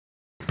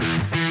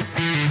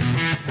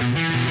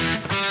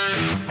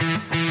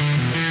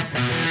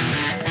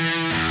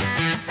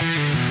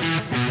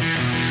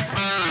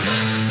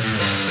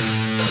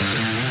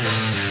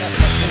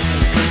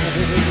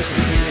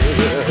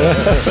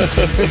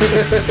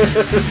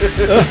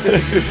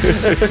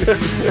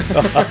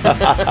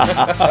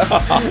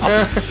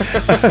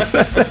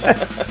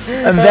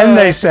And then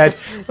they said,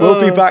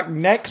 we'll be back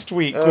next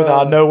week with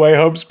our No Way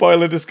Home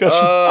spoiler discussion.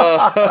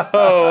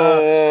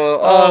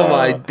 Oh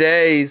my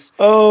days.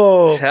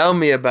 Oh. Tell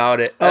me about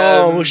it.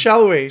 Well,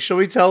 shall we? Shall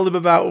we tell them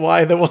about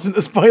why there wasn't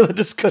a spoiler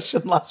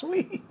discussion last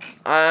week?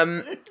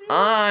 Oh,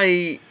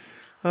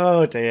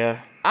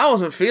 dear. I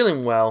wasn't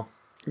feeling well.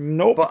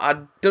 Nope. But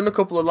I'd done a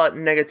couple of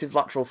negative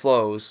lateral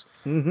flows.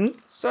 Mm-hmm.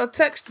 So I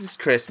texted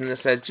Chris and I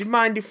said, do you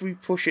mind if we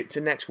push it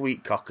to next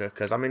week, Cocker?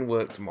 Because I'm in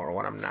work tomorrow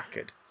and I'm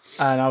knackered.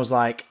 And I was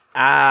like,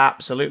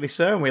 absolutely,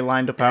 sir. And we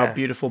lined up our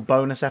beautiful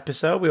bonus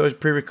episode. We always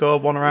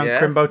pre-record one around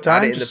Crimbo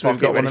time, just so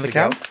we've got one in the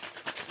can.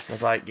 I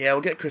was like,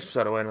 we'll get Christmas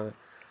out of the way.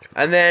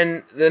 And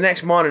then the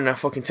next morning, I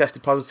fucking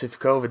tested positive for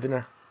COVID, didn't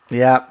I?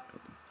 Yeah.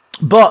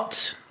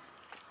 But,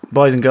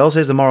 boys and girls,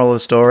 here's the moral of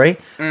the story.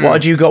 What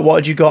had you got? What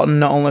had you gotten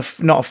not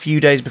a few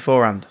days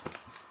beforehand?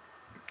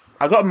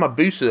 I got my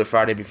booster the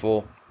Friday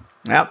before.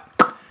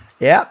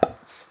 Yep.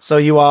 So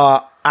you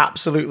are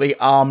absolutely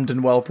armed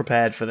and well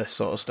prepared for this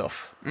sort of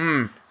stuff.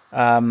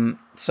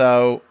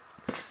 So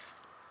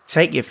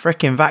take your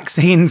freaking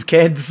vaccines,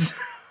 kids.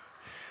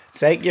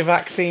 Take your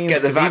vaccines.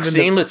 Get the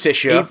vaccine,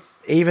 Letitia.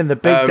 Even the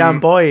big damn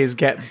boys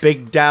get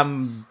big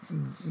damn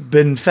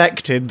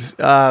infected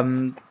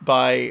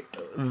by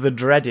the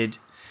dreaded.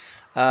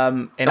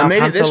 In our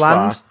Panto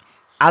land,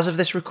 as of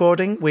this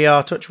recording, we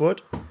are, touch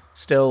wood,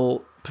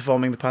 still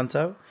performing the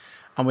Panto,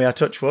 and we are,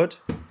 touch wood,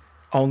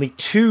 only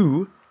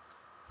 2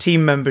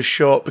 team members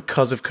short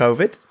because of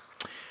COVID.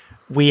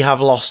 We have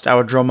lost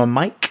our drummer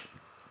Mike,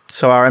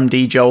 so our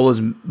MD Joel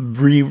has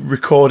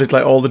re-recorded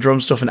all the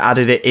drum stuff and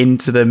added it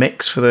into the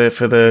mix for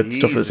the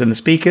stuff that's in the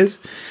speakers.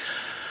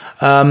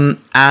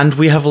 And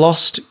we have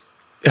lost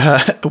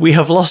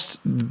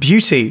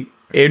Beauty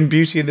in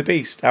Beauty and the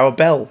Beast. Our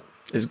Belle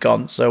is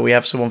gone, so we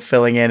have someone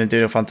filling in and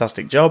doing a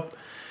fantastic job.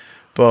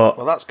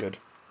 But that's good.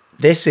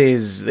 This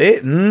is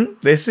it.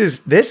 This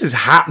is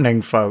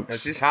happening, folks.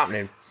 This is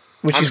happening.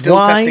 I'm still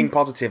testing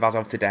positive as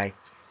of today.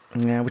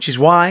 Yeah, which is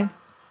why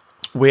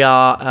we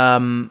are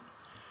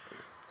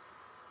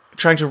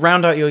trying to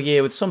round out your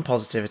year with some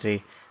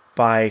positivity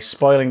by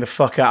spoiling the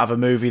fuck out of a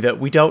movie that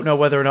we don't know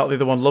whether or not the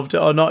other one loved it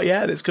or not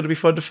yet, and it's going to be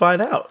fun to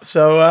find out.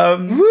 So,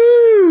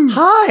 woo!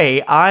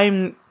 Hi,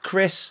 I'm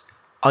Chris.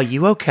 Are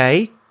you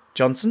okay,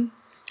 Johnson?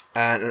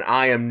 And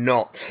I am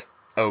not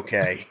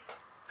okay.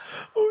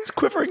 Oh, his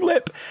quivering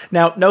lip.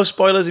 Now, no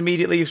spoilers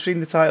immediately. You've seen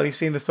the title, you've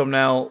seen the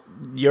thumbnail.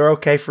 You're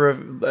okay for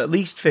at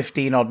least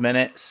 15 odd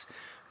minutes,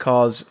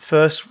 because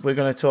first we're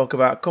going to talk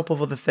about a couple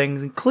of other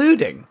things,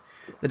 including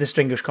the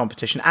Distinguished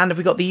competition. And have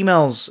we got the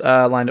emails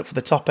lined up for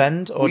the top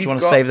end, or do you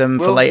want to save them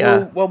for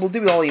later? We'll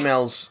do all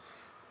emails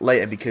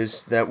later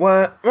because we'll do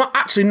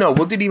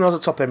the emails at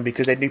the top end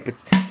because they're new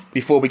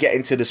before we get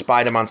into the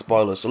Spider-Man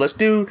spoilers. So let's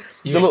do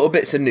the little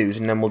bits of news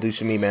and then we'll do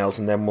some emails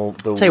and then we'll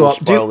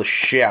spoil the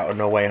shit out of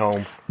No Way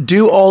Home.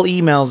 Do all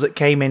emails that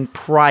came in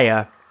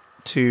prior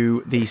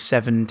to the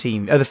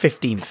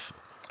 15th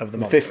of the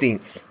month.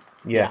 15th,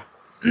 yeah.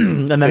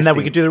 And then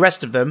we could do the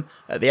rest of them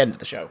at the end of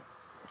the show.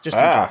 Just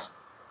in case.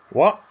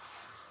 What?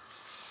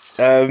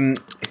 I've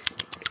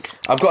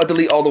got to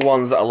delete all the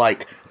ones that are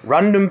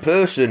random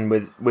person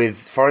with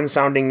foreign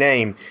sounding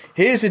name.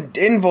 Here's an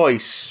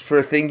invoice for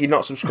a thing you're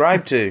not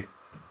subscribed to.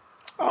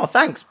 Oh,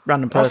 thanks,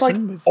 random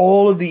person. That's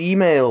all of the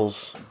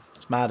emails.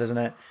 It's mad, isn't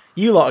it?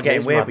 You lot are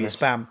getting weird with your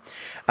spam.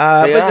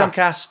 Big Dumb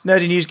Cast,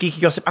 Nerdy News,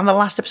 Geeky Gossip, and the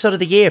last episode of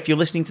the year. If you're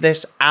listening to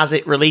this as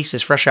it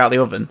releases, fresh out of the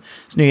oven,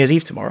 it's New Year's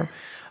Eve tomorrow.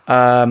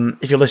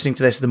 If you're listening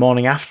to this the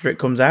morning after it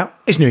comes out,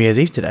 it's New Year's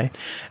Eve today.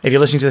 If you're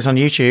listening to this on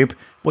YouTube,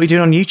 what are you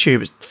doing on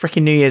YouTube? It's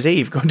freaking New Year's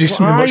Eve. Go and do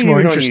something much more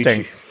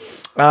interesting.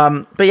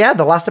 But yeah,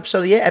 the last episode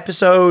of the year,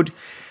 episode,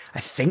 I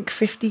think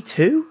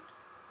 52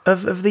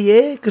 of the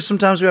year, because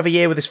sometimes we have a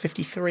year with this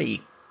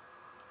 53.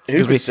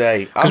 Who could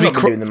say? I'm not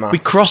doing the maths. We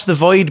cross the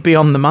void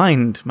beyond the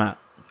mind, Matt.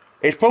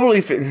 It's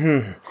probably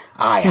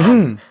I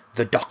am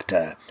the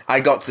Doctor.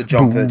 I got to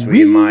John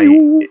Pertwee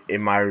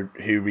in my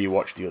Who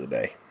rewatched the other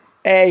day.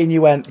 Hey, and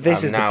you went,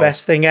 this is the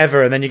best thing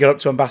ever, and then you got up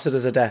to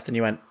Ambassadors of Death, and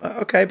you went,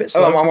 okay, a bit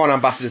slow. I'm on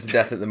Ambassadors of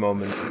Death at the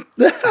moment.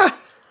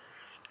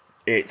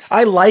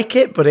 I like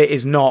it, but it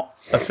is not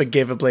a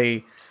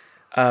forgivably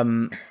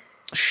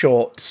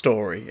short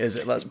story, is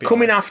it? Let's be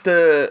coming honest.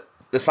 After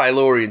the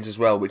Silurians as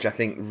well, which I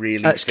think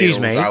really excuse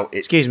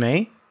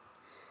me.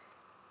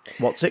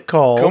 What's it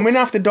called? Coming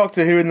after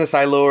Doctor Who and the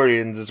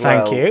Silurians as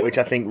well, Thank you. Which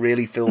I think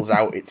really fills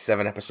out its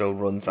 7-episode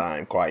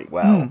runtime quite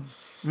well.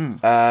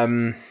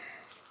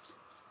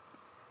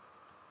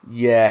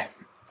 Yeah.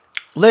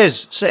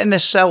 Liz, sit in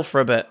this cell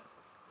for a bit.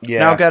 Yeah.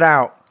 Now get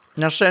out.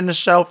 Now sit in this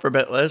cell for a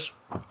bit, Liz.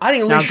 I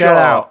think Liz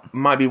Shaw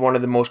might be one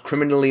of the most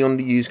criminally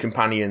underused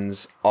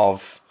companions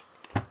of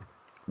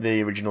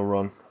the original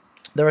run.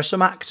 There are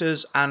some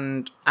actors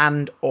and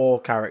or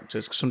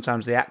characters, 'cause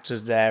sometimes the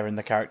actor's there and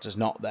the character's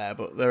not there,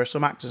 but there are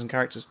some actors and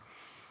characters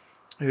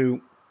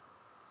who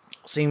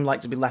seem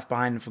like to be left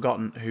behind and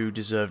forgotten who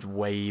deserved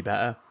way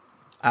better.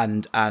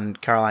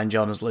 and Caroline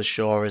John as Liz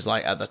Shaw is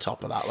like at the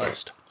top of that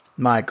list.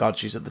 My God,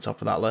 she's at the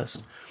top of that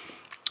list.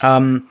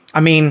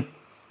 I mean,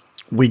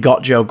 we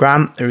got Joe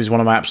Grant, who is one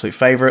of my absolute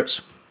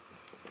favourites,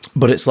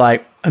 but it's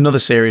like another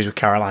series with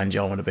Caroline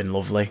John would have been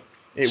lovely.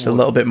 Just a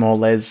little bit more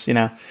Liz, you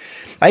know.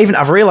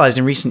 I've realised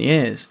in recent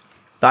years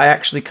that I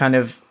actually kind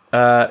of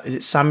is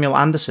it Samuel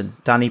Anderson,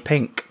 Danny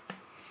Pink?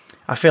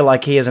 I feel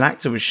like he as an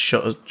actor was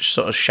sort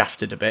of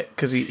shafted a bit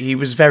because he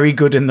was very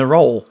good in the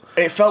role.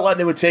 It felt like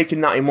they were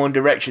taking that in one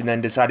direction, then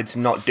decided to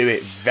not do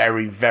it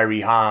very,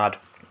 very hard.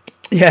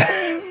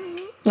 Yeah,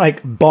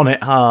 like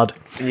bonnet hard.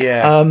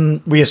 Yeah.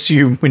 We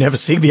assume we never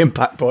see the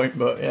impact point,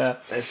 but yeah.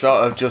 It's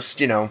sort of just,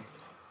 you know.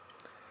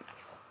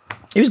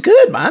 He was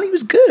good, man. He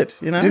was good,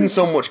 you know. Didn't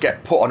so much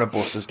get put on a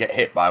bus as get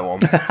hit by one.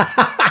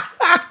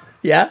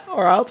 Yeah,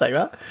 all right, I'll take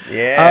that.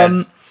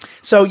 Yeah.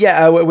 So,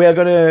 yeah, we are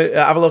going to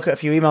have a look at a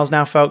few emails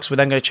now, folks. We're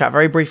then going to chat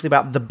very briefly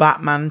about the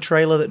Batman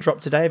trailer that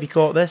dropped today. Have you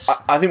caught this?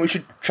 I think we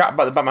should chat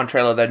about the Batman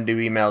trailer, then do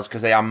emails,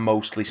 because they are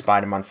mostly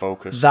Spider-Man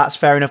focused. That's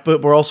fair enough,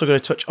 but we're also going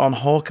to touch on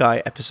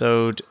Hawkeye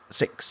episode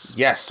 6.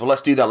 Yes, well,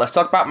 let's do that. Let's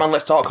talk Batman,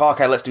 let's talk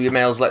Hawkeye, let's do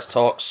emails, let's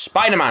talk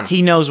Spider-Man.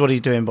 He knows what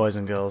he's doing, boys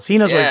and girls. He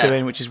knows what he's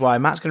doing, which is why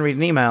Matt's going to read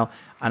an email,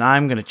 and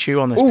I'm going to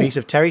chew on this piece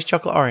of Terry's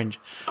chocolate orange.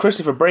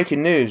 Christopher,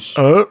 breaking news.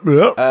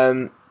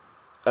 Yeah.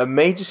 A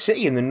major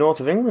city in the north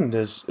of England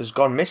has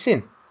gone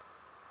missing.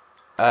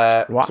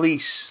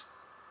 Police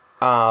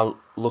are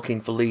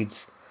looking for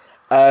leads.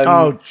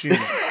 Oh, jeez.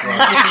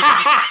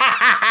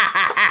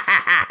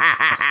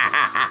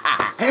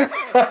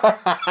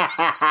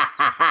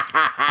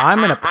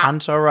 I'm in a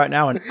panto right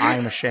now, and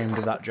I'm ashamed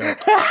of that joke.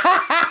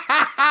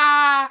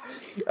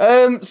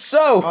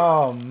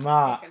 Oh,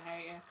 Matt.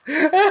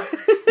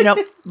 You know,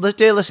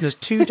 dear listeners,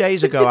 2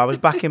 days ago, I was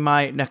back in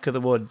my neck of the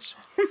woods,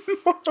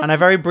 and I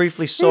very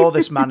briefly saw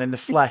this man in the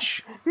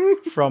flesh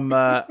from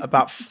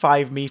about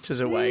 5 meters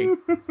away.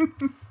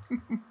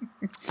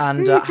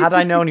 And had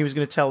I known he was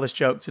going to tell this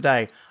joke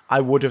today,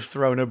 I would have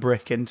thrown a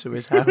brick into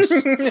his house.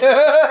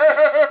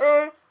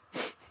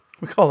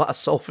 We call that a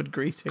Salford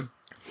greeting.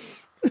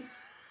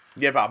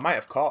 Yeah, but I might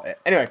have caught it.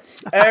 Anyway.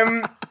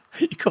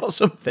 You caught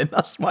something,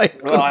 that's why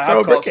I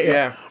have caught it,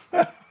 yeah.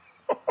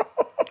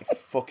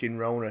 Fucking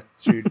Rona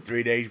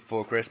 3 days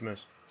before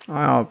Christmas.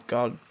 Oh,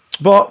 God.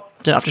 But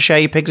didn't have to share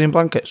your pigs in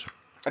blankets.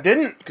 I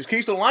didn't, because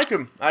Keith don't like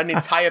them. I had an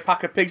entire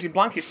pack of pigs in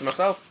blankets to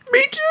myself.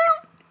 Me too.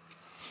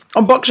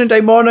 On Boxing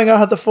Day morning, I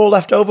had the 4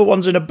 leftover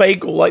ones in a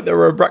bagel like they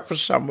were a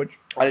breakfast sandwich.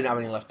 I didn't have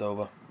any left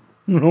over.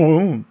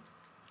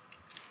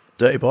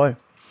 Dirty boy.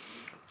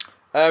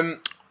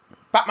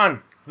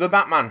 Batman. The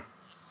Batman.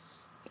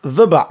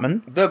 The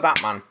Batman. The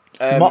Batman.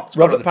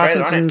 Robert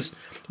Pattinson's,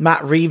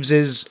 Matt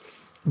Reeves's,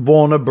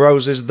 Warner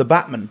Bros.' The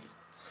Batman.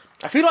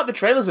 I feel like the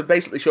trailers have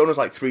basically shown us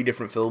like 3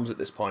 different films at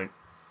this point.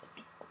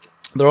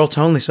 They're all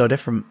tonally so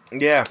different.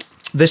 Yeah.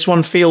 This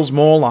one feels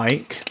more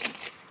like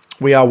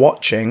we are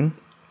watching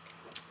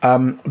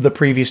the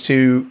previous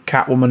 2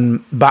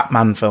 Catwoman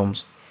Batman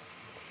films.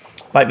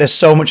 Like, there's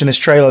so much in this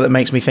trailer that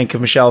makes me think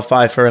of Michelle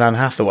Pfeiffer and Anne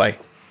Hathaway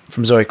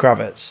from Zoe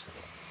Kravitz.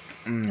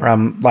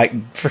 Like,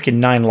 freaking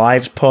 9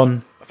 Lives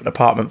pun of an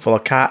apartment full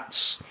of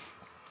cats.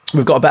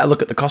 We've got a better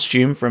look at the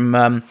costume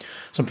from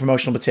some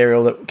promotional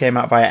material that came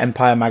out via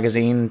Empire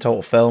Magazine,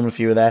 Total Film, a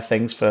few of their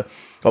things for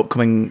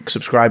upcoming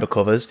subscriber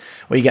covers,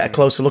 where you get a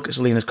closer look at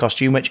Selina's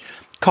costume, which,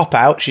 cop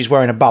out, she's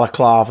wearing a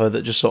balaclava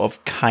that just sort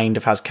of kind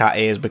of has cat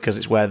ears because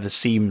it's where the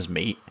seams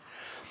meet.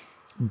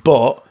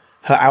 But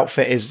her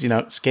outfit is, you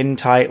know, skin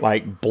tight,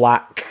 like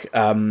black,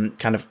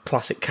 kind of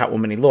classic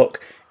Catwoman-y look,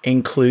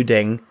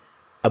 including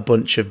a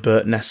bunch of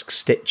Burton-esque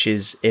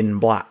stitches in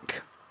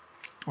black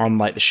on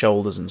like the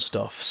shoulders and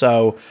stuff.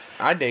 So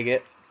I dig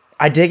it.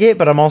 I dig it,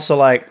 but I'm also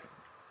like,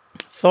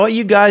 thought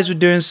you guys were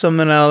doing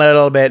something a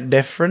little bit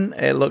different.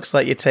 It looks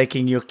like you're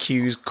taking your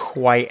cues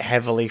quite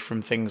heavily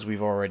from things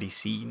we've already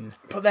seen.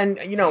 But then,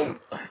 you know,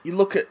 you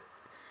look at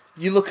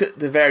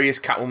the various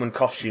Catwoman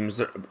costumes,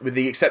 that, with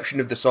the exception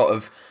of the sort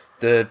of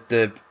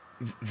the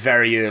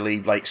very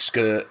early like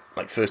skirt,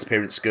 like first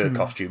appearance skirt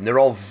costume. They're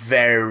all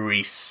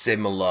very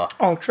similar.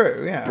 Oh,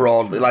 true. Yeah.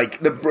 Broadly, like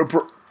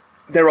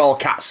they're all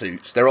cat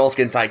suits. They're all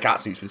skin tight cat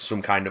suits with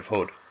some kind of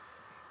hood.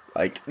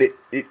 Like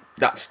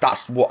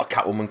that's what a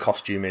Catwoman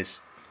costume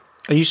is.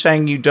 Are you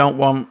saying you don't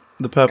want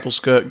the purple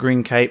skirt,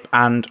 green cape,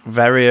 and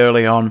very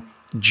early on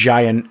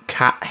giant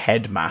cat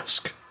head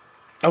mask?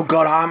 Oh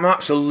God, I'm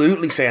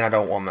absolutely saying I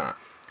don't want that.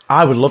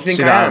 I would love to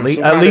see that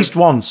at least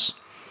once.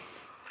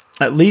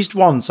 At least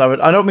once.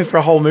 I don't mean for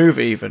a whole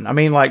movie even. I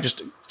mean like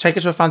just take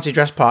her to a fancy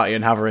dress party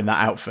and have her in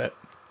that outfit.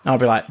 And I'll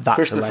be like,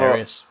 that's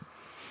hilarious.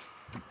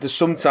 There's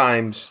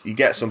sometimes you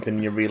get something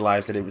and you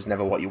realise that it was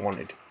never what you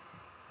wanted.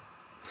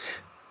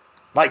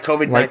 Like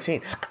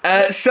COVID-19.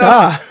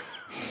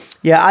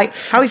 Yeah,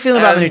 how are you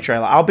feeling about the new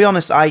trailer? I'll be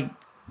honest, I'm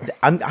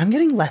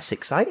getting less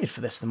excited for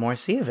this the more I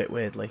see of it,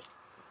 weirdly.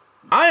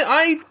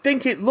 I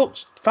think it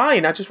looks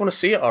fine. I just want to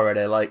see it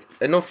already. Like,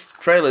 enough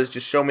trailers,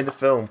 just show me the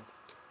film.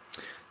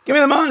 Give me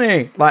the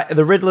money! Like,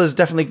 the Riddler's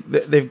definitely...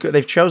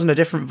 They've chosen a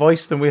different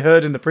voice than we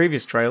heard in the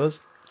previous trailers.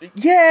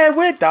 Yeah,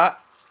 weird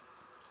that.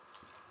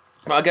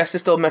 I guess they're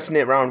still messing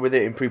it around with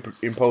it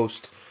in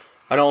post.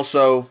 And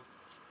also,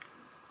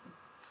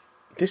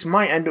 this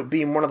might end up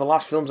being one of the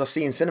last films I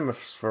see in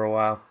cinemas for a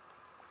while.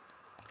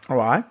 All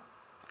right.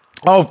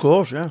 Oh, of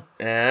course, yeah.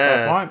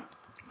 Yeah.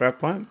 Fair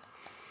point.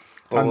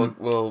 But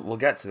we'll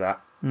get to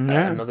that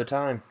at another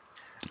time.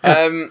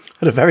 At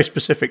a very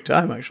specific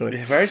time, actually.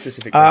 A very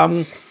specific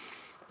time.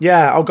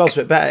 Yeah, oh God,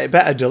 so it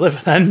better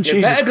deliver then.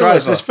 Jesus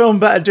Christ, this film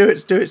better do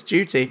its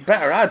duty.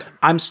 Better add.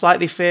 I'm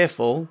slightly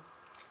fearful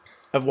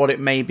of what it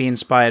may be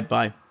inspired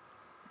by.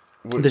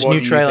 This what new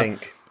do trailer. you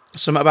think?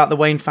 Something about the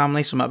Wayne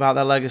family, something about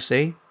their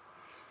legacy.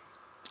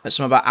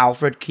 Something about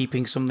Alfred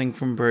keeping something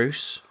from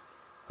Bruce.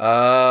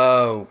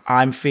 Oh.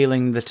 I'm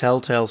feeling the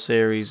Telltale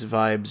series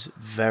vibes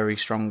very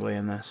strongly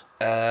in this.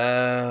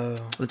 Oh.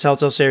 The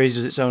Telltale series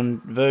is its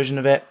own version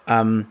of it,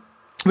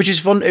 which is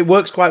fun. It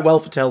works quite well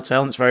for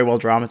Telltale, and it's very well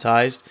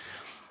dramatised.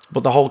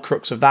 But the whole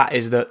crux of that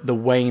is that the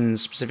Waynes,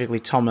 specifically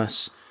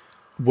Thomas,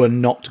 were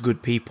not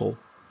good people.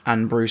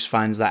 And Bruce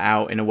finds that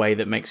out in a way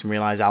that makes him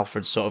realise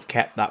Alfred sort of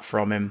kept that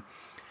from him.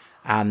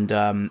 And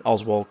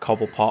Oswald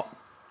Cobblepot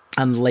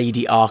and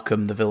Lady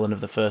Arkham, the villain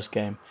of the first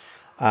game,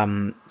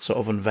 sort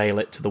of unveil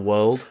it to the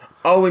world.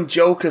 Oh, and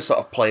Joker sort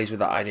of plays with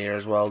that idea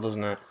as well,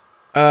 doesn't it?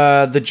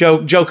 The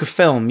Joker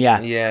film, yeah.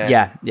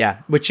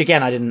 Yeah. Which,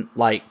 again, I didn't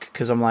like,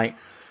 because I'm like,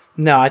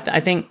 no, I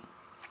think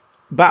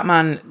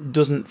Batman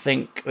doesn't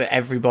think that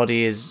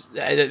everybody is...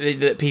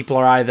 that people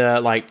are either,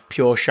 like,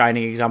 pure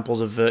shining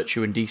examples of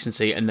virtue and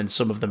decency, and then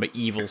some of them are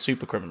evil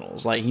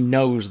supercriminals. Like, he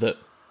knows that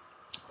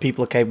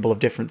people are capable of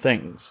different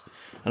things,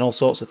 and all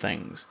sorts of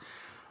things.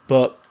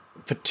 But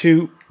for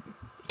two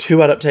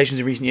adaptations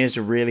in recent years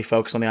to really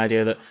focus on the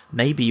idea that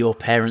maybe your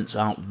parents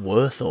aren't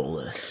worth all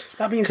this.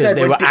 That being because said,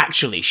 they were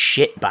actually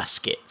shit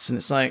baskets. And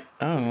it's like,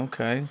 oh,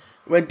 okay.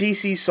 When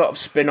DC's sort of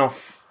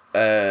spin-off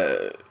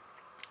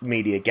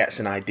media gets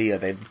an idea,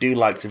 they do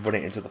like to run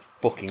it into the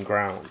fucking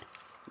ground.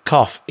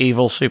 Cough,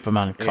 evil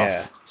Superman, cough.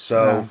 Yeah,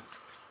 so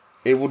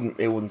it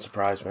wouldn't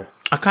surprise me.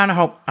 I kind of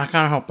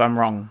hope I'm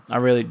wrong. I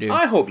really do.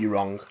 I hope you're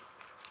wrong.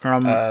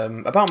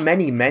 About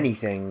many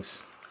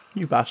things.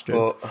 You bastard.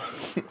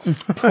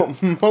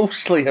 But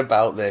mostly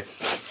about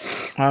this.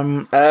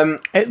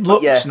 It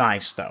looks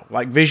nice though.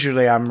 Like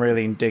visually, I'm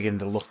really digging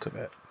the look of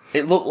it.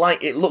 It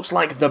looks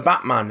like the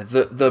Batman.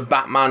 The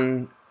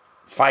Batman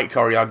fight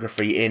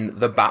choreography in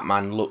the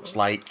Batman looks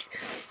like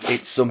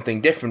it's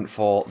something different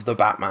for the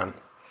Batman.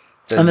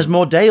 And there's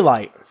more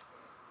daylight.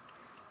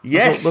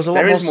 Yes, there's a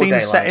lot more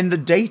scenes set in the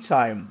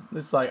daytime.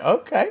 It's like,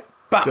 okay,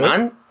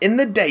 Batman good. In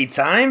the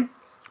daytime.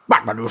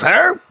 Batman was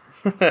here.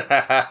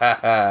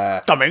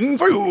 Coming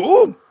for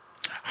you.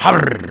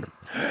 I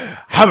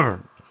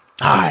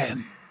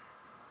am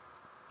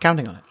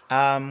counting on it.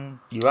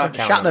 You are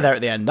counting Shatner there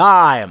at the end.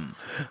 I am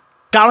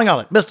counting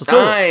on it. Mr.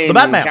 Silver, the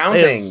Batman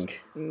counting.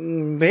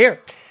 Is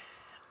here.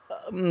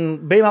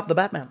 Beam up the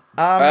Batman.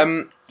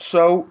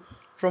 So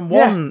from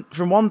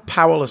one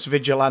powerless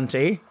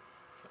vigilante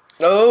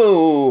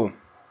to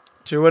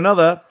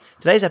another.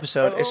 Today's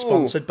episode is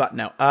sponsored, but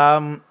no.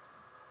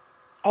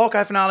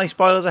 Hawkeye finale,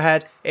 spoilers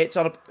ahead. It's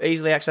on an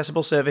easily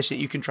accessible service that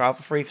you can trial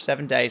for free for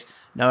 7 days.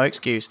 No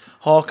excuse.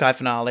 Hawkeye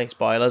finale,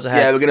 spoilers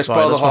ahead. Yeah, we're going to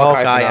spoil the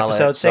Hawkeye finale.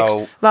 Episode 6.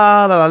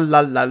 La la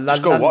la la la.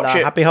 Just go watch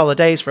it. Happy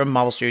holidays from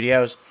Marvel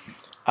Studios.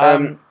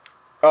 That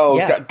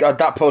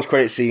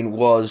post-credit scene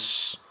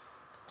was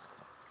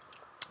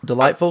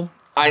delightful.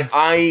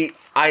 I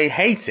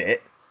hate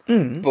it.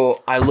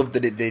 But I love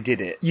that they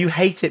did it. You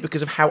hate it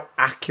because of how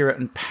accurate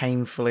and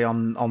painfully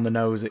on the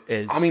nose it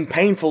is. I mean,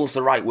 painful is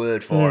the right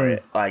word for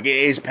it. Like, it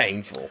is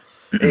painful.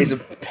 It is a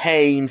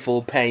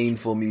painful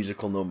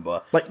musical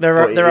number. Like there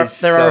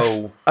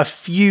are a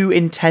few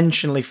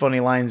intentionally funny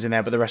lines in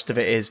there, but the rest of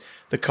it is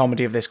the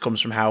comedy of this comes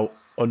from how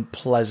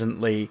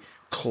unpleasantly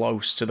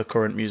close to the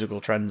current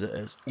musical trends it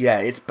is. Yeah,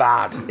 it's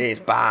bad. It's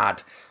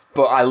bad.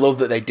 But I love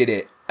that they did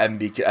it,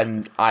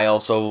 and I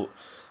also.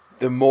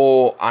 The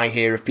more I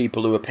hear of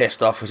people who are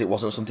pissed off because it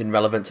wasn't something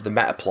relevant to the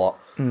meta plot,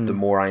 the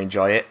more I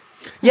enjoy it.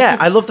 Yeah,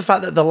 I love the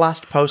fact that the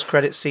last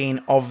post-credit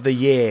scene of the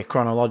year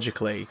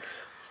chronologically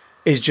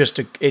is just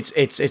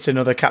it's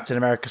another Captain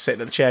America sitting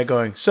at the chair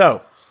going,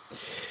 so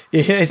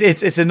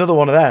it's another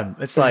one of them.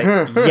 It's like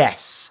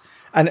yes,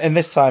 and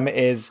this time it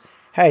is,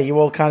 hey, you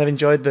all kind of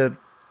enjoyed the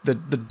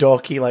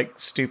dorky like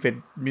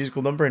stupid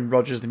musical number in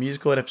Rogers the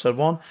Musical in episode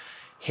 1.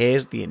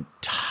 Here's the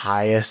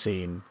entire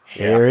scene.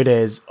 Here it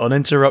is,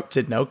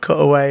 uninterrupted, no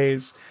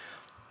cutaways.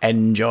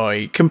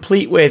 Enjoy,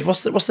 complete with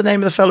what's the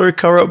name of the fella who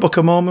co-wrote Book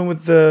of Mormon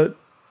with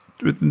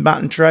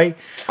Matt and Trey?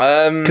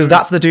 Because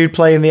that's the dude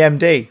playing the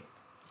MD.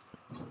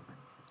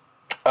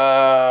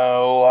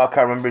 I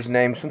can't remember his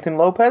name. Something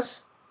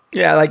Lopez.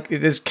 Yeah, like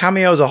there's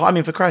cameos. I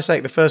mean, for Christ's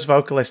sake, the first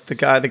vocalist, the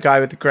guy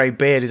with the grey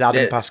beard, is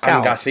Adam Pascal.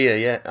 Adam Garcia,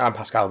 yeah, I'm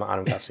Pascal, not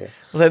Adam Garcia.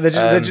 Like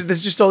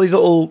there's just all these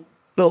little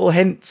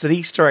hints and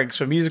Easter eggs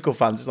for musical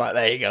fans. It's like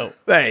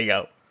there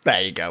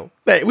you go.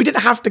 We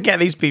didn't have to get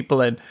these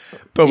people in,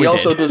 but he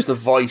also does the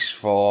voice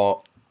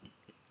for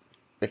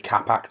the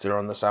Cap actor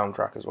on the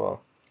soundtrack as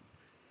well.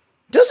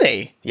 Does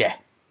he? Yeah.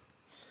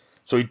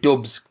 So he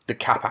dubs the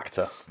Cap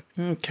actor.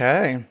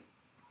 Okay.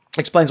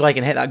 Explains why he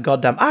can hit that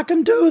goddamn "I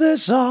can do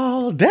this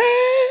all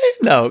day."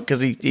 No, because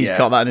he's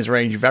got that in his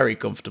range very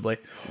comfortably.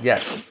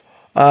 Yes.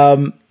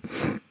 I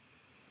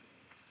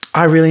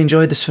really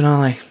enjoyed this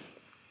finale.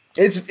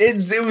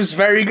 It was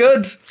very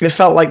good. It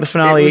felt like the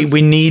finale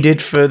we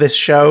needed for this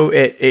show.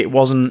 It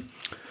wasn't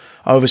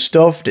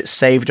overstuffed. It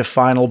saved a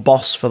final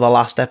boss for the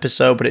last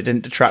episode, but it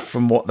didn't detract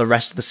from what the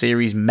rest of the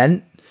series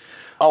meant.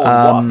 Oh,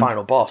 what a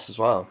final boss as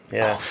well.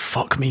 Yeah. Oh,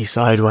 fuck me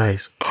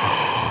sideways.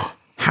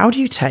 How do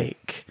you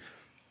take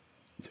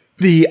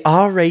the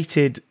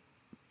R-rated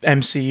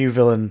MCU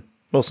villain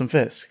Wilson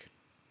Fisk,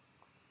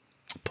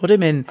 put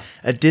him in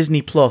a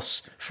Disney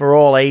Plus for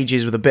all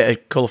ages with a bit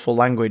of colourful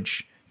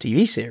language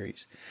TV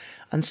series,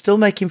 and still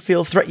make him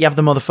feel You have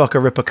the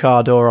motherfucker rip a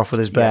car door off with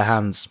his bare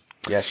hands.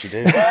 Yes, you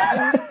do.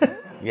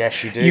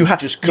 Yes, you do. You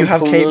just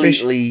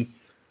completely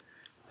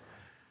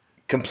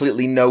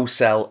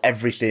no-sell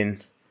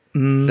everything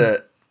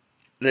that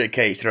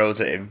Kate throws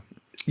at him.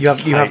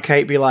 You have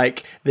Kate be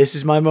like, "This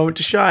is my moment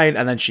to shine,"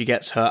 and then she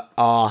gets her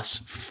arse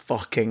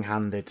fucking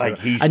handed to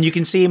her. And you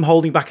can see him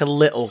holding back a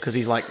little because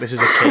he's like, "This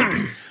is a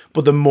kid."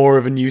 But the more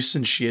of a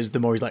nuisance she is, the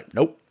more he's like,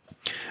 "Nope."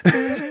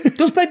 It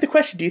does beg the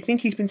question: do you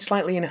think he's been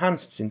slightly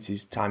enhanced since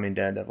his time in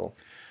Daredevil,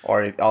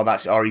 or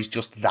he's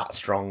just that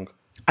strong?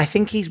 I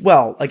think he's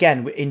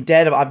again in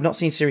Daredevil. I've not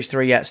seen series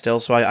 3 yet,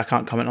 still, so I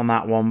can't comment on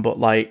that one. But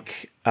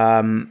like,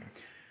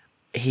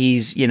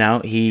 he's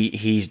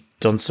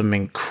done some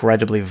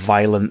incredibly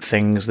violent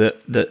things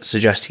that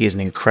suggest he is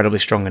an incredibly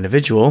strong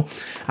individual,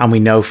 and we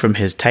know from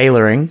his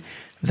tailoring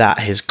that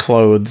his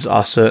clothes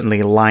are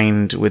certainly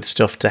lined with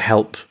stuff to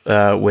help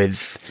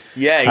with.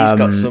 Yeah, he's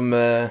got some.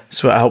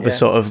 With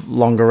sort of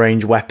longer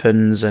range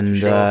weapons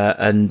and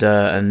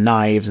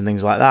knives and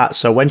things like that.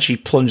 So when she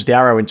plunged the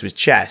arrow into his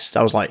chest,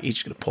 I was like, he's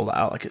just gonna pull that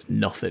out like it's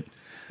nothing.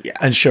 Yeah,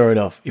 and sure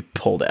enough, he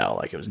pulled it out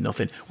like it was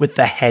nothing, with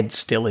the head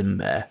still in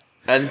there,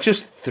 and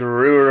just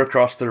threw her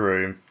across the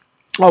room.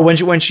 Oh,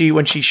 when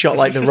she shot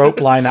like the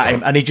rope line at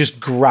him, and he just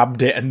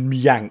grabbed it and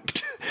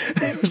yanked.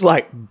 It was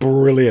like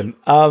brilliant.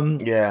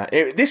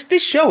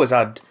 This show has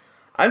had.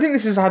 I think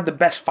this has had the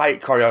best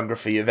fight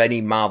choreography of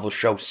any Marvel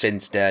show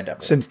since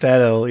Daredevil. Since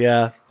Daredevil,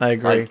 yeah, I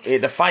agree.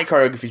 The fight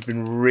choreography's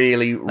been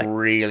really,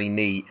 really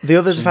neat. The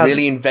others have had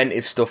really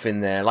inventive stuff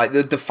in there, like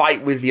the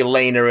fight with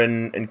Yelena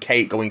and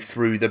Kate going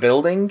through the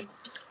building.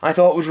 I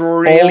thought it was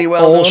really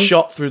well done. All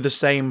shot through the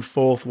same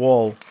fourth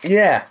wall.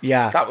 Yeah.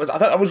 Yeah. I thought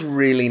that was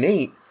really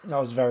neat. That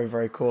was very,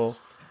 very cool.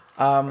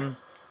 I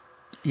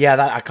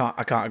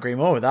can't agree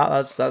more with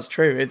that. That's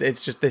true.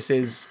 It's just, this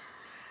is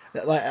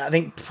like, I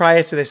think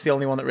prior to this, the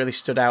only one that really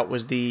stood out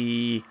was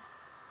this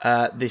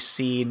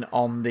scene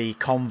on the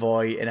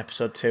convoy in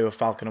episode 2 of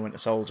Falcon and Winter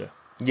Soldier.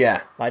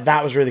 Yeah. Like,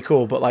 that was really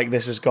cool, but like,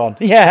 this has gone,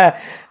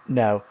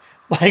 no.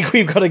 Like,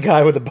 we've got a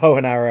guy with a bow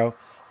and arrow,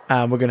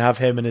 and we're going to have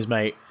him and his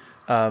mate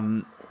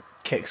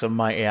kick some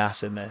mighty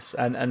ass in this.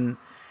 And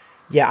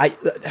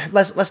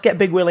let's get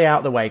Big Willie out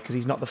of the way, because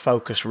he's not the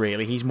focus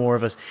really. He's more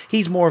of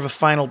a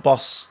final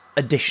boss,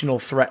 additional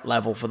threat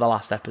level for the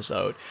last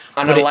episode.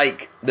 And I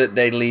like that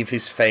they leave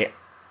his fate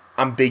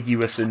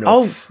ambiguous enough.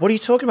 Oh, what are you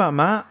talking about,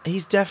 Matt?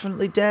 He's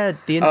definitely dead.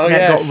 The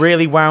internet got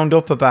really wound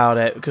up about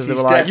it because they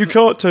were like, "You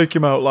can't take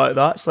him out like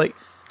that." It's like,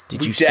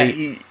 did you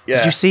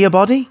see a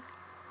body?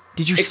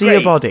 Did you see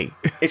a body?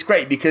 It's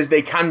great because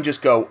they can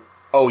just go,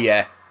 "Oh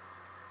yeah,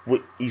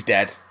 he's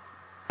dead,"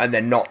 and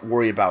then not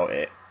worry about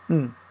it.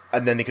 And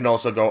then they can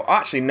also go,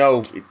 "Actually,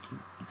 no,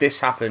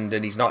 this happened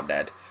and he's not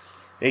dead."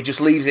 It just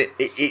leaves it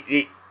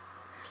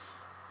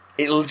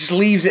just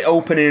leaves it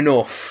open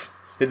enough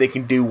that they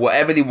can do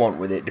whatever they want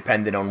with it,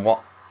 depending on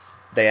what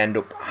they end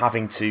up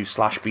having to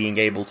 / being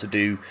able to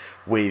do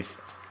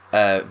with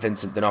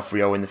Vincent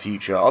D'Onofrio in the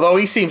future. Although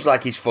he seems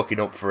like he's fucking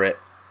up for it.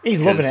 He's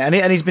loving it,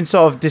 and he's been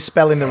sort of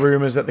dispelling the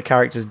rumours that the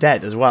character's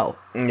dead as well.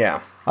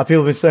 Yeah. People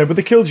have been saying, "But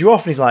they killed you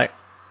off," and he's like,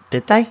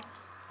 "Did they?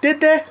 Did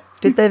they?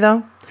 Did they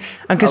though?"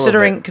 And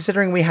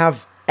considering we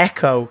have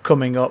Echo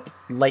coming up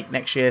late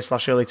next year /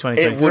 early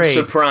 2023, it would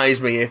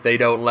surprise me if they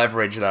don't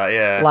leverage that.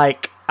 Yeah.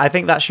 Like, I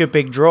think that's your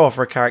big draw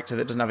for a character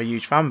that doesn't have a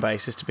huge fan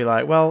base, is to be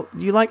like, well,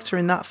 you liked her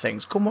in that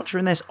thing, so come watch her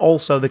in this.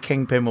 Also, the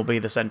Kingpin will be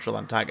the central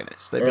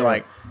antagonist. They'd be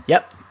like,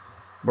 "Yep,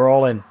 we're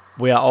all in.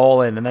 We are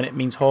all in." And then it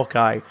means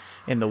Hawkeye,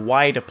 in the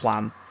wider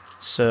plan,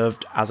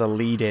 served as a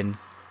lead-in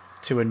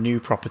to a new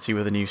property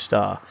with a new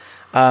star.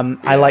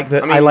 I like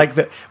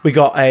that we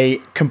got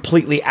a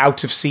completely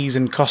out of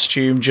season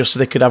costume just so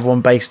they could have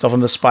one based off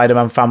on the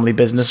Spider-Man Family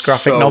Business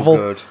graphic novel.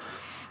 Good.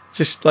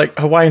 Just like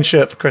Hawaiian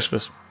shirt for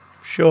Christmas.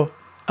 Sure.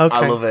 Okay.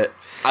 I love it.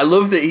 I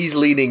love that he's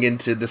leaning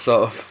into the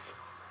sort of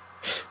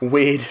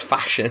weird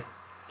fashion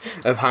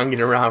of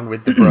hanging around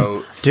with the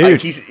bro. Dude,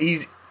 like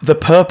he's the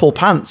purple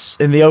pants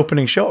in the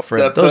opening shot for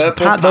him. Those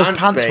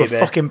pants were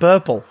fucking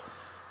purple.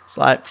 It's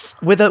like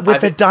with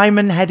a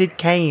diamond-headed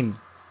cane.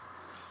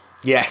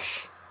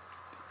 Yes.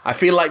 I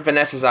feel like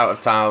Vanessa's out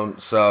of town,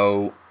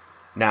 so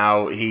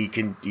now he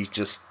can't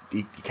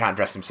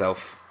dress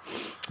himself.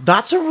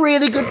 That's a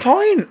really good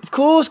point, of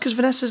course, because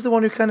Vanessa's the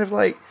one who kind of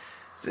like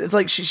it's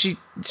like she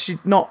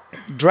not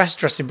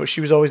dressing, but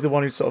she was always the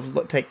one who'd sort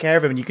of take care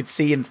of him. And you could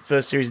see in the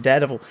first series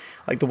Daredevil,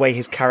 like the way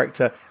his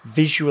character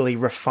visually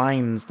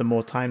refines the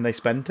more time they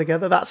spend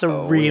together. That's a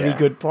really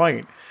good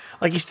point.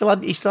 Like he still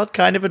had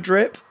kind of a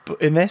drip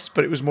in this,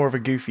 but it was more of a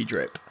goofy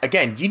drip.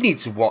 Again, you need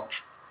to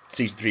watch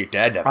season 3 of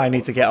Daredevil. I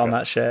need to get on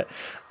that shit.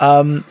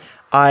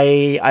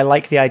 I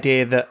like the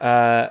idea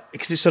that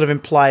because it sort of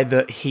implied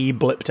that he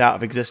blipped out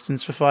of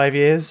existence for 5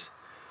 years.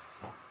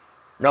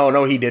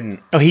 No, he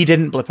didn't. Oh, he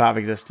didn't blip out of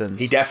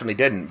existence. He definitely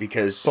didn't,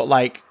 because... But,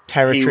 like,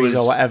 territories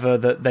or whatever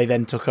that they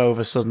then took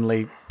over,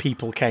 suddenly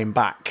people came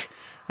back.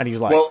 And he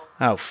was like,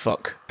 oh,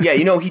 fuck. Yeah,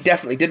 he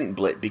definitely didn't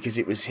blip, because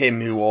it was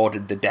him who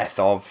ordered the death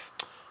of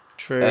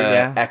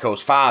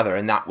Echo's father,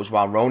 and that was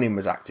while Ronin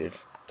was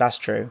active. That's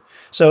true.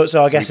 So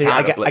I guess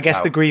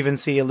the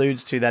grievance he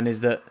alludes to then is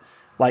that,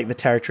 like, the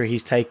territory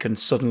he's taken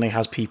suddenly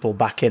has people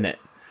back in it.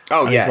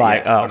 Oh, and he's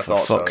like, for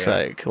fuck's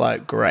sake,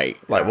 like, great.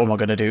 Like, what am I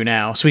going to do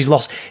now? So he's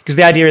lost, because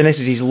the idea in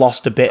this is he's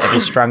lost a bit of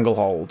his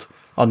stranglehold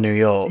on New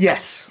York.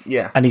 Yes,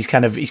 yeah. And he's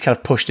kind of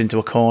pushed into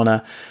a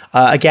corner.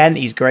 Again,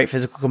 he's a great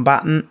physical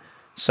combatant.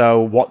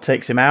 So what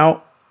takes him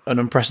out? An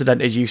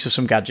unprecedented use of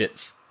some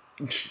gadgets.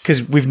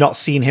 Because we've not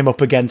seen him up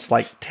against,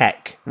 like,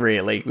 tech,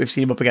 really. We've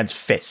seen him up against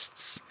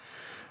fists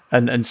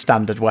and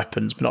standard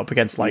weapons, but not up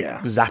against, like,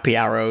 zappy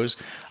arrows.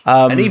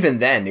 And even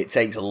then, it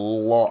takes a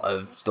lot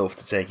of stuff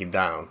to take him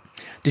down.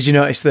 Did you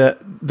notice that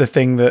the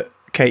thing that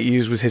Kate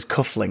used was his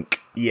cufflink?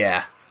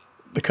 Yeah.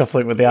 The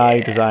cufflink with the eye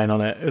design on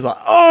it. It was like,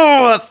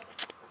 oh, that's...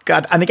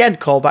 God. And again,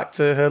 call back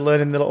to her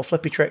learning the little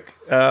flippy trick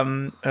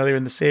earlier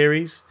in the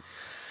series.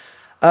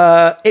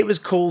 It was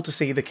cool to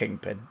see the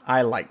Kingpin.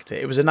 I liked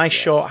it. It was a nice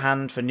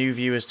shorthand for new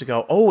viewers to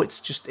go, oh,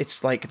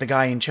 it's like the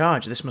guy in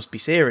charge. This must be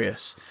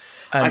serious.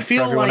 And I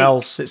feel for everyone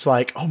else, it's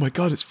like, oh my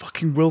God, it's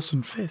fucking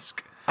Wilson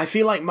Fisk. I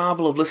feel like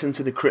Marvel have listened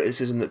to the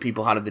criticism that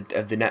people had of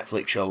the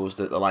Netflix shows,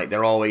 that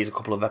they're always a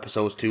couple of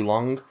episodes too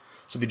long.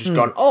 So they've just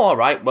gone, oh, all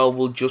right, well,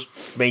 we'll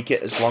just make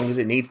it as long as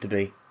it needs to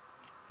be.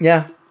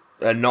 Yeah.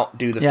 And not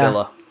do the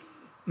filler.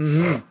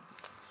 Mm-hmm.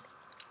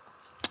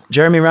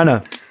 Jeremy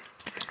Renner.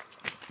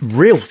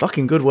 Real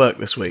fucking good work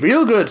this week.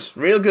 Real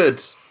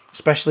good.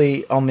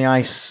 Especially on the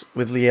ice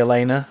with Leah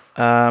Lehner.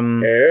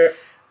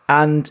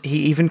 And he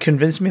even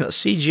convinced me that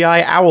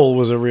CGI owl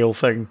was a real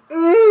thing.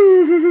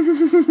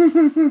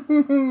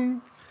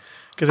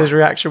 Because his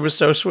reaction was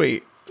so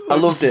sweet. I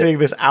loved it. Seeing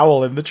this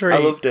owl in the tree. I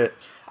loved it.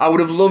 I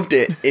would have loved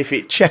it if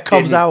it...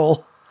 Chekhov's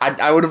owl.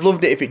 I would have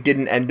loved it if it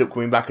didn't end up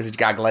coming back as a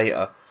gag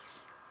later.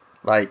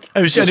 Like...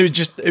 It was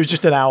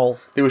just an owl.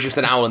 There was just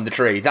an owl in the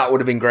tree. That would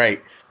have been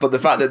great. But the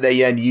fact that they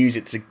use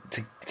it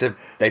to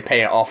they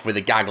pay it off with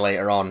a gag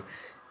later on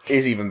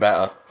is even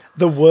better.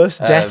 The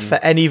worst death for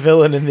any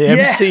villain in the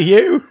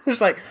MCU.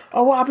 It's like,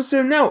 oh, what happens to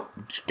him now?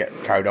 Just get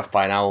carried off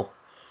by an owl.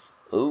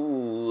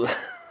 Ooh.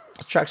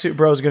 Tracksuit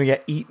Bros are going to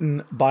get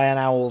eaten by an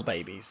owl's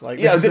babies.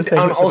 Like, and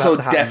also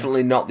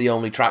definitely not the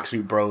only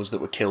Tracksuit Bros that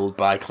were killed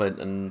by Clint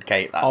and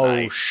Kate that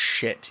night. Oh,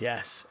 shit,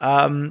 yes.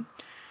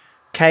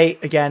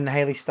 Kate, again,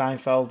 Haley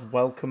Steinfeld,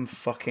 welcome to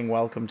the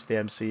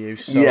MCU.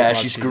 So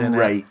she's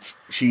great.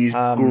 She's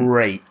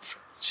great.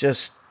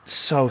 Just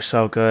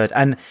so good.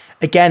 And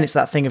again, it's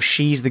that thing of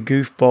she's the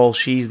goofball,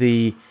 she's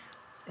the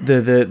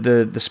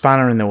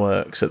spanner in the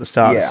works at the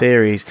start of the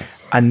series.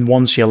 And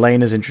once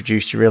Yelena's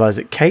introduced, you realise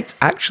that Kate's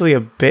actually a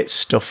bit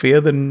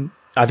stuffier than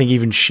I think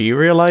even she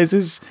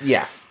realises.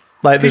 Yeah.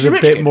 Like there's a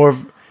bit more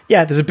of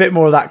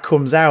that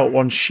comes out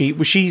once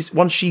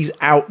she's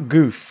out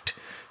goofed.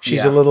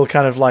 She's a little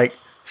kind of like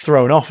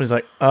thrown off and is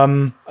like,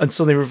 and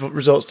suddenly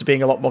resorts to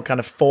being a lot more kind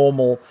of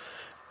formal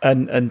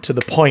and to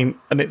the point.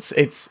 And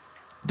it's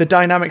the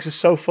dynamics are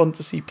so fun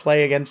to see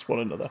play against one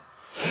another.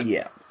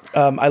 Yeah.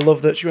 I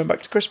love that she went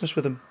back to Christmas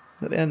with him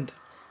at the end.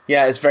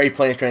 Yeah, it's very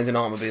planes, trains and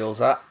automobiles,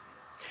 that.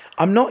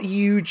 I'm not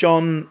huge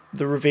on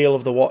the reveal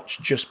of the watch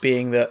just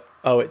being that,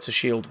 oh, it's a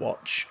S.H.I.E.L.D.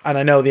 watch. And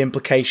I know the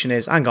implication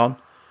is, hang on,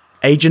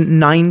 Agent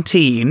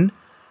 19,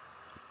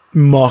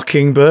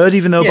 Mockingbird,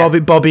 even though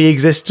Bobby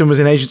exists and was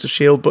in Agents of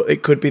S.H.I.E.L.D., but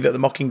it could be that the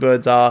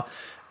Mockingbirds are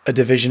a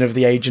division of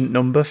the agent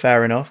number,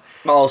 fair enough.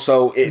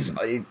 Also, Agents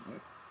of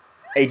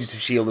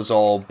S.H.I.E.L.D. has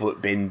all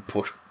but been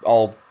pushed,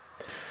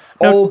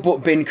 but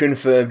been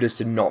confirmed as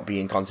to not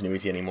be in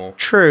continuity anymore.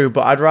 True,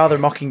 but I'd rather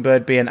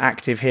Mockingbird be an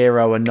active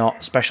hero and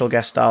not special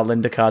guest star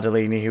Linda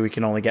Cardellini, who we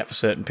can only get for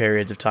certain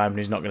periods of time and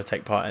who's not going to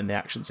take part in the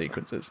action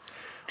sequences.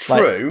 True.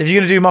 Like, if you're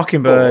going to do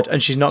Mockingbird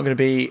and she's not going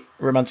to be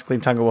romantically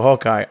entangled with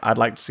Hawkeye, I'd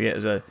like to see it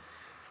as a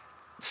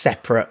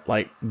separate,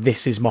 like,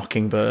 this is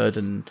Mockingbird.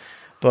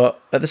 But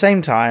at the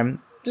same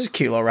time, there's a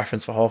cute little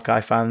reference for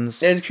Hawkeye fans.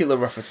 There's a cute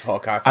little reference for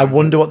Hawkeye fans. I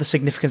wonder what the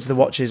significance of the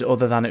watch is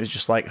other than it was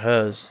just like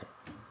hers.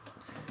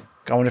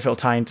 I wonder if it'll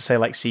tie into, say,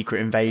 like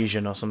Secret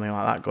Invasion or something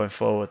like that going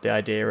forward. The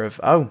idea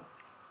of, I've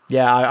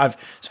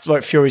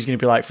like Fury's going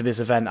to be like, for this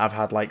event, I've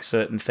had like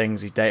certain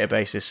things, these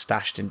databases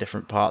stashed in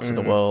different parts of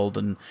the world,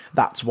 and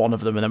that's one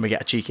of them. And then we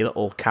get a cheeky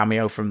little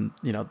cameo from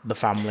the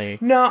family.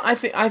 No, I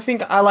think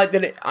I like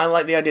that. I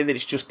like the idea that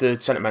it's just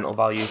the sentimental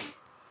value.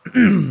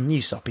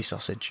 You soppy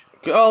sausage.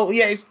 Oh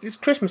yeah, it's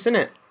Christmas, isn't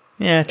it?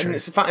 Yeah, true. And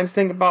it's a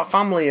thing about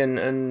family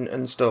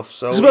and stuff.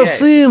 So it's about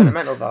family. It's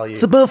sentimental value.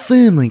 It's about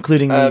family,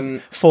 including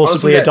the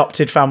forcibly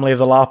adopted family of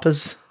the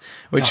LARPers,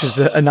 which was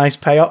a nice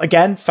payoff.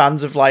 Again,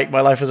 fans of like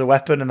My Life as a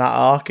Weapon and that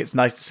arc, it's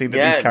nice to see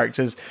that these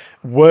characters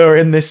were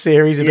in this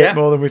series a bit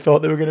more than we thought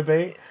they were going to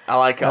be. I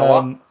like it a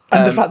lot.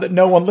 And the fact that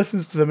no one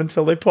listens to them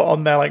until they put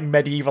on their like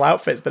medieval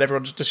outfits that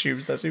everyone just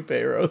assumes they're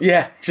superheroes.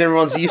 Yeah, because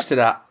everyone's used to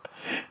that.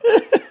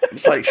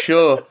 It's like,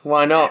 sure,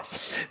 why not?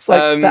 It's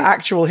like the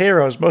actual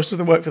heroes. Most of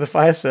them work for the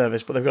fire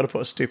service, but they've got to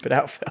put a stupid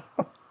outfit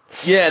on.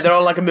 Yeah, they're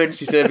all like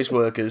emergency service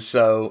workers.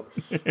 So,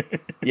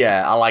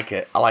 yeah, I like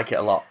it. I like it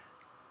a lot.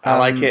 I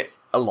like it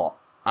a lot.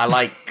 I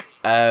like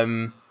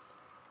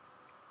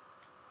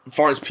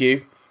Florence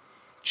Pugh.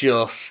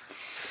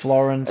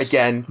 Florence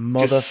again,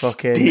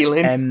 motherfucking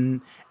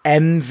stealing.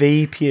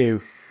 MV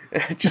Pugh.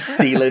 Just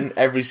stealing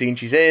every scene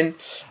she's in.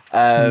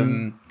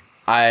 I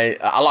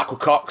like her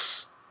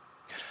Cox.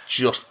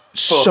 Just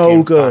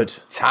so good,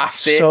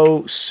 fantastic,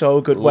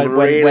 so good.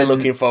 When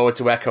looking forward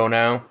to Echo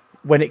now.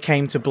 When it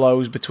came to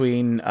blows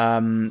between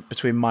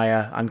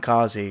Maya and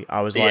Kazi,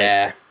 I was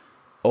like,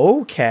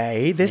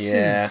 okay, this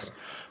is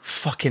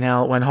fucking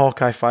hell. When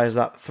Hawkeye fires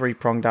that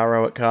 3-pronged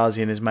arrow at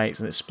Kazi and his mates,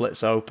 and it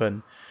splits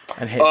open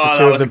and hits the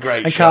two of them,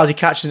 and Kazi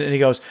catches it and he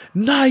goes,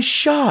 "Nice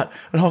shot!"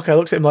 And Hawkeye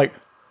looks at him like,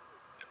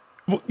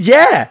 well,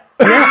 "Yeah."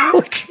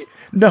 Like,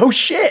 no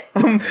shit.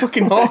 I'm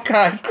fucking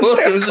Hawkeye. Of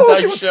course it was a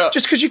nice shot.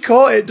 Just because you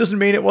caught it doesn't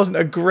mean it wasn't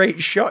a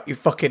great shot, you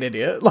fucking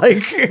idiot.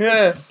 Like,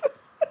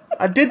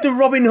 I did the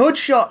Robin Hood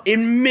shot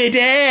in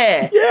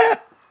midair. Yeah.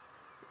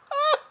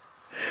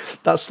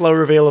 That slow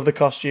reveal of the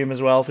costume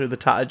as well through the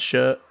tattered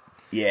shirt.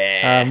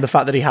 Yeah. The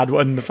fact that he had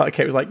one, the fact that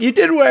Kate was like, "You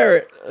did wear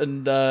it,"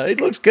 and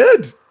it looks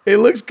good. It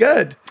looks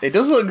good. It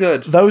does look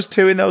good. Those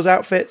two in those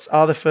outfits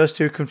are the first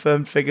two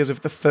confirmed figures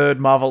of the third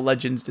Marvel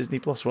Legends Disney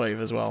Plus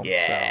wave as well.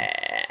 Yeah.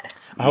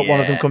 So I hope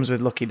one of them comes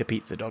with Lucky the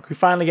Pizza Dog, who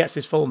finally gets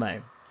his full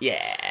name.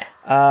 Yeah.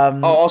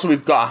 Also,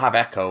 we've got to have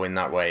Echo in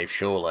that wave,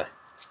 surely.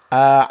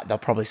 They'll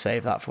probably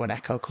save that for when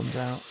Echo comes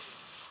out.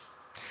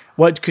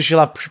 Well, because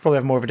she'll probably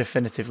have more of a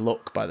definitive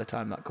look by the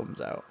time that comes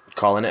out.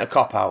 Calling it a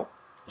cop-out.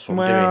 That's what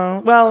well,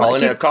 I'm doing.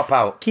 Calling it a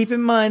cop-out. Keep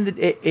in mind that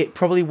it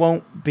probably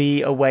won't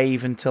be a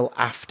wave until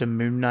after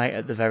Moon Knight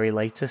at the very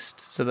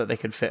latest, so that they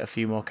can fit a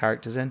few more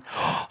characters in.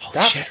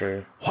 That's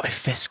true. What if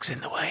Fisk's in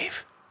the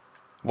wave?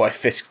 What if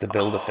Fisk's the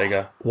Builder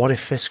figure? What if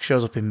Fisk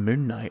shows up in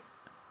Moon Knight?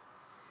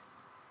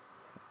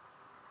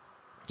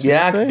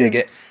 Yeah, I can dig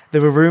it. There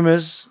were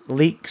rumours,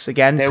 leaks,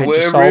 again. There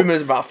were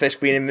rumours about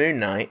Fisk being in Moon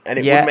Knight, and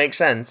it would make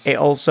sense. It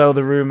also,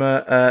 the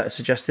rumour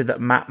suggested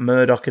that Matt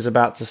Murdock is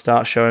about to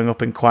start showing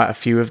up in quite a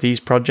few of these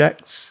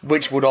projects.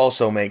 Which would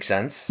also make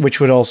sense. Which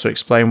would also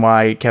explain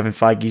why Kevin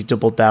Feige's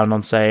doubled down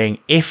on saying,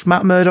 if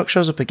Matt Murdock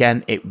shows up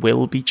again, it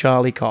will be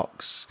Charlie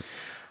Cox.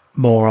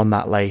 More on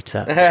that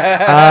later.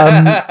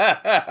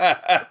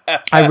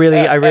 I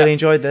really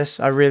enjoyed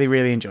this. I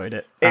really enjoyed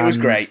it. It was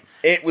great.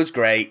 It was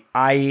great.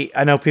 I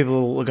know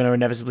people are going to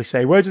inevitably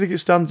say, where do you think it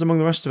stands among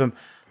the rest of them?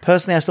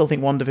 Personally, I still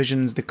think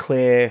WandaVision's the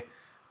clear,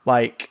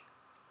 like,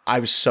 I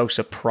was so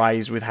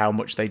surprised with how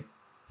much they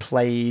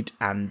played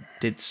and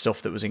did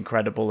stuff that was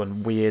incredible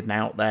and weird and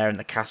out there, and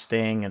the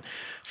casting, and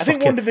I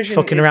think WandaVision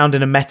fucking around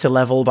in a meta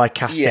level by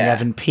casting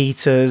Evan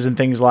Peters and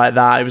things like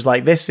that. It was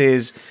like, this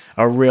is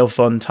a real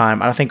fun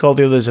time. And I think all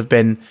the others have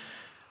been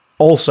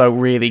also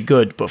really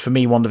good, but for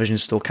me,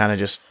 WandaVision's still kind of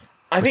just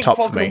I think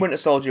Falcon and Winter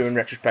Soldier in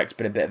retrospect has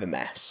been a bit of a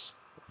mess.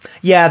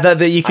 Yeah,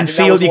 that you can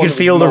feel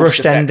the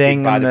rushed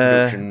ending and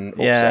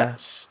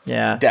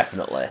the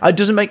definitely. It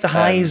doesn't make the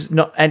highs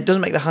it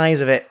doesn't make the highs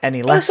of it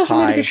any less high. There's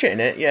some really good shit in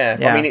it. Yeah.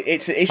 I mean,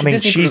 it's a Disney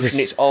production.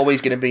 It's always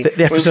going to be.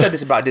 We've said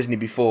this about Disney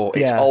before.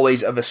 It's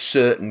always of a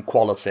certain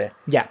quality.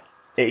 Yeah.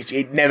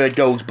 It never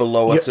goes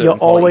below a certain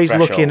quality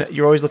threshold.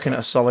 You're always looking at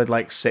a solid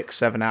like 6,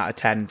 7 out of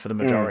 10 for the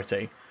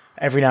majority.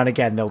 Every now and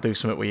again, they'll do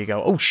something where you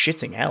go, "Oh,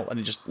 shitting hell," and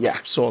it just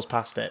soars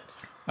past it.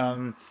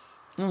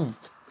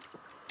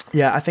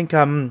 Yeah, I think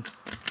I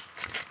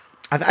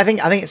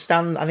think it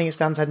stands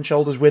head and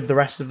shoulders with the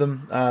rest of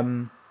them.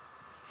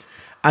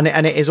 And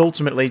it is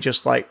ultimately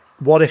just like,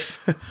 what if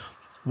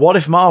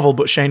Marvel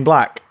but Shane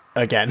Black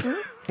again,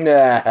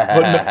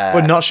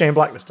 but not Shane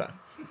Black this time.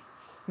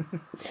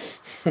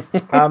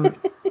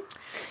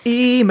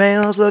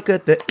 Emails, look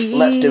at the emails.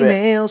 Let's do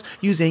it.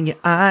 Using your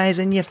eyes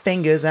and your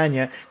fingers and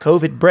your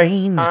COVID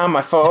brain.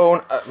 My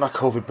phone, my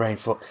COVID brain.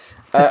 Fuck.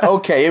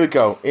 Okay, here we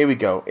go.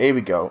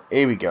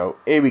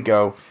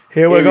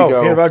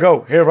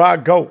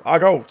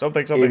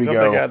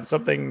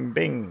 Something,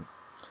 bing.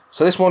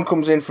 So this one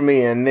comes in for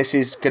me, and this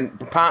is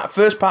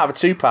first part of a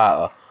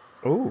two-parter.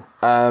 Ooh.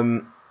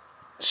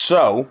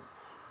 So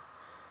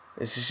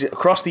this is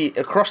across the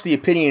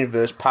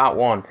Opinionverse part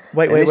 1.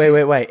 Wait.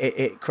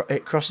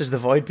 It crosses the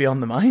void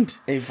beyond the mind.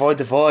 Avoid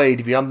the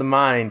void beyond the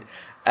mind.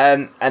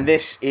 And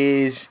this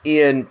is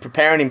Ian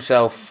preparing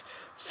himself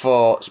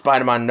for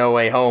Spider-Man No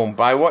Way Home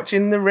by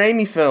watching the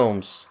Raimi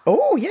films.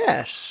 Oh,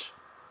 yes.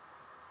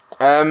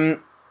 I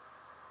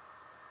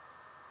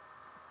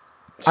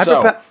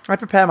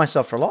prepare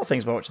myself for a lot of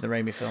things by watching the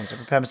Raimi films. I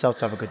prepare myself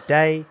to have a good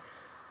day.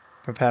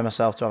 prepare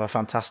myself to have a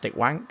fantastic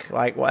wank.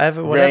 Like,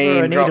 whatever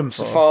I need them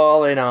for.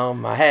 Falling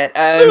on my head.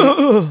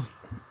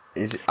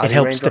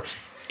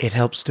 It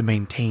helps to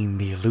maintain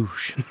the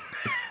illusion.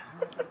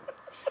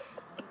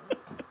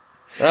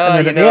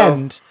 And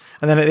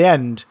then at the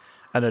end,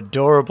 an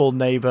adorable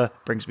neighbour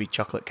brings me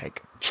chocolate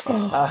cake.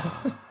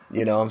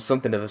 I'm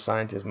something of a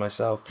scientist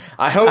myself.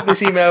 I hope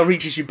this email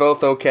reaches you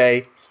both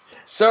okay.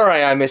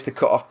 Sorry I missed the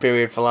cut-off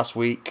period for last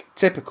week.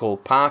 Typical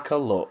Parker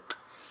luck.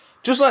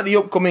 Just like the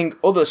upcoming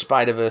other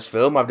Spider-Verse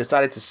film, I've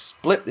decided to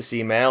split this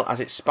email as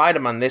it's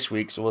Spider-Man this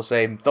week, so we'll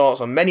save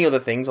thoughts on many other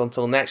things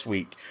until next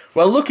week.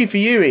 Well, lucky for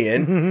you,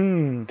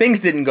 Ian, things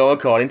didn't go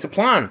according to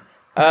plan.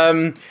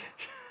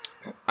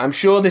 I'm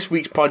sure this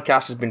week's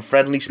podcast has been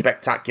friendly,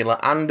 spectacular,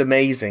 and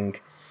amazing.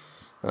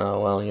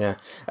 Oh, well, yeah.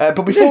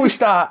 But before we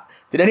start,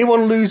 did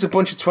anyone lose a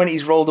bunch of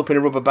 20s rolled up in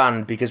a rubber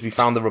band because we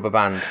found the rubber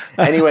band?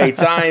 Anyway,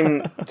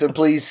 time to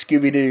please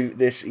Scooby-Doo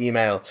this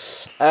email.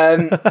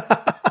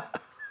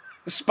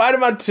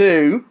 Spider-Man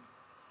 2,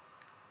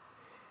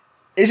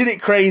 isn't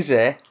it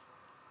crazy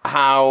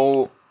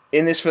how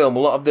in this film a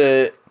lot of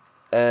the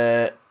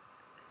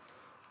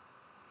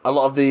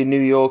New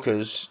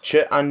Yorkers,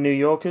 New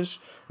Yorkers,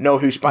 know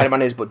who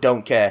Spider-Man is but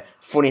don't care.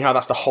 Funny how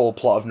that's the whole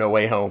plot of No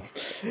Way Home.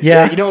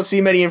 Yeah. You don't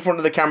see many in front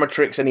of the camera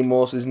tricks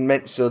anymore,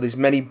 so there's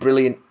many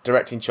brilliant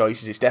directing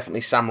choices. It's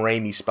definitely Sam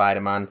Raimi's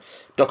Spider-Man.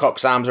 Doc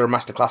Ock's arms are a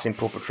masterclass in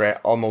puppetry,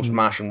 almost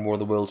Martian War of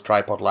the Worlds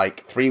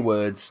tripod-like. 3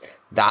 words,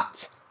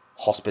 that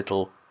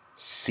hospital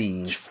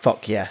scene.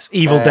 Fuck yes.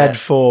 Evil Dead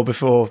 4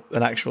 before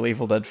an actual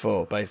Evil Dead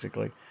 4,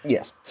 basically.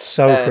 Yes.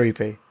 So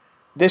creepy.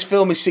 This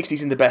film is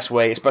 60s in the best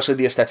way, especially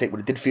the aesthetic, but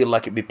it did feel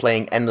like it'd be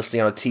playing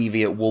endlessly on a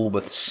TV at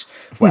Woolworths,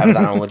 whatever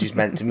that analogy is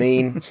meant to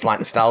mean. Slight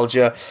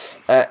nostalgia.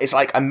 It's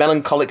like a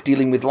melancholic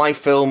dealing with life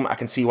film. I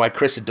can see why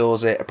Chris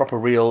adores it. A proper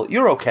real,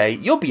 you're okay,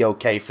 you'll be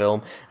okay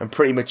film, and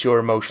pretty mature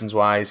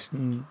emotions-wise.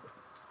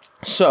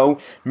 So,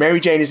 Mary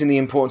Jane is in the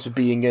importance of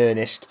being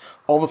earnest.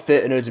 All the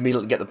theatre nerds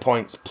immediately get the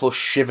points, plus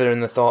shiver in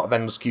the thought of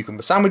endless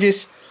cucumber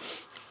sandwiches.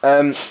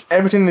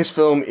 Everything in this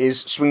film is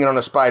swinging on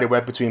a spider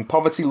web between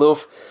poverty,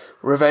 love,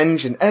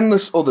 revenge, and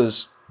endless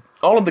others.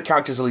 All of the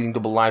characters are leading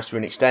double lives to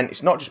an extent.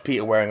 It's not just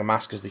Peter wearing a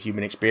mask, as the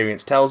human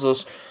experience tells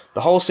us.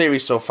 The whole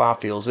series so far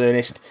feels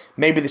earnest.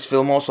 Maybe this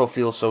film also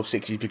feels so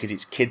 60s because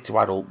it's kid to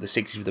adult, the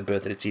 60s with the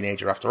birth of a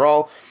teenager after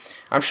all.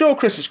 I'm sure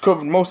Chris has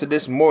covered most of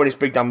this and more in his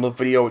Big Damn Love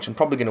video, which I'm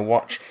probably going to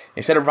watch,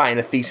 instead of writing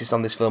a thesis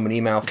on this film in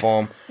email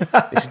form.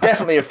 This is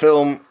definitely a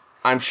film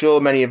I'm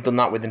sure many have done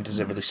that with, and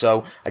deservedly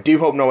so. I do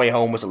hope No Way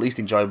Home was at least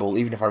enjoyable,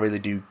 even if I really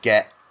do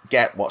get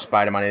what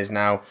Spider-Man is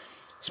now.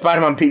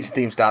 Spider-Man pizza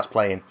theme starts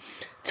playing.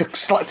 To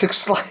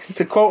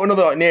quote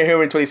another near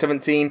hero in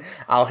 2017,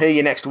 I'll hear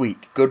you next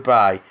week.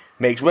 Goodbye.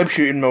 Makes web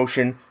shooting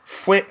motion.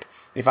 Whip.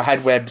 If I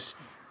had webs,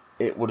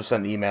 it would have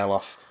sent the email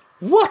off.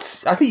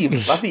 What? I think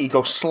you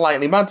go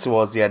slightly mad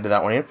towards the end of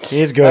that one here.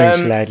 He's going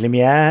slightly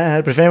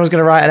mad. But if anyone's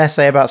going to write an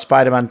essay about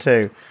Spider-Man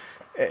 2,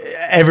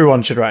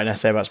 everyone should write an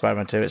essay about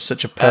Spider-Man 2. It's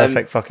such a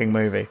perfect fucking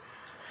movie.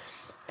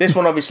 This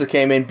one obviously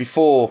came in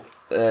before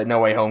No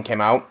Way Home came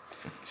out.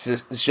 This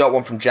is a short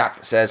one from Jack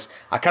that says,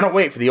 I cannot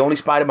wait for the only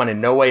Spider-Man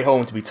in No Way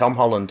Home to be Tom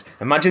Holland.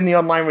 Imagine the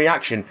online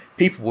reaction.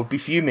 People would be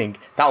fuming.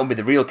 That will be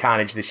the real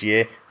carnage this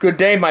year. Good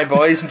day, my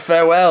boys, and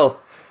farewell.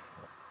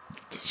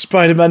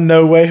 Spider-Man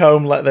No Way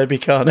Home, let there be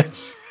carnage.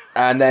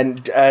 And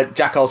then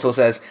Jack also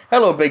says,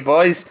 hello, big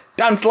boys.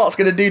 Dan Slott's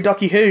going to do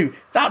Docky Who.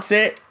 That's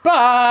it.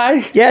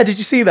 Bye. Yeah, did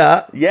you see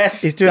that?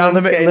 Yes. He's doing a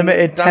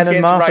limited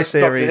Tennant Martha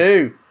series. Doctor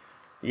Who.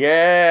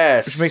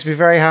 Yes. Which makes me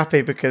very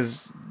happy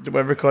because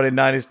when recording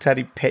 90s,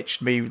 Teddy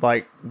pitched me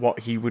like what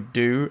he would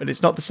do. And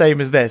it's not the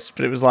same as this,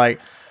 but it was like,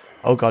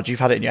 oh God, you've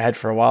had it in your head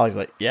for a while. He's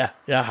like, yeah,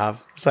 I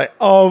have. It's like,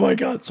 oh my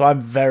God. So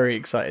I'm very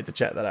excited to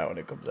check that out when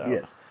it comes out.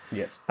 Yes.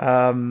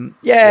 Yay!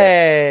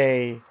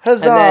 Yes.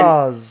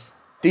 Huzzahs!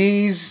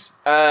 These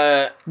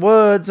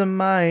words are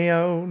my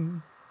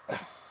own.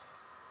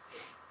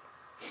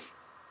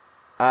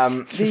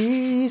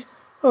 These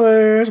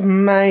words are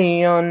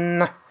my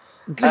own.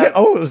 It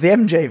was the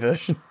MJ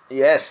version.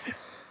 Yes.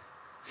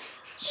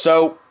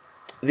 So,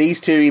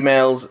 these two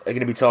emails are going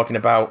to be talking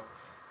about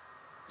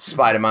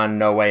Spider-Man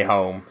No Way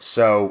Home.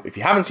 So, if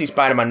you haven't seen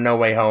Spider-Man No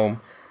Way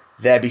Home,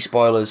 there be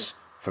spoilers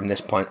from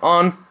this point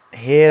on.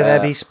 Here there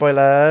be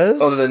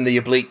spoilers. Other than the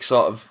oblique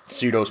sort of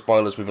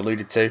pseudo-spoilers we've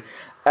alluded to.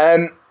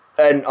 And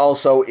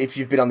also, if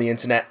you've been on the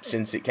internet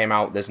since it came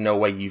out, there's no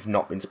way you've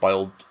not been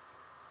spoiled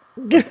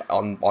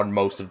on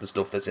most of the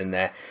stuff that's in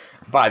there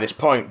by this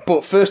point.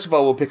 But first of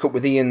all, we'll pick up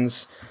with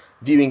Ian's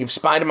viewing of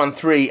Spider-Man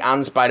 3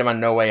 and Spider-Man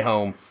No Way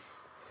Home.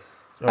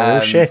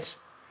 Shit.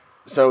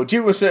 So,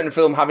 due to a certain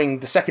film having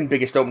the second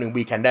biggest opening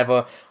weekend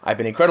ever, I've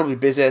been incredibly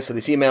busy, so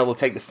this email will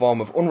take the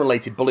form of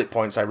unrelated bullet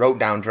points I wrote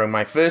down during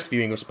my first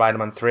viewing of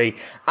Spider-Man 3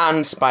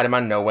 and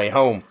Spider-Man No Way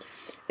Home.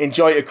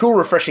 Enjoy a cool,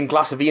 refreshing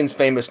glass of Ian's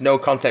famous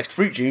no-context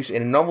fruit juice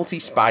in a novelty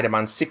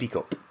Spider-Man sippy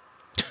cup.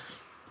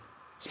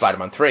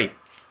 Spider-Man 3.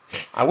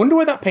 I wonder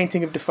where that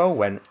painting of Defoe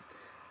went.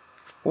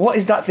 What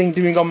is that thing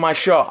doing on my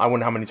shot? I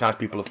wonder how many times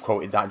people have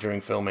quoted that during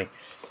filming.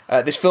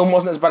 This film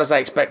wasn't as bad as I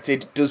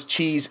expected. Does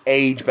cheese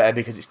age better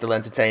because it's still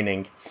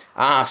entertaining?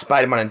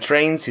 Spider-Man and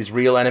trains, his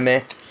real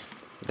enemy.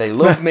 They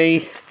love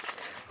me.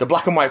 The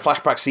black and white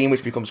flashback scene,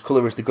 which becomes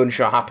colour as the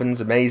gunshot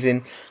happens,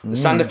 amazing. The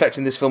sound effects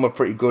in this film are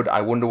pretty good.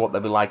 I wonder what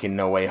they'll be like in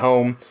No Way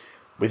Home.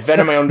 With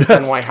Venom, I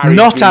understand why Harry's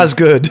not green... as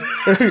good.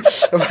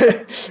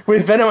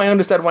 With Venom, I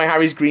understand why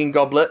Harry's green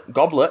goblet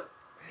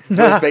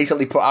was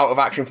basically put out of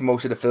action for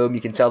most of the film.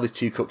 You can tell there's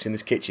two cooks in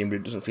this kitchen, but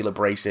it doesn't feel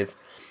abrasive.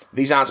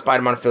 These aren't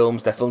Spider-Man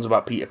films. They're films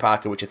about Peter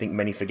Parker, which I think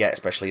many forget,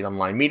 especially in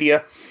online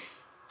media.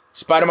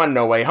 Spider-Man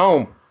No Way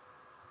Home.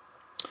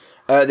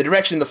 The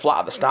direction in the flat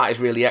at the start is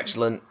really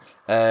excellent.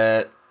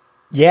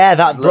 Yeah,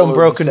 that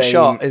broken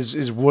shot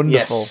is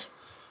wonderful. Yes.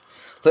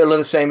 Little of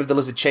the same if there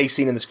was a chase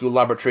scene in the school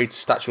laboratory to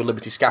Statue of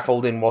Liberty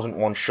scaffolding. Wasn't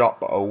one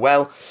shot, but oh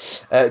well.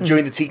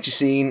 During the teacher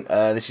scene,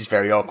 this is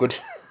very awkward.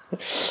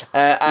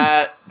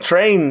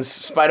 Trains,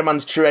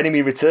 Spider-Man's true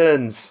enemy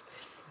returns.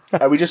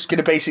 Are we just going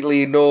to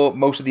basically ignore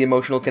most of the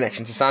emotional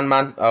connection to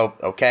Sandman? Oh,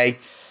 okay.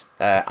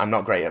 I'm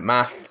not great at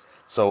math.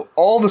 So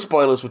all the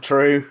spoilers were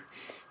true.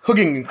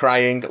 Hugging and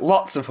crying.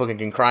 Lots of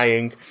hugging and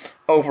crying.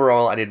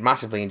 Overall, I did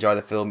massively enjoy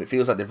the film. It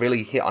feels like they've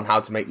really hit on how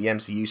to make the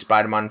MCU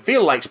Spider-Man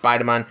feel like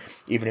Spider-Man,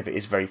 even if it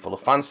is very full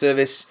of fan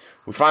service.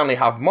 We finally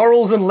have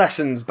morals and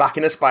lessons back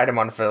in a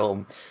Spider-Man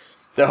film.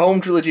 The Home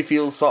trilogy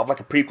feels sort of like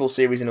a prequel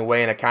series in a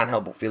way, and I can't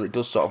help but feel it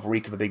does sort of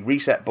reek of a big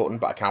reset button,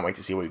 but I can't wait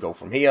to see where we go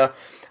from here.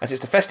 As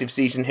it's the festive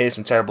season, here's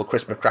some terrible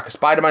Christmas cracker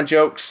Spider-Man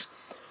jokes.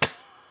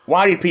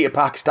 Why did Peter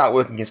Parker start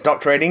working in stock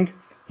trading?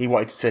 He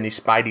wanted to turn his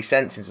Spidey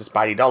cents into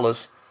Spidey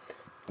dollars.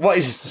 What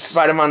is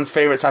Spider-Man's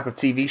favourite type of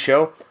TV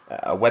show?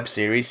 A web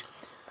series.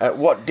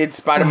 What did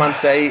Spider-Man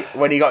say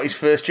when he got his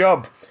first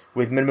job?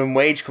 With minimum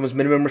wage comes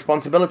minimum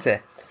responsibility.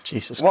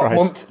 Jesus Christ. What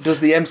month does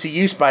the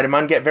MCU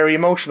Spider-Man get very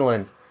emotional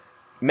in?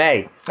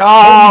 May.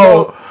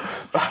 Oh!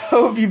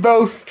 Hope you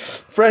both,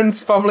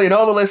 friends, family, and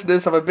all the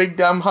listeners have a big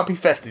damn happy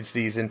festive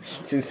season.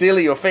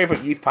 Sincerely, your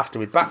favourite youth pastor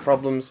with back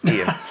problems,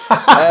 Ian.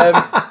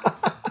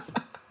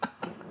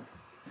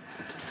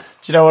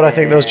 Do you know what I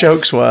think those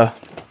jokes were?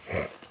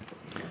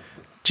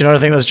 Do you know what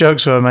I think those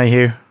jokes were,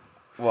 Mayhew?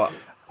 What?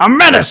 A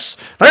menace!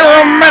 They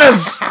were a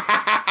menace!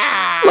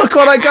 Look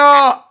what I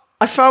got!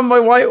 I found my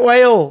white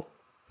whale.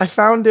 I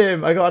found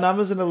him. I got an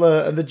Amazon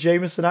alert, and the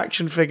Jameson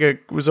action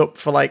figure was up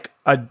for like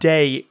a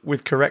day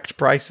with correct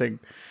pricing.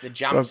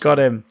 So I've got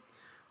him.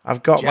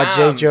 I've got my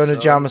J. Jonah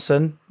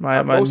Jameson,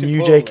 my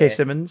new J.K.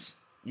 Simmons.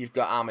 You've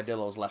got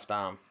Armadillo's left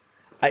arm.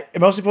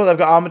 Most importantly, I've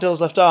got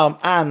Armadillo's left arm,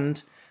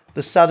 and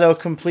the Sado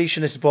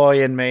completionist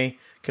boy in me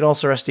can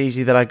also rest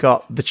easy that I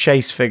got the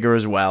Chase figure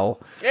as well.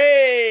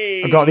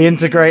 Hey! I've got the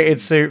integrated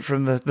suit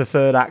from the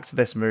third act of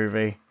this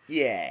movie.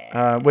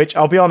 Yeah. Which,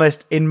 I'll be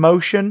honest, in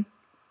motion,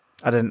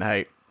 I didn't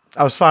hate.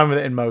 I was fine with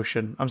it in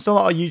motion. I'm still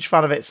not a huge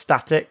fan of it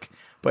static,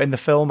 but in the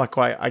film,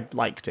 I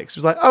liked it. 'Cause it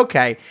was like,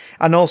 okay.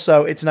 And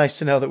also, it's nice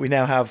to know that we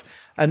now have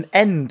an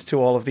end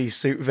to all of these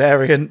suit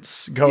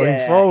variants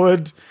going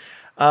forward.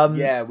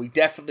 Yeah, we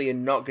definitely are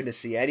not going to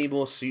see any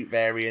more suit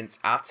variants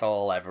at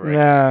all ever.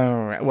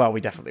 No, well,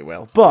 we definitely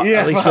will. But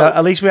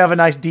at least we have a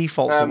nice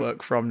default to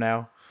work from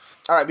now.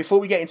 All right, before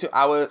we get into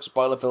our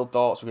spoiler-filled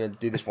thoughts, we're going to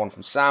do this one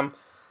from Sam.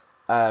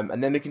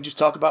 And then we can just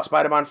talk about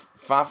Spider-Man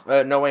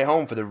No Way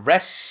Home for the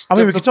rest of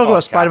the podcast. We can talk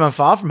about Spider-Man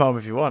Far From Home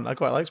if you want. I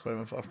quite like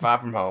Spider-Man Far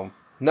From Home.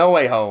 No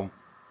Way Home.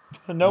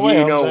 No Way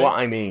Home. You know what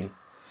I mean.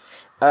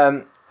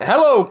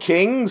 Hello,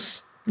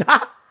 kings.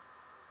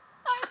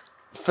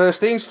 First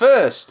things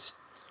first.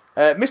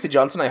 Mr.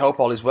 Johnson, I hope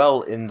all is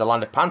well in the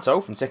land of Panto.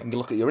 From taking a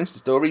look at your Insta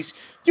stories,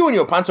 you and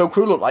your Panto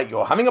crew look like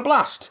you're having a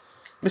blast.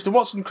 Mr.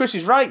 Watson, Chris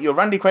is right. Your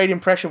Randy Quaid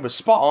impression was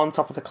spot on,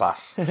 top of the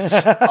class.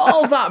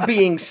 All that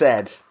being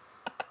said,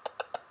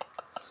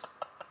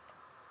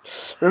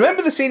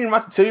 remember the scene in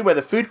Ratatouille where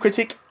the food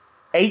critic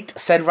ate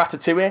said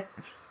ratatouille?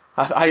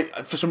 I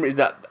for some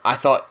reason I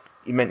thought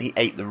he meant he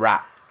ate the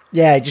rat.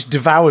 Yeah, he just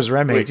devours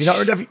Remy.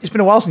 It's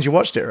been a while since you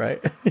watched it,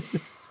 right?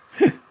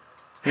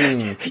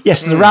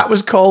 Yes, the rat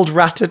was called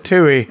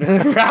Ratatouille.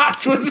 The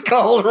rat was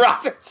called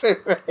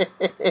Ratatouille.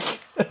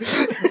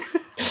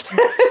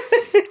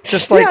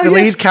 Just like the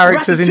lead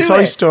characters in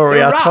Toy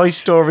Story are Toy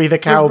Story the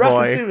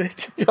cowboy.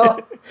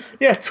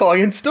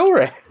 Toy and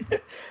Story.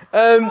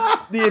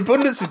 The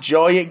abundance of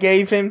joy it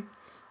gave him.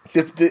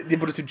 The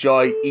abundance of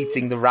joy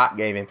eating the rat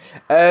gave him.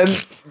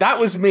 That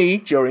was me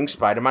during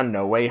Spider-Man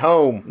No Way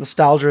Home.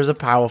 Nostalgia is a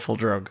powerful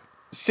drug.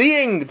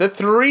 Seeing the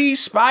three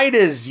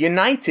spiders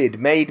united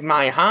made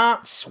my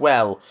heart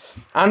swell.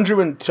 Andrew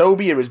and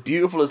Toby are as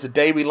beautiful as the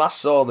day we last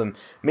saw them.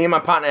 Me and my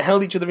partner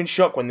held each other in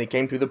shock when they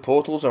came through the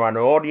portals, and our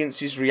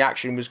audience's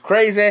reaction was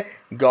crazy.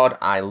 God,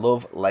 I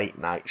love late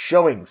night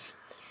showings.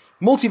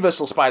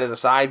 Multiversal spiders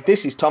aside,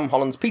 this is Tom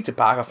Holland's Peter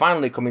Parker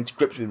finally coming to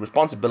grips with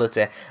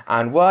responsibility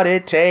and what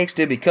it takes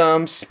to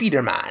become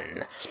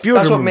Spider-Man.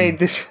 That's what made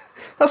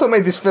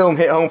this film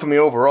hit home for me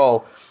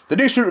overall. The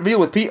new suit reveal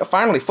with Peter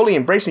finally fully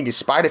embracing his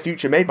spider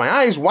future made my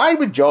eyes wide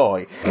with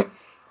joy.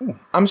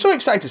 I'm so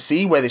excited to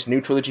see where this new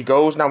trilogy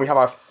goes now we have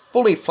our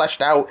fully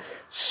fleshed out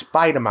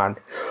Spider-Man.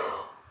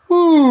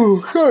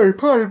 Ooh, sorry,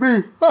 pardon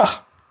me.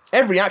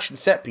 Every action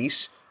set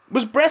piece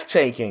was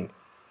breathtaking.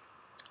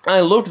 I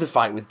loved the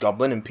fight with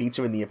Goblin and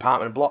Peter in the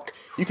apartment block.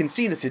 You can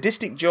see the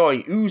sadistic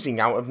joy oozing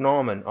out of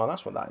Norman. Oh,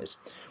 that's what that is.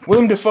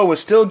 Willem Dafoe has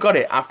still got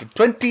it after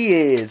 20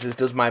 years, as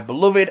does my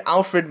beloved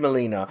Alfred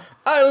Molina.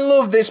 I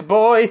love this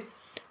boy!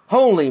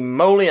 Holy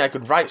moly, I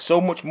could write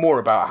so much more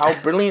about how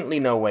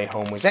brilliantly No Way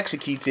Home was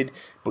executed,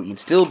 but you'd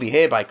still be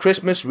here by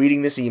Christmas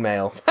reading this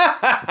email.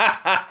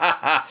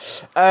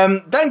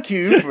 Thank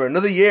you for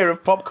another year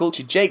of Pop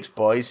Culture Japes,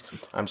 boys.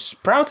 I'm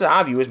proud to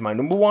have you as my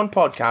number one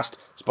podcast.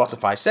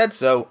 Spotify said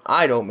so.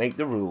 I don't make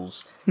the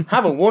rules.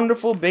 Have a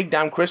wonderful big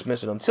damn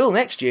Christmas, and until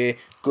next year,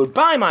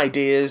 goodbye, my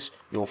dears.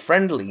 Your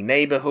friendly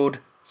neighbourhood,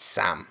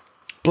 Sam.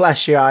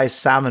 Bless your eyes,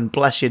 Sam, and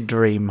bless your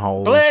dream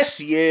holes.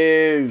 Bless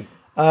you.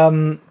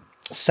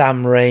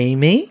 Sam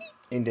Raimi?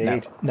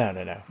 Indeed.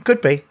 No. Could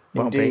be.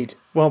 Indeed.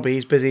 Won't be.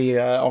 He's busy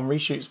on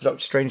reshoots for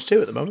Doctor Strange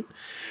 2 at the moment.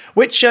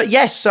 Which,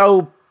 yes,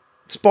 so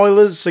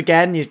spoilers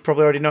again. You've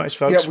probably already noticed,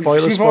 folks. Yeah,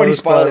 spoilers.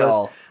 Spoiled it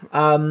all.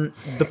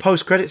 The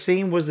post-credit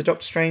scene was the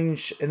Doctor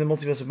Strange in the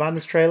Multiverse of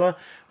Madness trailer,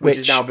 which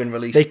has now been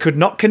released. They could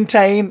not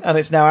contain, and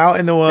it's now out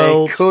in the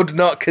world. They could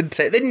not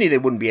contain. They knew they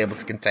wouldn't be able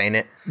to contain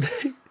it.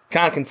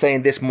 Can't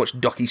contain this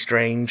much Docky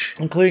Strange.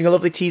 Including a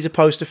lovely teaser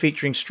poster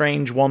featuring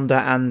Strange,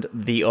 Wanda, and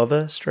the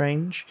other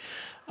Strange.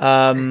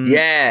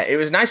 Yeah, it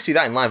was nice to see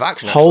that in live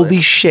action, actually.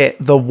 Holy shit,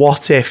 the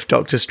what if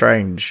Doctor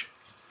Strange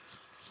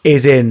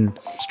is in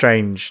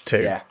Strange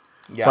 2.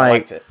 Yeah, I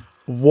liked it.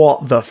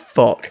 What the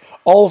fuck?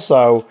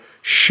 Also,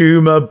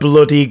 Schumer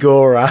Bloody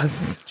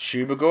Gorath.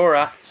 Schumer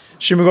Gorath.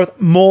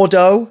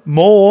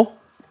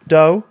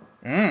 Mordo.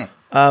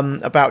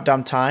 About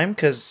damn time,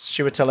 because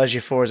Chiwetel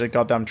Ejiofor is a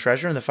goddamn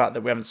treasure, and the fact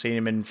that we haven't seen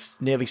him in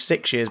nearly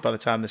 6 years by the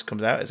time this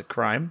comes out is a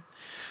crime.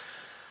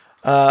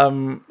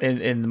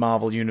 In the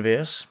Marvel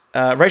universe,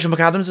 Rachel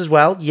McAdams as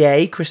well.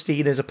 Yay,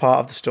 Christine is a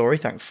part of the story.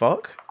 Thank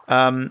fuck.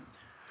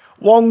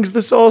 Wong's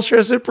the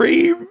Sorcerer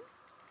Supreme.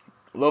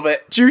 Love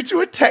it. Due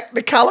to a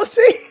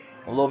technicality.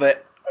 Love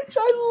it. Which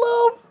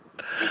I love.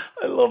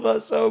 I love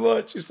that so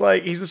much. It's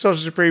like he's the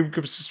Sorcerer Supreme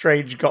because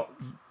Strange got,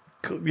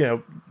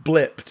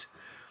 blipped.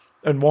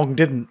 And Wong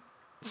didn't.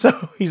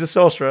 So he's a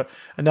sorcerer.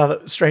 And now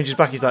that Strange is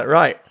back, he's like,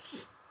 right.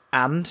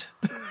 And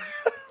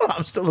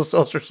I'm still the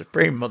Sorcerer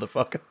Supreme,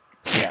 motherfucker.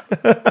 Yeah.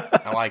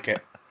 I like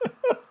it.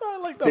 I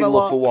like that Big a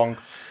lot. love for Wong.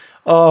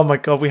 Oh my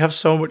god, we have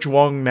so much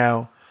Wong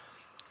now.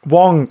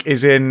 Wong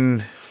is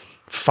in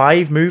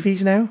 5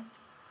 movies now.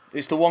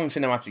 It's the Wong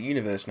Cinematic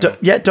Universe now.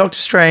 Doctor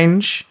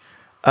Strange,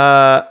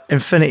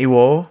 Infinity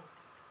War,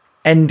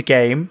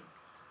 Endgame,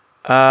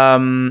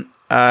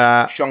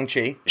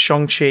 Shang-Chi,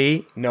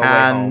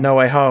 No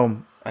Way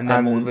Home. And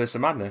then Multiverse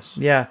of Madness.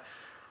 Yeah.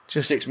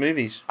 6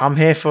 movies. I'm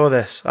here for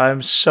this.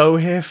 I'm so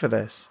here for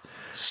this.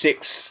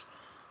 6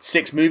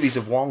 movies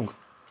of Wong.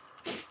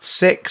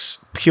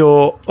 6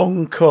 pure,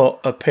 uncut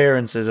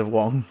appearances of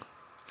Wong.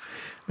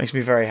 Makes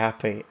me very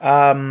happy.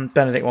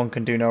 Benedict Wong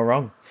can do no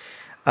wrong.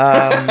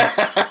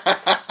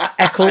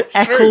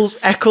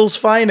 Eccles'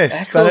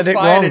 finest. Benedict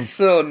Wong.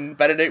 Son,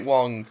 Benedict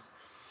Wong.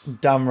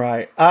 Damn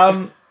right.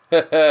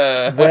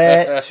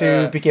 Where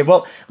to begin?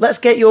 Well, let's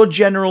get your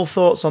general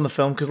thoughts on the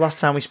film, because last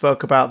time we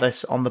spoke about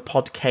this on the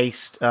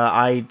podcast,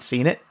 I'd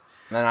seen it.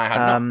 And I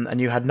had not.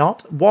 And you had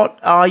not. What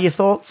are your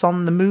thoughts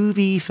on the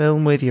movie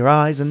Film with Your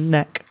Eyes and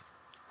Neck?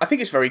 I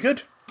think it's very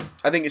good.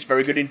 I think it's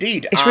very good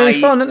indeed. It's really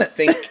fun, isn't it? I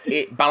think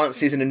it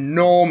balances an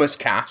enormous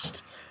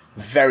cast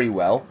very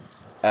well.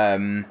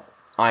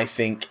 I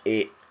think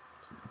it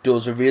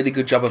does a really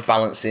good job of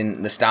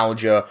balancing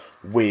nostalgia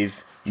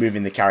with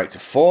moving the character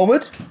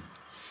forward.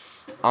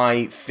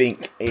 I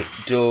think it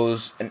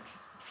does an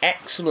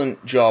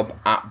excellent job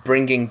at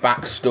bringing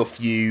back stuff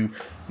you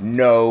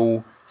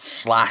know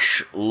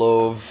 /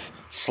 love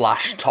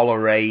 /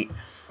 tolerate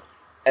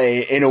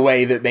in a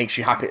way that makes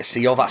you happy to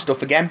see all that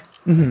stuff again.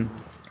 Mm-hmm.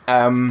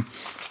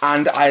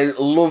 And I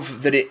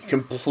love that it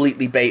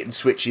completely bait and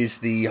switches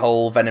the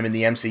whole Venom in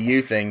the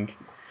MCU thing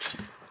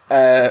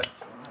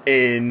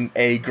in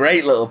a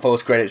great little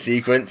post-credit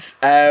sequence.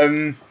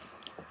 I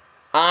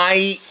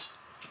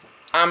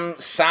am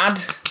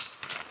sad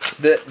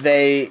that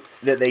they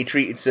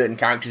treated certain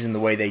characters in the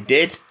way they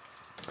did,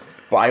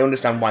 but I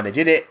understand why they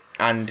did it,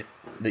 and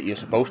that you're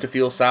supposed to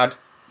feel sad.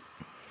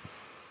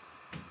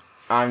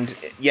 And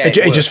yeah,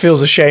 it just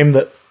feels a shame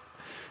that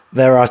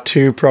there are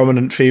 2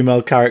 prominent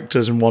female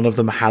characters and one of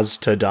them has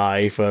to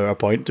die for a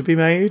point to be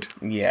made.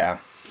 Yeah.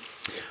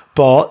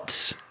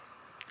 But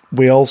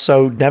we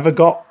also never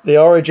got the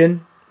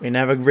origin. We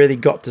never really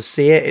got to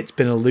see it. It's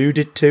been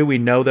alluded to. We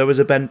know there was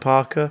a Ben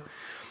Parker.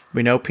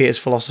 We know Peter's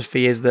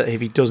philosophy is that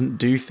if he doesn't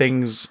do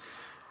things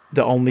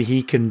that only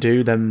he can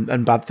do,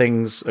 then bad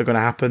things are going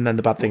to happen, then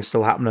the bad things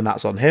still happen, and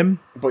that's on him.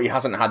 But he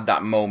hasn't had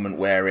that moment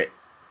where it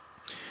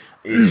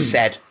is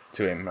said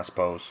to him, I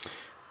suppose.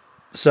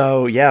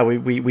 So, yeah,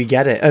 we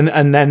get it.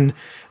 And then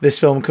this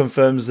film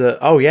confirms that,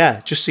 oh,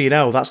 yeah, just so you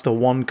know, that's the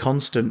one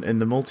constant in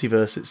the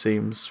multiverse, it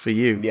seems, for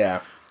you.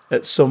 Yeah.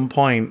 At some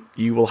point,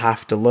 you will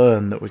have to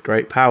learn that with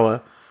great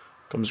power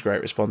comes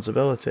great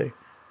responsibility.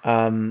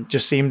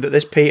 Just seemed that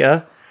this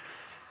Peter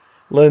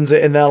learns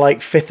it in their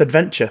like fifth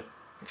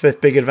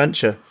big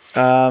adventure.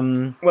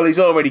 Well, he's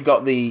already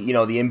got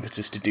the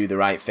impetus to do the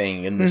right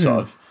thing and the sort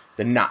of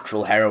the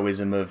natural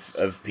heroism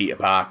of Peter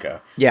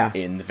Parker. Yeah.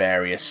 In the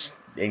various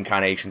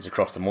incarnations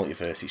across the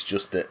multiverse, it's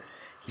just that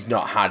he's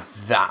not had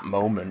that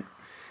moment.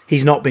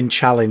 He's not been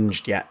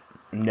challenged yet.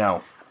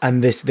 No.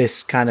 And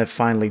this kind of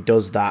finally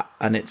does that,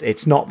 and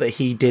it's not that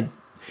he did.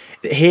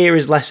 Here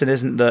his lesson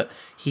isn't that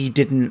he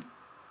didn't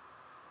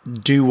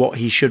do what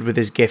he should with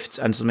his gifts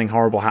and something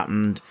horrible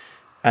happened,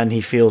 and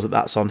he feels that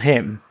that's on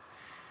him.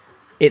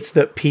 It's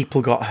that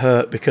people got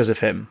hurt because of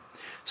him.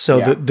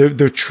 So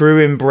the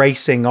true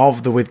embracing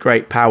of the with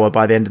great power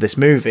by the end of this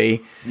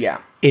movie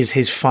is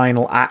his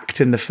final act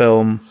in the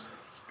film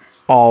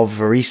of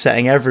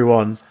resetting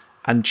everyone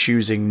and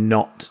choosing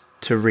not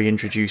to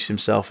reintroduce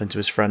himself into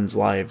his friends'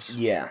 lives.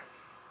 Yeah.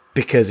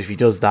 Because if he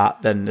does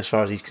that, then as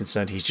far as he's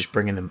concerned, he's just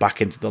bringing them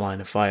back into the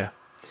line of fire.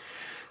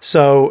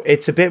 So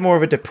it's a bit more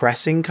of a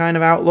depressing kind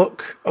of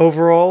outlook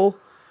overall,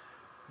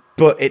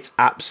 but it's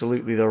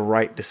absolutely the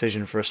right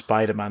decision for a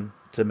Spider-Man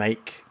to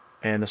make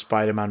in a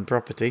Spider-Man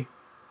property.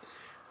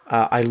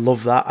 I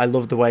love that. I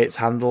love the way it's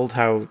handled,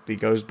 how he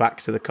goes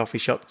back to the coffee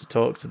shop to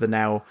talk to the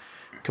now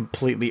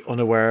completely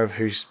unaware of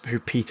who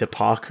Peter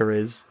Parker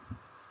is,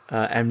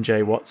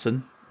 MJ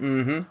Watson.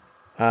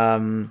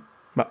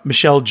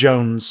 Michelle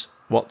Jones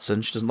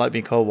Watson. She doesn't like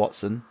being called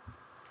Watson.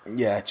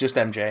 Yeah, just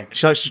MJ.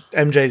 She likes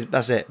MJ's.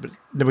 That's it. But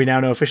we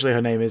now know officially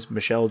her name is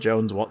Michelle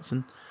Jones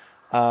Watson.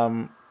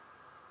 And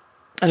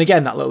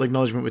again, that little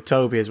acknowledgement with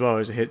Toby as well,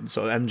 is a hit.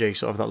 Sort of MJ,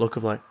 sort of that look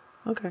of like,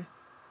 okay,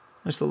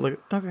 just look,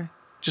 okay,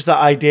 just that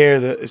idea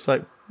that it's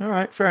like, all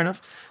right, fair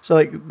enough. So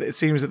like, it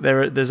seems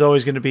that there's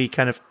always going to be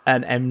kind of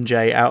an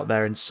MJ out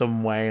there in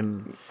some way,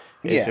 and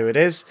is who it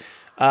is.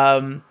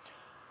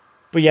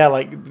 But yeah,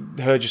 like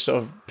her just sort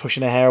of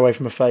pushing her hair away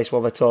from her face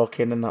while they're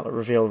talking, and that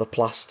reveal of the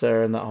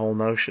plaster and that whole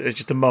notion. It's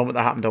just a moment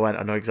that happened.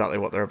 I know exactly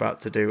what they're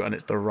about to do, and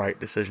it's the right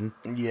decision.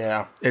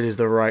 Yeah. It is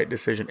the right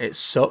decision. It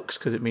sucks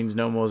because it means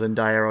no more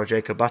Zendaya or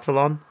Jacob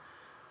Batalon.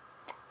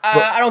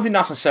 I don't think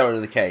that's necessarily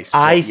the case.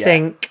 I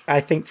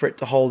think for it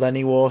to hold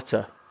any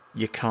water,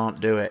 you can't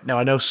do it. Now,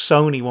 I know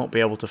Sony won't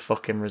be able to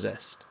fucking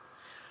resist.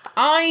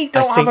 I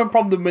don't have a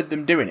problem with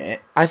them doing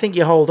it. I think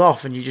you hold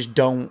off and you just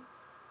don't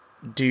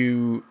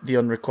do the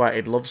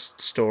unrequited love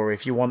story.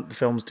 If you want the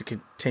films to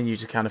continue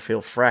to kind of feel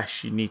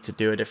fresh, you need to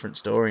do a different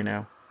story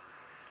now.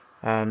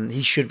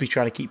 He should be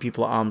trying to keep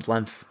people at arm's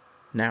length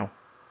now.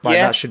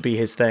 That should be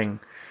his thing.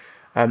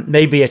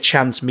 Maybe a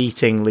chance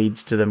meeting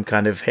leads to them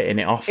kind of hitting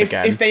it off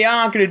again. If they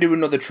are going to do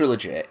another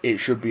trilogy, it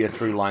should be a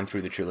through line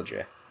through the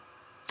trilogy.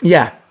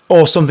 Yeah,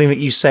 or something that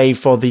you save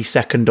for the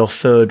second or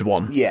third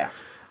one. Yeah.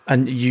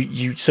 And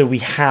so we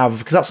have,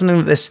 because that's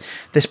something that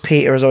this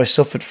Peter has always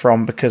suffered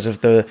from because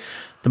of the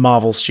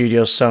Marvel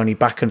Studios, Sony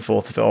back and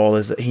forth of it all,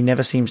 is that he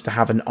never seems to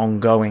have an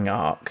ongoing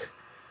arc,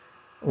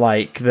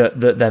 like that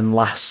then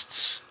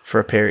lasts for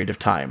a period of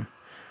time.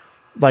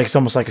 Like it's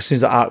almost like as soon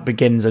as the arc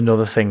begins,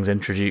 another thing's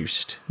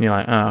introduced, and you're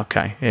like, oh,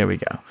 okay, here we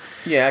go.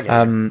 Yeah, I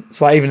get it.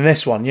 It's like even in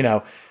this one,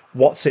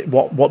 what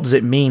does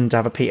it mean to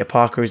have a Peter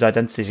Parker whose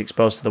identity is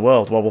exposed to the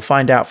world? Well, we'll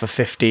find out for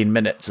 15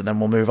 minutes, and then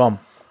we'll move on.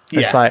 Yeah.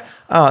 It's like,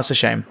 oh, that's a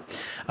shame.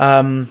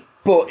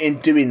 But in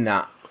doing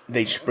that,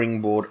 they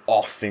springboard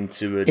off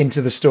into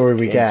the story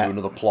we get into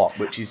another plot,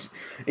 which is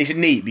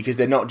neat because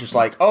they're not just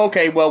like, oh,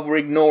 okay, well, we're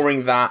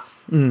ignoring that.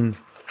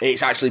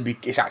 It's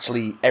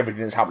actually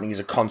everything that's happening is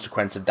a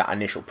consequence of that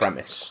initial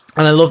premise.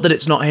 And I love that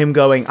it's not him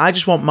going, I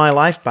just want my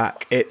life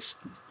back. It's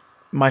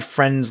my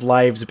friends'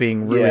 lives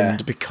being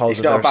ruined because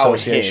of their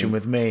association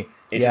with me.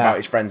 It's about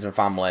his friends and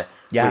family.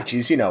 Yeah. Which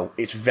is,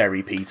 it's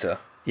very Peter.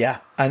 Yeah.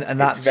 And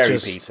that's it's very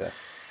Peter.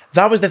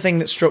 That was the thing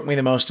that struck me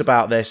the most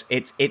about this.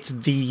 It's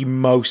the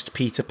most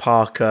Peter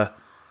Parker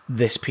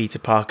this Peter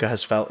Parker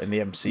has felt in the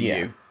MCU.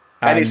 Yeah.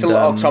 And it's a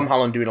lot of Tom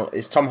Holland doing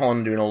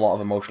a lot of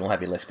emotional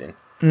heavy lifting.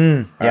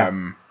 And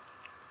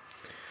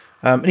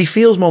he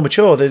feels more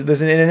mature.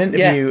 There's an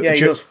interview,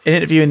 an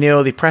interview in the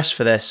early press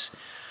for this.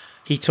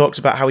 He talks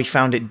about how he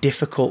found it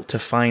difficult to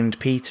find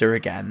Peter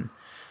again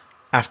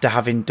after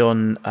having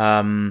done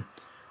a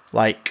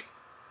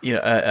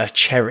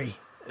Cherry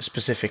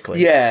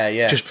specifically.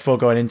 Yeah. Just before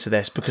going into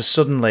this, because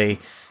suddenly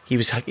he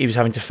was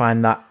having to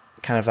find that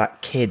kind of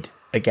that kid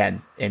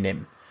again in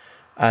him,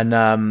 and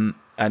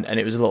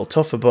it was a little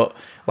tougher. But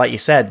like you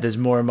said, there's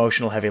more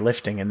emotional heavy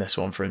lifting in this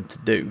one for him to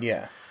do.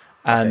 Yeah.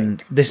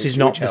 And this is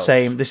not the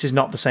same. This is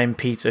not the same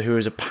Peter who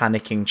is a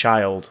panicking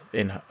child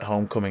in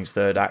Homecoming's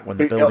third act when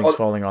the building's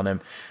falling on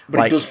him.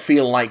 But it does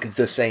feel like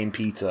the same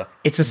Peter.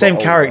 It's the same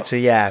character,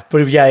 yeah.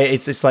 But yeah,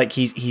 it's like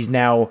he's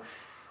now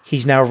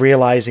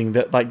realizing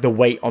that like the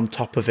weight on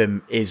top of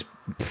him is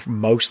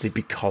mostly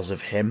because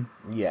of him.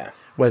 Yeah.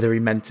 Whether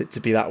he meant it to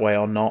be that way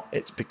or not,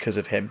 it's because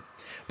of him.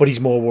 But he's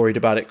more worried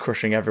about it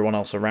crushing everyone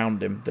else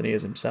around him than he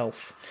is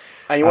himself.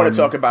 And you want to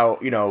talk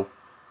about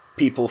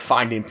people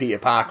finding Peter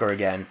Parker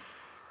again.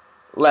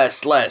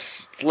 Let's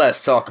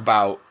talk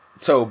about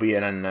Toby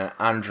and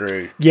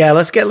Andrew. Yeah,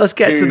 let's get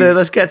to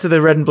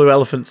the red and blue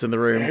elephants in the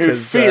room who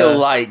feel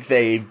like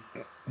they've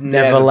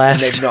never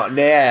left. They've not.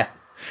 Yeah,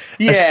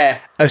 Yeah,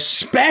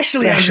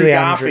 especially Andrew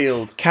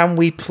Garfield. Can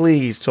we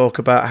please talk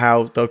about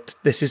how, though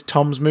this is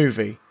Tom's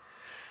movie,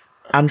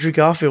 Andrew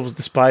Garfield was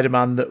the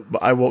Spider-Man that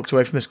I walked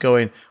away from this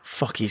going,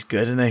 fuck, he's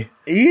good, isn't he?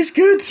 He's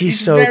good. He's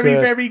so very,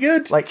 good. Very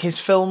good. Like, his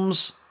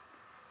films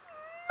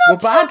were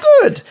bad. So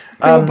good.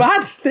 They were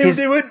bad.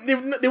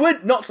 They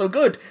weren't not so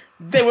good.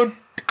 They were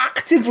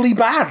actively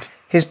bad.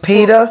 His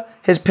Peter,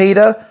 a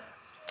little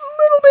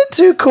bit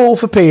too cool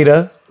for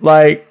Peter.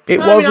 Like, it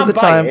was at the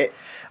time.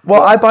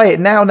 Well, I buy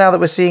it now that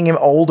we're seeing him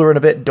older and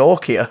a bit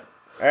dorkier.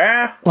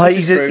 Yeah. Like,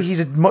 he's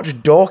a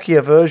much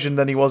dorkier version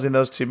than he was in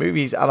those two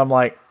movies, and I'm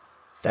like,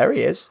 there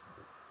he is.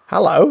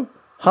 Hello.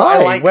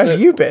 Hi, where have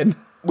you been?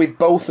 With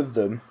both of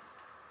them,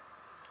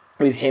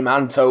 with him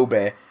and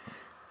Tobey,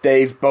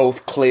 they've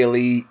both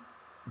clearly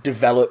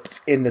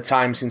developed in the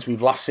time since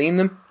we've last seen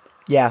them.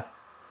 Yeah.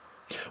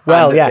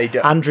 Well, yeah,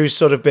 Andrew's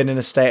sort of been in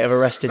a state of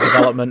arrested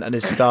development and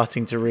is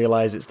starting to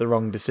realise it's the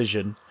wrong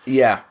decision.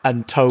 Yeah.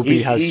 And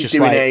Tobey has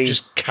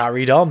just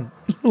carried on,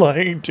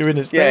 like, doing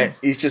his thing. Yeah,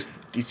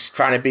 he's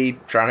trying to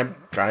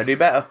do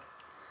better.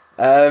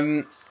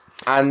 And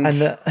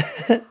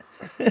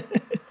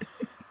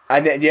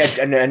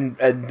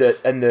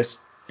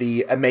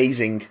the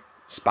amazing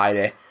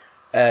Spider,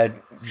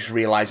 just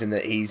realizing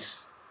that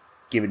he's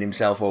given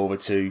himself over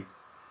to,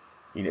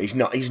 he's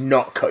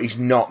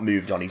not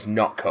moved on, he's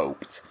not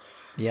coped,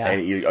 or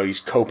he's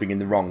coping in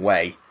the wrong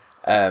way,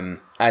 and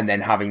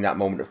then having that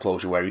moment of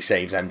closure where he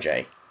saves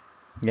MJ.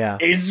 Yeah,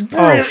 it's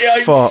brilliant.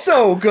 It's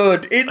so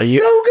good. It's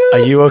so good.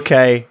 Are you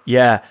okay?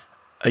 Yeah,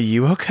 are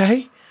you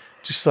okay?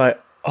 Just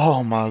like,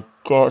 oh my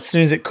God, as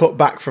soon as it cut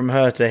back from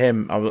her to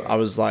him, I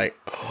was like,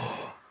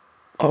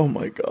 oh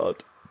my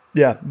God.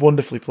 Yeah,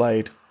 wonderfully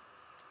played.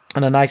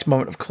 And a nice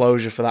moment of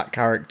closure for that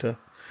character.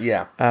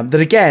 Yeah.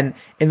 That again,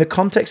 in the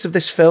context of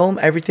this film,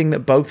 everything that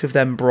both of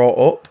them brought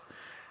up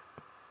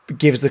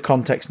gives the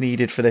context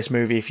needed for this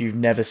movie if you've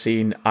never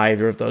seen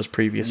either of those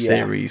previous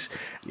series.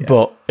 Yeah.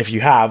 But if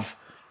you have,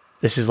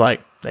 this is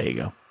like, there you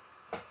go.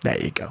 There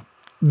you go.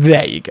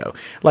 There you go.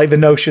 Like the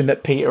notion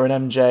that Peter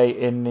and MJ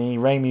in the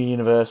Raimi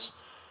universe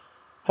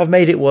have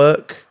made it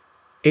work.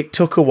 It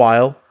took a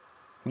while.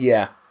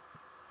 Yeah.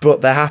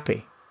 But they're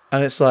happy.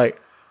 And it's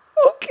like,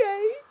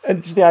 okay. And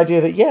it's the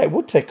idea that, it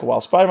would take a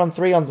while. Spider-Man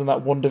 3 ends on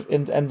that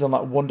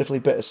wonderfully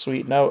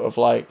bittersweet note of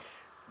like,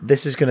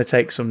 this is going to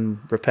take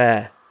some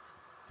repair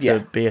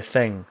to be a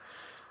thing.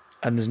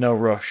 And there's no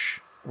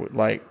rush.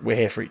 Like, we're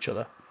here for each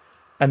other.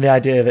 And the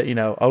idea that,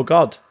 oh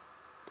God,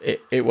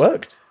 it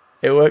worked.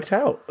 It worked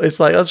out. It's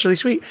like, that's really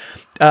sweet.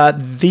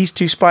 These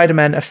two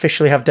Spider-Men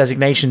officially have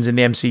designations in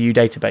the MCU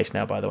database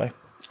now, by the way.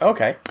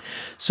 Okay.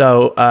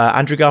 So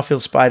Andrew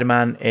Garfield's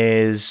Spider-Man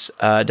is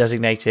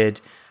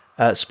designated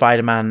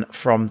Spider-Man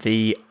from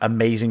the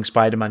Amazing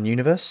Spider-Man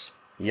universe.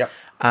 Yep.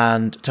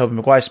 And Tobey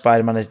Maguire's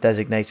Spider-Man is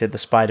designated the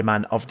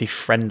Spider-Man of the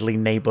Friendly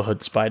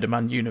Neighborhood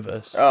Spider-Man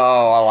universe.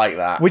 Oh, I like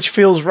that. Which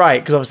feels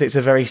right, because obviously it's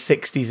a very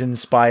 60s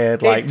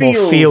inspired, like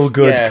more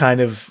feel-good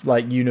kind of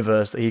like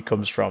universe that he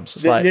comes from. So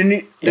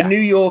it's the New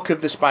York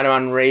of the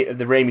Spider-Man, of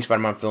the Raimi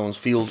Spider-Man films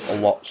feels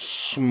a lot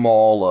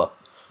smaller.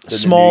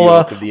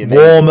 Smaller,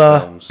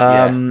 warmer,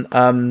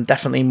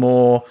 definitely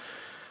more.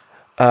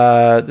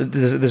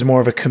 There's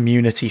more of a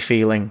community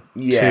feeling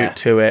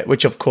to it,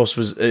 which of course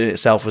was in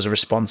itself was a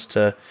response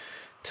to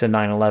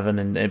 9/11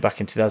 and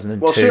back in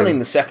 2002. Well, certainly in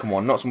the second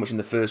one, not so much in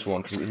the first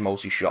one because it was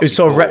mostly shot. It was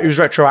it was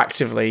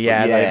retroactively,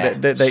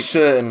 They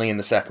certainly in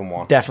the second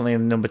one, definitely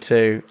in number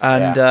 2,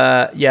 and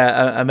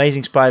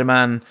Amazing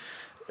Spider-Man.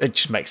 It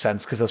just makes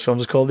sense because those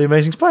films are called The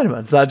Amazing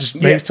Spider-Man. So that just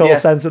makes total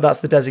sense that that's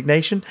the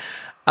designation.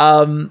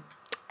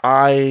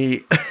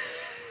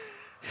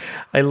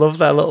 I love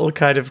their little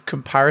kind of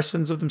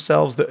comparisons of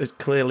themselves that is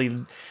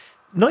clearly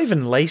not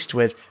even laced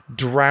with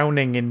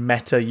drowning in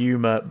meta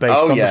humor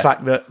based on the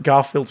fact that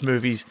Garfield's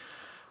movies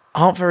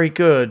aren't very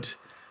good,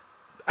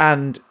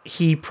 and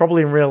he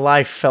probably in real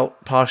life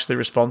felt partially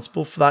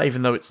responsible for that,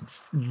 even though it's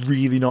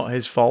really not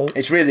his fault.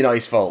 It's really not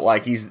his fault.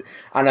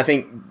 And I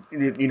think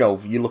you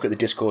look at the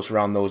discourse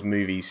around those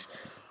movies,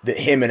 that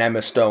him and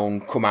Emma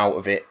Stone come out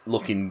of it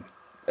looking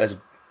as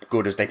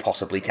good as they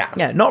possibly can.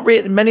 Yeah, not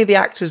really. Many of the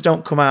actors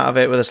don't come out of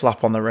it with a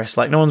slap on the wrist.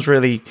 Like, no one's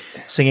really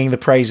singing the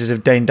praises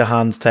of Dane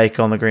DeHaan's take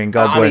on the Green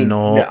Goblin.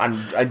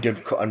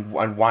 And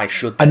why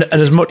should they? And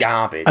as much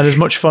garbage. And as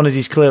much fun as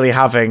he's clearly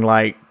having,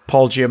 like,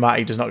 Paul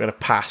Giamatti does not get a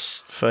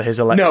pass for his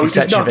Alexei Secevich. No, he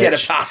does not get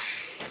a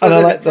pass. And I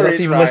like that's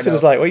even listed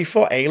as like, well, you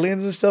fought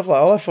aliens and stuff.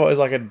 Like, all I thought is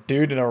like a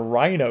dude in a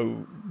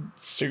rhino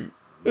suit.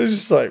 It was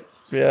just like,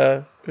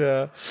 yeah.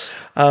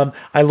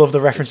 I love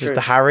the references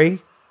to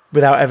Harry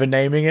without ever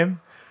naming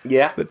him.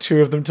 Yeah. The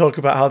two of them talk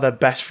about how their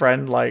best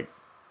friend, like,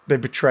 they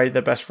betrayed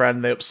their best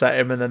friend, they upset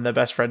him, and then their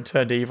best friend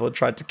turned evil and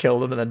tried to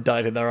kill them and then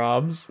died in their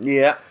arms.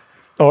 Yeah.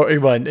 Or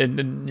in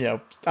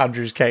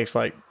Andrew's case,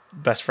 like,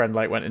 best friend,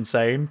 like, went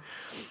insane.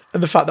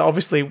 And the fact that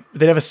obviously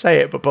they never say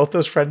it, but both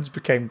those friends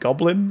became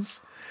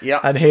goblins. Yeah.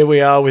 And here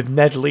we are with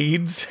Ned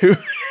Leeds, who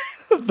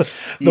the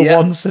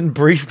once and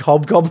brief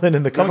hobgoblin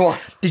in the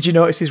comics. Did you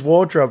notice his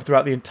wardrobe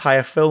throughout the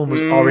entire film was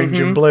orange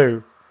and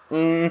blue?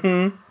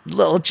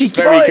 Little cheeky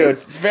Very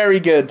boys. good. Very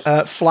good.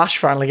 Flash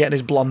finally getting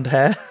his blonde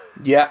hair.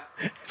 Yeah.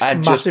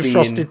 And massive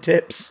frosted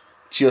tips.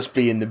 Just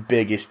being the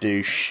biggest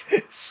douche.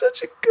 It's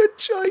such a good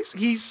choice.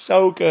 He's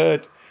so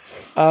good.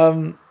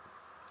 And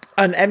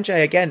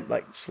MJ, again,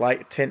 like,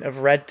 slight tint of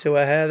red to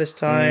her hair this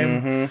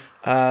time.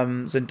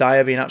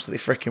 Zendaya being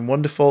absolutely freaking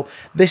wonderful.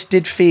 This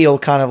did feel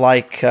kind of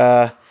like...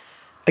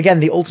 again,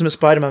 the Ultimate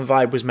Spider-Man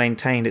vibe was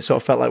maintained. It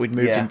sort of felt like we'd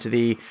moved into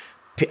the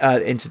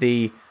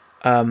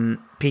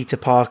Peter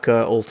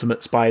Parker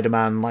Ultimate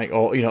Spider-Man, like,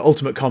 or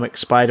Ultimate Comics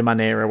Spider-Man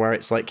era, where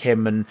it's like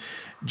him and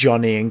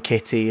Johnny and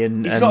Kitty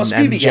and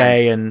MJ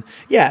gang. And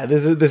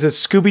there's a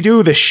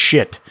Scooby-Doo this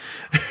shit.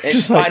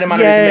 It's Spider-Man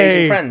and his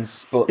amazing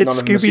friends, but none of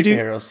them are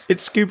superheroes.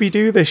 It's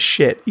Scooby-Doo this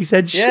shit. He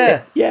said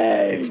shit.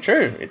 Yay! It's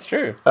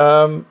true.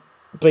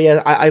 But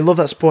yeah, I love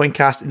that supporting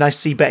cast. Nice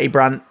to see Betty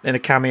Brant in a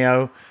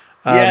cameo.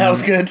 That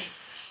was good.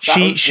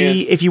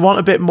 She. If you want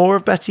a bit more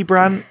of Betty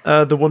Brant,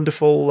 the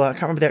wonderful, I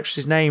can't remember the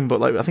actress's name, but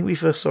like I think we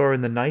first saw her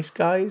in The Nice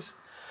Guys.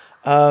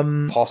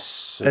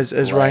 Possibly.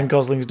 As Ryan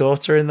Gosling's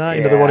daughter in that,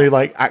 the one who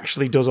like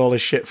actually does all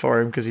his shit for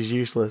him because he's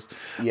useless.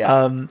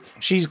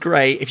 She's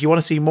great. If you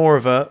want to see more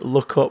of her,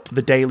 look up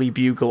the Daily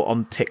Bugle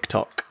on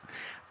TikTok,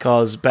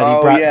 because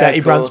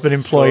Betty Brant's been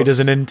employed as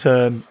an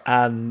intern,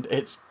 and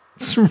it's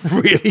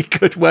really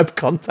good web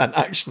content.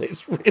 Actually,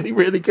 it's really,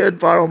 really good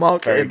viral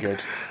marketing. Very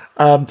good.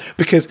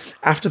 Because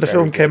after the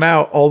film came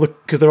out,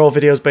 because they're all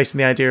videos based on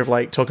the idea of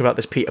like talking about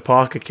this Peter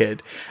Parker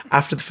kid.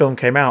 After the film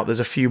came out, there's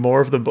a few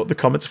more of them, but the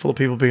comments are full of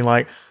people being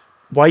like,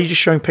 "Why are you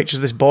just showing pictures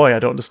of this boy? I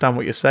don't understand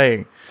what you're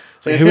saying."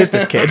 It's like, who is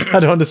this kid?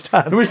 I don't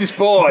understand. Who is this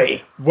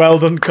boy? Well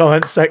done,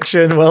 comment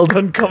section. Well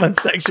done, comment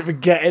section, for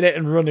getting it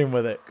and running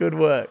with it. Good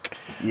work.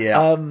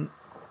 Yeah.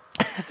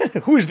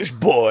 Who is this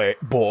boy?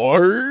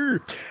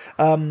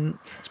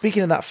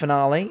 Speaking of that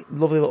finale,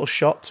 lovely little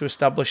shot to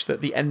establish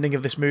that the ending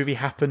of this movie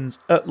happens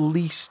at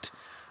least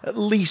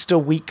a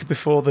week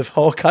before the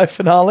Hawkeye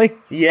finale.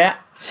 Yeah.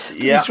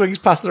 He swings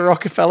past the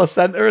Rockefeller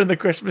Center and the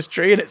Christmas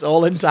tree, and it's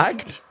all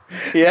intact.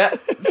 Yeah,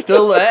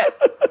 still there.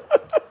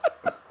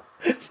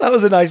 So that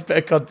was a nice bit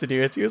of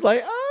continuity. It was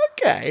like,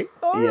 okay,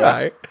 all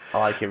right. I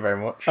like it very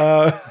much.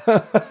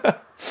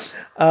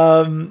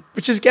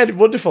 Which is, again,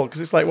 wonderful, because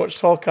it's like, watched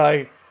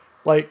Hawkeye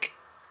like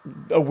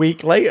a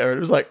week later, and it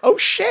was like, oh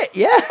shit,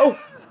 yeah. Oh,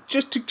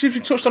 just to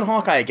touch on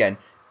Hawkeye again,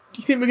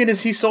 do you think we're going to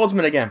see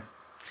Swordsman again?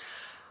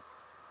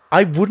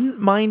 I wouldn't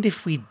mind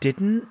if we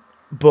didn't,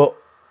 but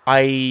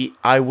I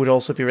would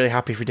also be really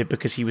happy if we did,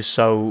 because it was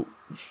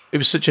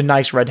such a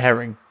nice red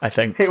herring. I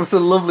think it was a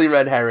lovely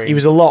red herring. He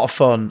was a lot of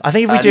fun. I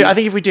think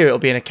if we do, it'll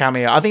be in a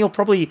cameo. I think it'll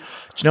probably. Do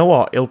you know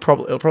what? It'll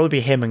probably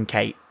be him and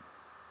Kate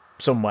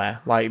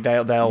somewhere. Like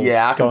they'll go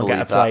and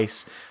get a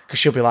place, because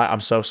she'll be like,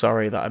 "I'm so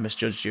sorry that I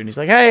misjudged you," and he's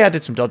like, "Hey, I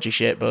did some dodgy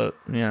shit, but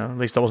at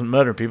least I wasn't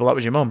murdering people. That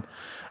was your mum."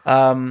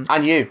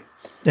 And you.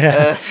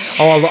 Yeah.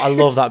 I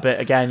love that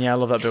bit again. Yeah, I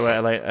love that bit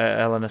where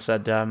Eleanor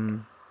said,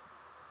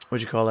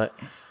 "What'd you call it?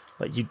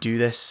 Like, you do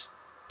this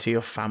to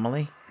your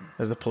family?"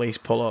 As the police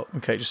pull up,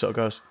 and Kate just sort of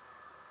goes,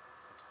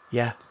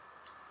 "Yeah,"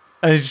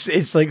 and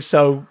it's like,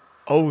 so,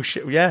 oh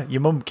shit, yeah,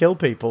 your mum killed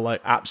people, like,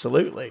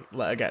 absolutely,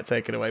 let her get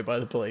taken away by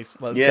the police.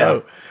 Let's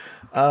go.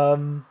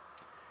 So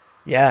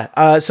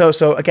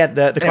again,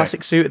 the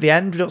classic suit at the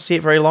end, we don't see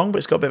it very long, but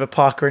it's got a bit of a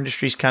Parker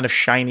Industries kind of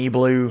shiny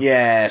blue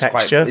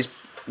texture.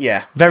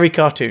 Very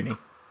cartoony.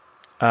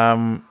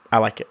 I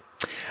like it.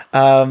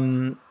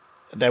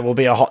 There will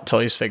be a Hot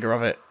Toys figure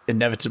of it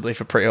inevitably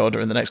for pre-order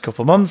in the next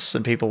couple of months,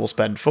 and people will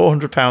spend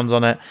 £400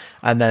 on it,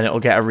 and then it'll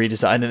get a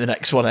redesign in the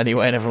next one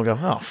anyway, and everyone will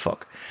go, oh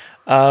fuck.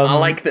 I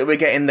like that we're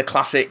getting the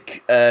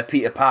classic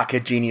Peter Parker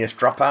genius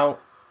dropout.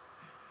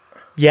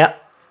 Yeah.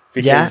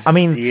 Because I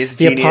mean, he is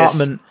the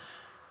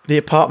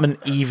apartment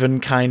even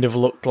kind of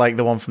looked like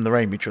the one from the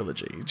Raimi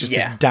trilogy. Just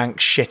this dank,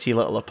 shitty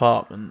little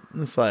apartment.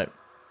 It's like,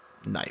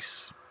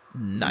 nice.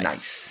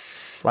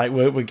 Like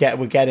we're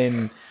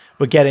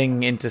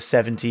getting into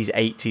 70s,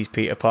 80s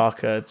Peter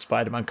Parker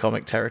Spider-Man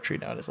comic territory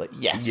now, and it's like,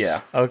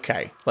 yes,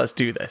 okay, let's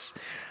do this.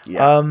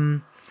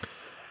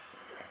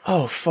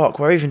 Oh fuck,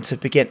 where even to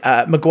begin?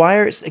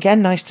 Maguire, it's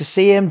again nice to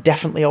see him.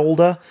 Definitely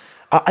older.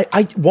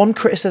 I one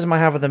criticism I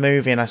have of the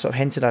movie, and I sort of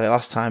hinted at it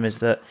last time, is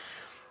that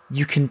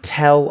you can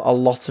tell a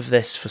lot of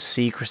this, for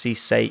secrecy's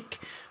sake,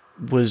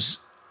 was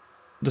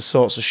the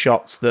sorts of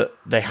shots that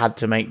they had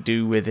to make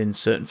do with in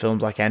certain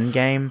films like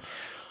Endgame,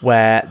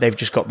 where they've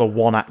just got the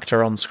one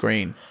actor on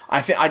screen.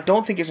 I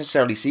don't think it's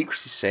necessarily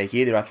secrecy's sake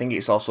either. I think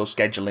it's also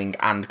scheduling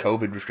and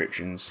COVID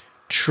restrictions.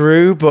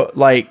 True, but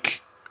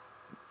like,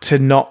 to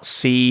not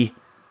see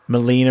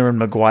Molina and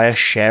Maguire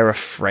share a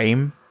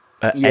frame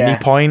at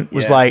any point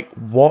was like,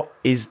 what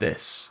is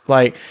this?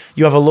 Like,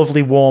 you have a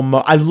lovely warm...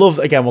 I love...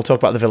 Again, we'll talk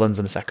about the villains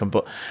in a second,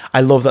 but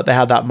I love that they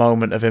had that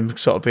moment of him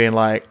sort of being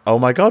like, oh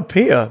my god,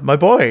 Peter, my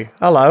boy,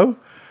 hello.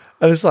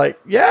 And it's like,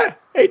 yeah,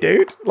 hey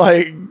dude,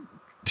 like,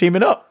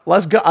 teaming up.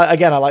 Let's go.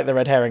 Again, I like the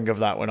red herring of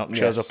that when Ock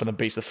shows up and then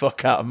beats the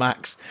fuck out of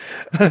Max.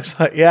 It's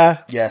like,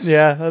 yeah,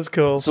 that's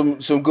cool.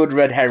 Some good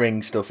red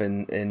herring stuff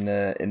in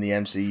the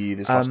MCU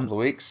this last couple of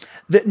weeks.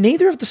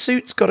 Neither of the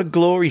suits got a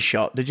glory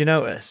shot. Did you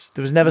notice?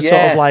 There was never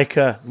sort of like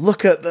a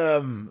look at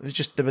them.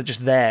 They were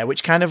just there,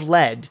 which kind of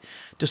led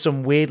to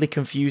some weirdly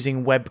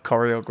confusing web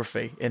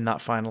choreography in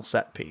that final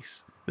set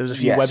piece. There was a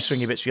few web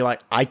swingy bits where you're like,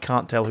 I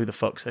can't tell who the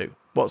fuck's who.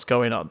 What's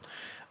going on?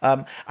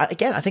 And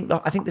again, I think the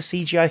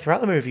CGI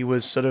throughout the movie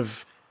was sort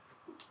of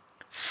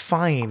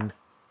fine.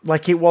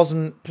 Like, it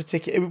wasn't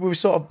particular. We were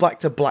sort of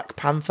Black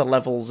Panther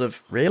levels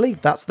of, really?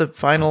 That's the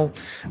final?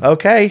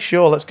 Okay,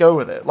 sure, let's go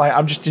with it. Like,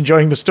 I'm just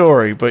enjoying the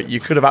story, but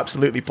you could have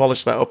absolutely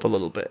polished that up a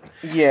little bit.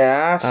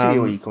 Yeah, I see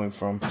where you're coming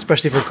from.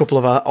 Especially for a couple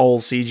of our old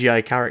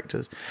CGI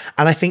characters.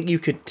 And I think you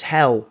could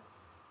tell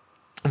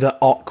that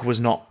Ock was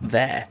not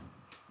there.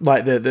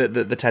 Like,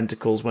 the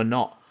tentacles were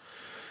not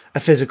a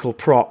physical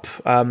prop.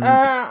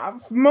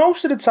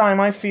 Most of the time,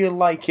 I feel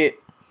like it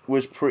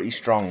was pretty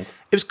strong.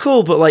 It was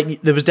cool, but like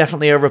there was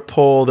definitely a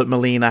rapport that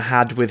Molina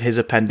had with his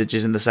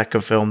appendages in the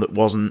second film that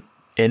wasn't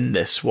in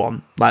this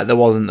one. Like there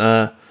wasn't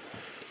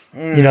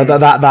you know,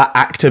 that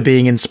actor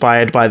being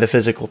inspired by the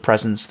physical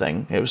presence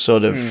thing. It was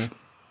sort of,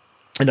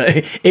 you know,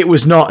 it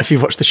was not. If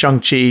you've watched the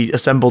Shang-Chi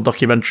Assembled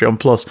documentary on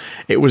Plus,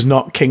 it was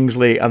not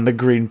Kingsley and the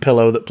green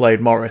pillow that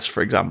played Morris,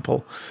 for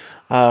example.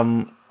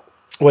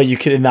 Where you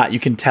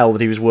can tell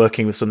that he was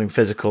working with something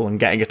physical and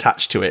getting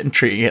attached to it and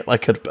treating it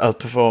like a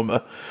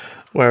performer.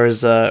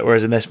 Whereas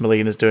in this,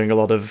 Molina's doing a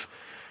lot of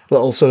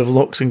little sort of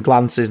looks and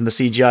glances, and the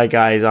CGI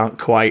guys aren't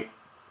quite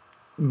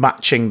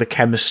matching the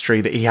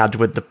chemistry that he had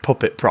with the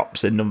puppet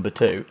props in number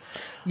 2.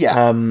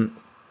 Yeah.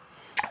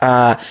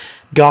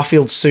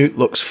 Garfield's suit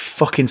looks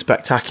fucking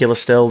spectacular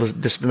still.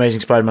 This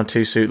Amazing Spider-Man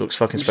 2 suit looks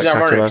fucking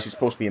spectacular. It's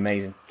supposed to be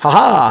amazing.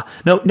 Haha!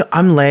 No,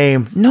 I'm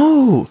lame.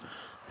 No,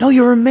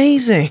 you're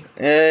amazing.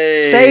 Hey.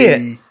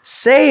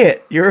 Say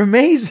it. You're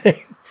amazing.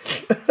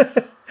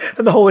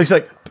 And the whole thing's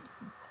like,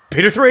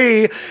 Peter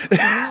 3,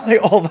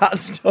 like all that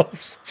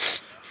stuff.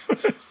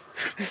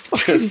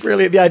 Fucking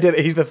brilliant. The idea that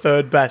he's the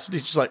third best.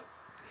 He's just like,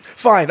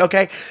 fine,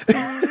 okay.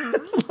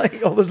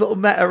 Like all those little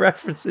meta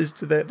references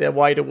to their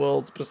wider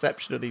world's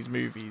perception of these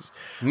movies.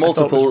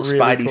 Multiple really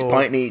Spideys cool.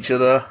 Pointing at each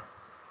other.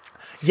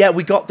 Yeah,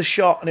 we got the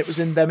shot, and it was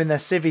in them in their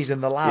civvies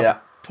in the lab,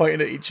 pointing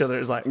at each other. It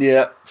was like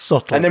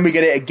subtle, and then we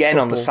get it again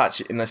on the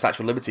Statue of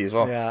Liberty as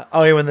well. Yeah.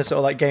 Oh, yeah, when the sort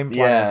of like game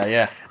plan.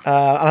 Yeah.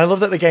 And I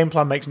love that the game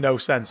plan makes no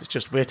sense. It's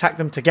just we attack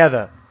them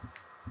together.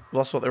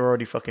 Well, that's what they're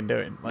already fucking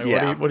doing. Like,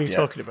 what are you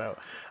talking about?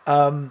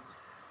 There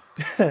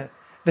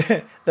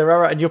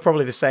are, and you're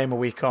probably the same a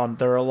week on,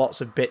 there are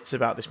lots of bits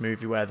about this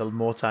movie where the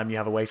more time you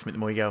have away from it, the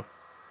more you go,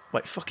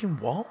 wait, fucking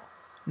what?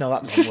 No,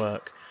 that doesn't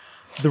work.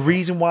 The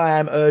reason why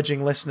I'm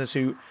urging listeners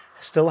who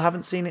still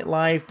haven't seen it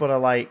live, but are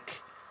like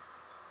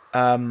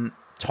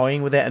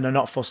toying with it and are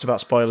not fussed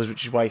about spoilers,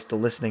 which is why you're still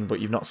listening, but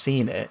you've not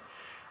seen it,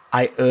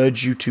 I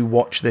urge you to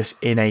watch this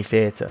in a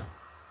theatre.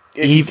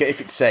 If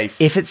it's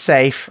safe. If it's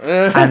safe,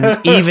 and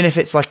even if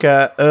it's like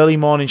a early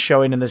morning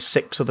showing and there's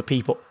 6 other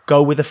people,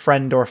 go with a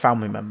friend or a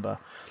family member,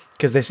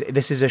 because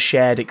this is a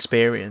shared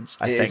experience.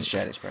 I think it is a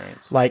shared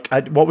experience. Like,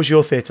 what was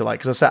your theatre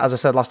like? Because as I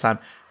said last time,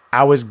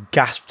 I was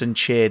gasped and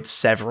cheered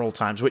several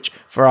times, which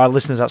for our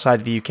listeners outside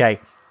of the UK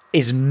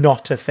is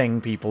not a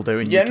thing people do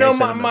in UK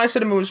cinemas. My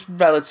cinema was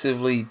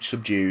relatively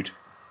subdued.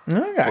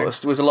 Okay. There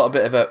was a lot of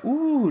bit of a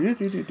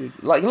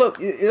like, look,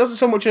 it wasn't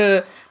so much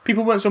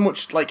people weren't so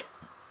much like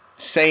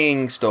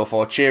saying stuff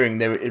or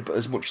cheering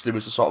as much there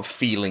was a sort of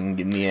feeling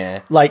in the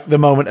air. Like the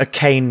moment a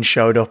Kane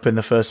showed up in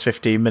the first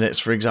 15 minutes,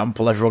 for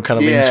example, everyone kind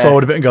of leans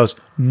forward a bit and goes,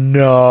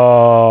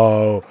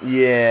 no. What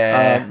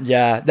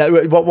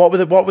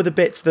were the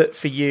bits that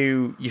for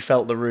you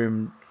felt the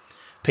room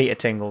Peter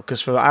Tingle?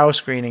 Because for our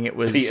screening it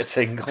was Peter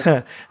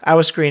Tingle.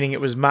 Our screening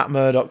it was Matt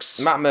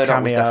Murdock's cameo.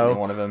 Was definitely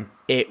one of them.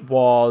 It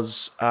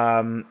was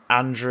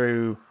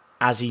Andrew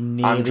as he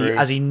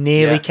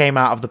nearly came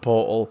out of the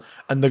portal,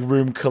 and the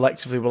room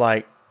collectively were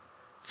like,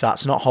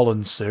 that's not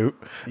Holland's suit.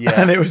 Yeah.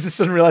 And it was this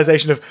sudden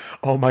realization of,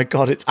 oh my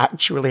God, it's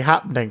actually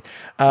happening.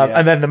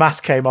 And then the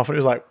mask came off and it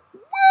was like, woo!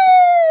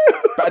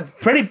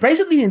 But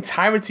basically the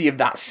entirety of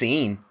that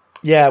scene.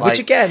 Yeah, like, which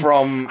again,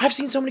 I've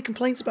seen so many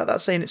complaints about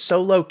that scene. It's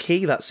so low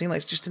key, that scene. Like,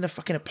 it's just in a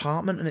fucking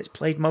apartment and it's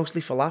played mostly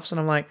for laughs. And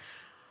I'm like,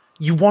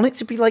 you want it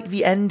to be like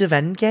the end of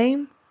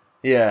Endgame?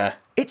 Yeah.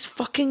 It's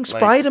fucking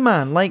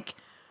Spider-Man. Like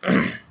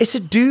it's a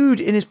dude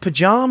in his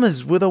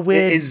pajamas with a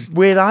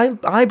weird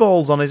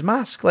eyeballs on his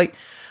mask. Like,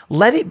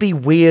 let it be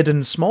weird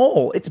and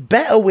small. It's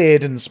better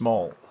weird and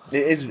small.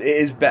 It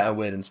is better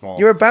weird and small.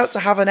 You're about to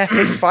have an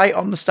epic fight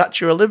on the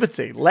Statue of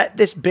Liberty. Let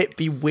this bit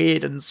be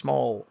weird and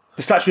small.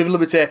 The Statue of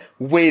Liberty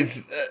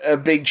with a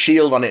big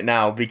shield on it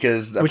now,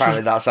 because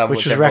apparently that's how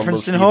much everyone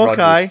loves Steve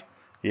Rogers.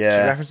 Yeah, which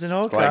was referenced in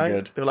Hawkeye.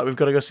 Good. They were like, we've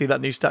got to go see that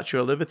new Statue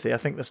of Liberty. I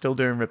think they're still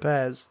doing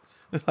repairs.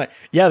 It's like,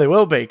 yeah, they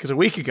will be, because a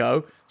week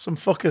ago, some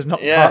fuckers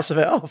knocked parts of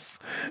it off.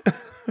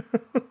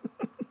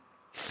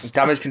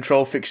 Damage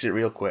control fixed it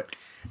real quick.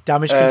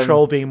 Damage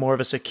control being more of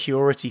a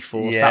security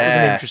force. That was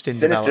an interesting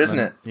Sinister,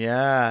 development. isn't it?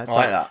 Yeah. It's I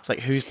like that. It's like,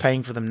 who's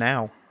paying for them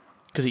now?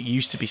 Because it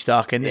used to be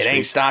Stark Industries. It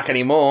ain't Stark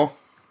anymore.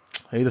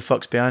 Who the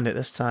fuck's behind it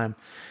this time?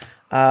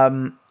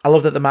 I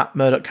love that the Matt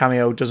Murdock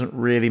cameo doesn't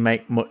really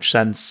make much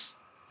sense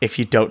if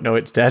you don't know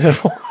it's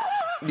Daredevil.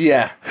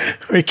 Yeah.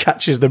 Where he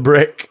catches the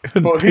brick.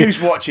 But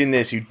who's watching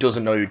this who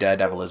doesn't know who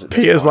Daredevil is at this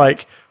Peter's point?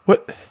 like,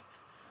 what?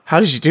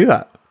 How did you do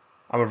that?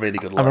 I'm a really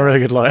good lawyer. I'm a really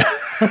good lawyer.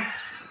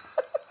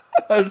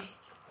 That's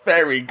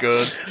very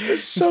good.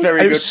 It's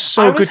It was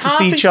so good to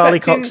see Charlie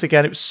Cox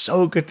again. It was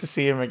so good to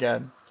see him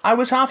again. I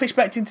was half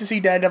expecting to see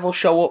Daredevil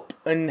show up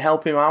and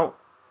help him out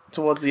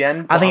towards the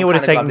end. I think it would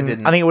have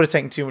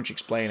taken too much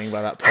explaining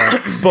by that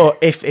point. But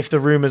if the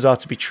rumors are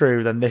to be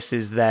true, then this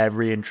is their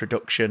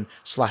reintroduction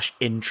 /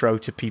 intro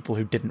to people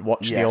who didn't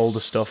watch the older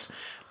stuff.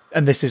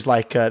 And this is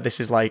like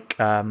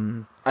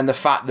and the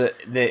fact that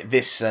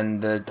this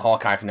and the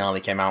Hawkeye finale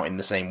came out in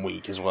the same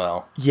week as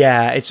well.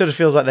 Yeah, it sort of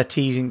feels like they're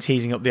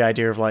teasing up the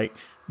idea of like,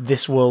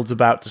 this world's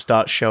about to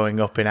start showing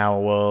up in our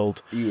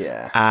world.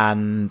 Yeah.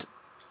 And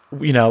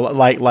you know,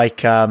 like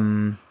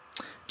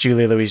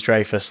Julia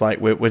Louis-Dreyfus, like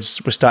we're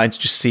starting to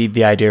just see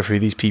the idea of who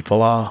these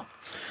people are.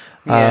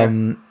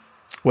 Yeah.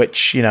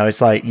 Which, you know,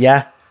 it's like,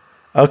 yeah,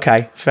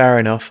 okay, fair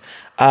enough.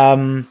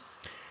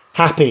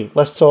 Happy.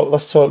 Let's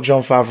talk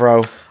Jon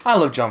Favreau. I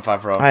love Jon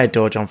Favreau. I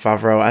adore Jon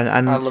Favreau,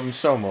 and I love him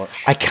so much.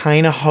 I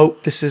kind of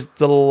hope this is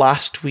the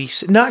last we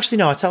see. No, actually,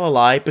 no, I tell a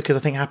lie, because I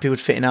think Happy would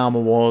fit in Armor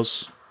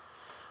Wars.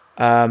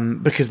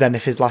 Because then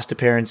if his last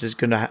appearance is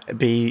going to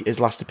be his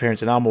last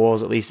appearance in Armor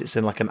Wars, at least it's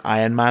in like an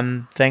Iron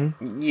Man thing.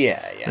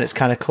 Yeah. And it's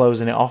kind of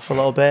closing it off a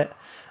little bit.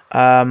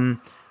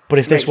 But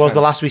if this was the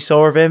last we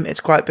saw of him,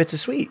 it's quite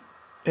bittersweet.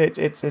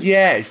 It's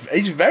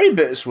very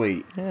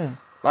bittersweet. Yeah.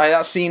 Like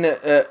that scene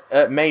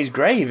at May's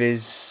grave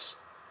is...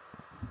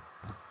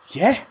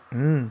 Yeah.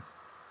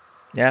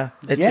 Yeah.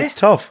 It's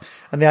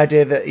tough. And the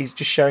idea that he's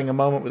just sharing a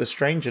moment with a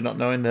stranger, not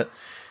knowing that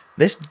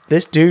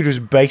this dude was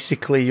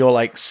basically your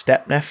like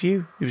step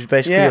nephew. He was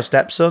basically your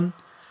stepson,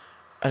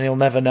 and he'll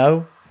never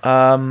know.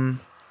 And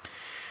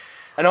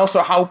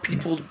also how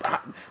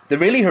the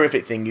really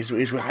horrific thing is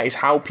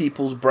how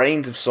people's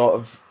brains have sort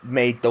of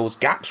made those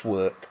gaps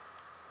work.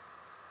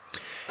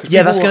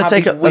 Yeah, that's going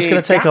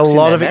to take a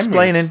lot of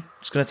explaining.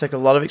 It's going to take a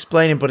lot of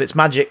explaining, but it's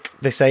magic.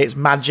 They say it's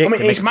magic. I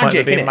mean, it's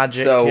magic, isn't it?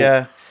 Magic. So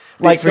yeah.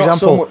 Like, for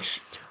example,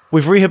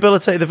 we've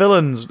rehabilitated the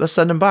villains. Let's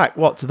send them back.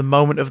 What, to the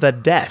moment of their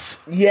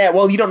death? Yeah,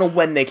 well, you don't know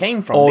when they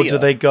came from, or do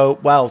they go...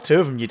 Well, two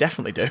of them you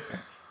definitely do.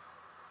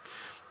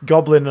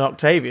 Goblin and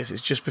Octavius,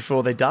 it's just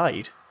before they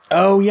died.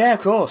 Oh, yeah,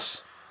 of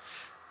course.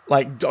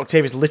 Like,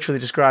 Octavius literally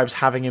describes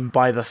having him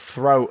by the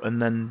throat,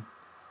 and then...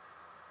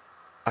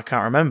 I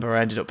can't remember,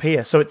 I ended up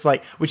here. So it's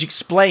like... Which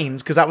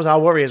explains... Because that was our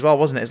worry as well,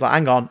 wasn't it? It's like,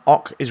 hang on,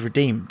 Ock is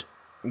redeemed.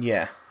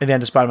 Yeah. In the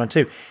end of Spider-Man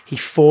 2. He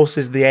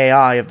forces the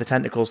AI of the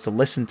tentacles to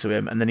listen to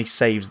him, and then he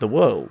saves the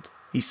world.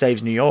 He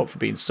saves New York from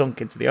being sunk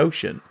into the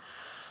ocean.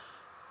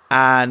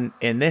 And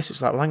in this,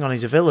 it's like, well, hang on,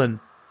 he's a villain.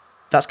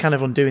 That's kind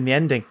of undoing the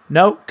ending.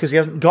 No, because he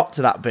hasn't got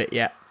to that bit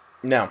yet.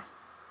 No.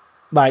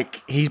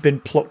 Like, he's been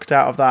plucked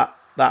out of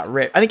that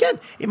rip. And again,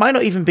 it might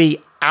not even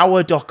be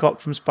our Doc Ock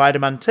from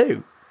Spider-Man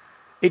 2.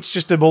 It's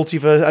just a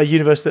multiverse, a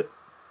universe that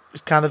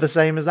is kind of the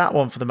same as that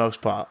one for the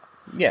most part.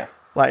 Yeah.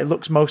 Like, it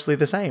looks mostly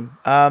the same.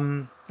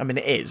 I mean,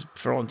 it is,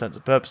 for all intents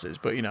and purposes,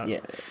 but, you know. Yeah,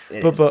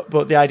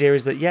 but the idea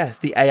is that, yes,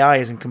 the AI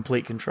is in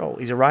complete control.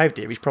 He's arrived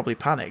here, he's probably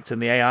panicked,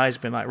 and the AI's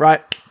been like,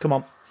 right, come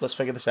on, let's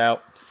figure this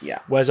out. Yeah.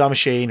 Where's our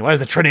machine? Where's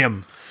the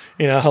trinium?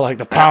 You know, like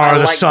the power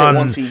of the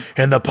sun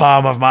in the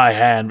palm of my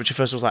hand. Which at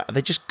first was like, are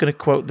they just going to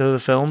quote the other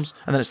films?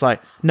 And then it's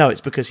like, no,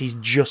 it's because he's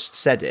just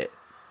said it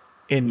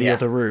in the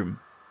other room.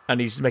 And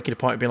he's making a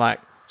point of being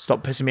like,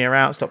 stop pissing me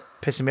around, stop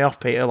pissing me off,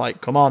 Peter.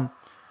 Like, come on.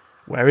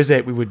 Where is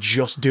it? We were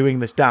just doing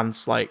this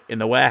dance, like, in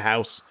the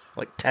warehouse,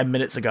 like, 10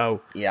 minutes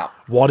ago. Yeah.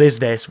 What is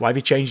this? Why have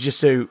you changed your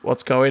suit?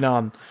 What's going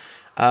on?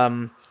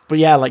 But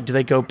yeah, like, do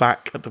they go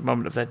back at the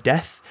moment of their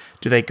death?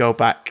 Do they go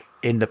back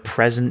in the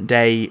present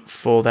day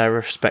for their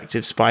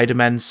respective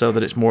Spider-Men so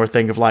that it's more a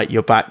thing of, like,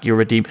 you're back, you're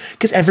redeemed?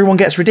 Because everyone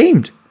gets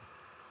redeemed.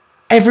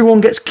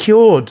 Everyone gets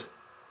cured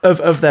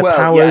of their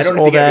powers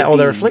or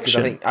their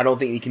affliction. I don't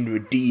think he can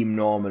redeem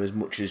Norman as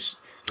much as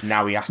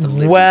now he has to live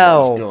with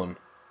what he's done.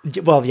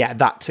 Well, yeah,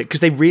 that too. Because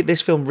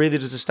this film really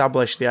does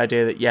establish the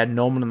idea that, yeah,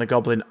 Norman and the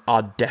Goblin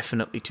are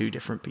definitely two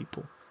different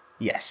people.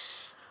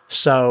 Yes.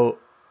 So,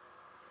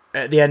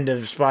 at the end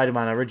of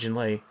Spider-Man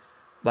originally,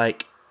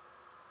 like,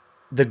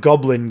 the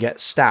Goblin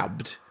gets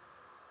stabbed,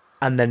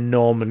 and then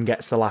Norman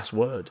gets the last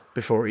word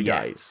before he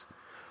dies.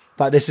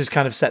 Like, this has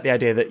kind of set the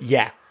idea that,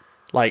 yeah,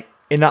 like,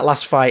 in that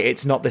last fight,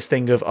 it's not this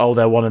thing of, oh,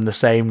 they're one and the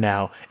same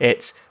now.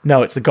 It's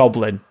the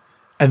Goblin.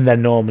 And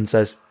then Norman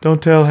says,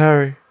 don't tell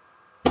Harry.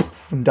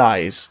 And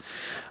dies.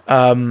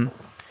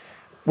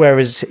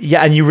 Whereas,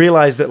 yeah, and you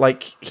realise that,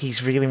 like, he's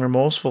feeling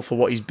remorseful for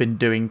what he's been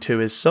doing to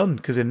his son.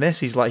 Because in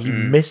this, he's like, he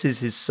misses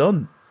his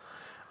son.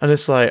 And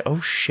it's like, oh,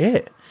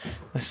 shit.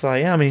 It's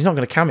like, yeah, I mean, he's not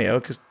going to cameo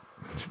because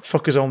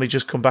fucker's only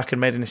just come back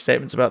and made any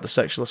statements about the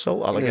sexual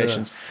assault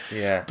allegations.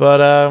 Yeah.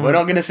 But we're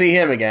not going to see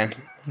him again.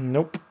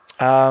 Nope.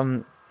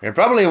 You're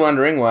probably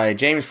wondering why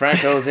James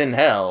Franco's in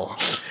hell.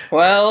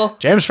 Well,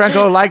 James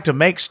Franco liked to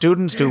make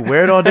students do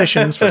weird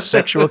auditions for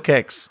sexual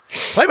kicks.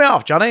 Play me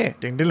off, Johnny.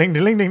 Ding ding ding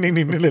ding ding ding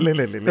ding ding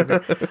ding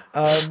ding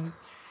ding.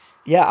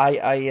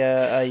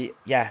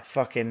 Yeah,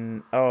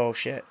 fucking. Oh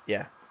shit.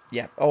 Yeah.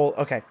 Oh,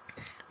 okay.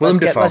 Let's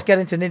get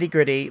into nitty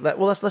gritty.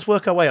 Let's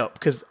work our way up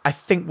because I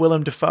think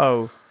Willem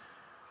Dafoe.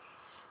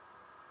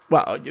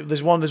 Well,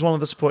 there's one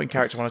other supporting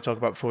character I want to talk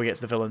about before we get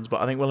to the villains,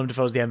 but I think Willem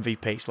Dafoe's the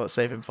MVP, so let's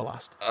save him for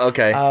last.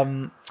 Okay.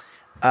 Marissa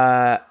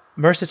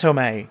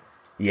Tomei.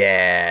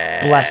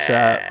 Yeah. Bless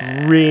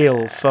her.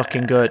 Real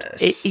fucking good.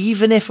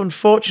 Even if,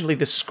 unfortunately,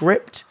 the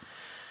script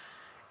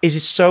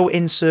is so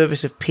in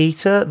service of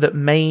Peter that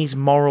May's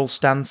moral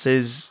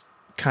stances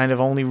kind of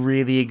only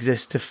really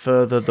exist to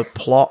further the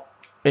plot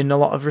in a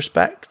lot of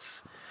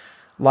respects.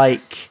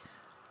 Like,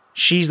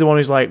 she's the one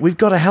who's like, we've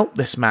got to help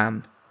this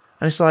man.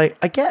 And it's like,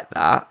 I get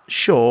that,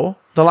 sure.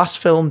 The last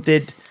film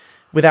did,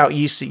 without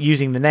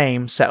using the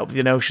name, set up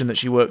the notion that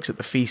she works at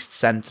the feast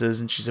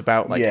centres and she's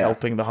about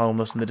helping the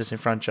homeless and the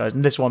disenfranchised.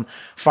 And this one,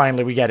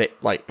 finally, we get it.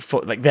 Like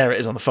there it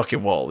is on the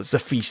fucking wall. It's a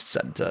feast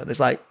centre, and it's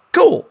like,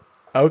 cool,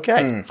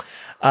 okay.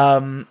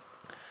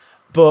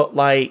 But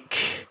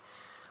like,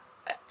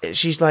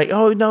 she's like,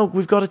 oh no,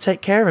 we've got to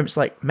take care of him. It's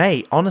like,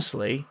 mate,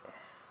 honestly,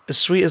 as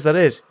sweet as that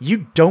is,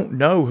 you don't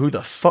know who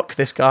the fuck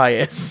this guy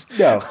is.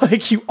 No.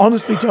 Like, you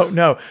honestly don't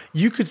know.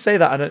 You could say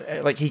that,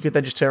 and he could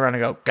then just turn around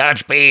and go,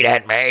 Godspeed,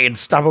 Aunt May, and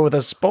stab her with a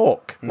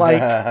spork.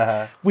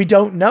 Like, we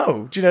don't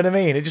know. Do you know what I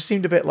mean? It just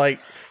seemed a bit like,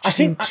 she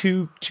seemed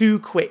too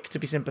quick to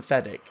be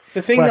sympathetic.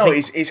 The thing, though,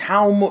 is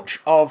how much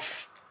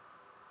of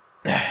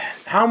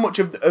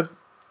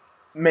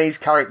May's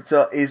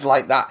character is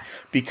like that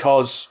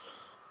because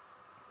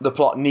the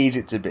plot needs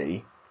it to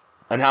be,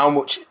 and how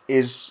much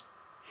is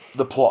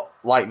the plot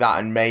like that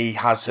and May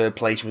has her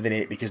place within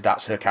it because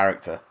that's her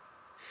character.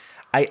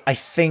 I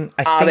think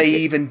are they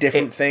even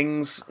different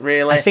things,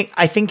 really?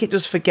 I think it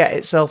does forget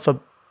itself a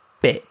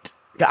bit.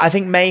 I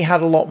think May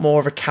had a lot more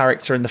of a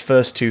character in the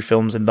first two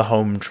films in the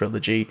Home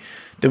trilogy.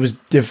 There was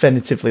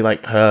definitively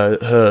like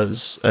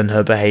hers and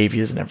her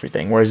behaviours and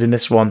everything. Whereas in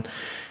this one,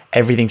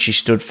 everything she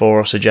stood for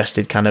or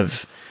suggested kind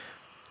of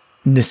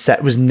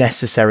was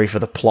necessary for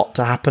the plot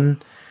to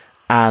happen.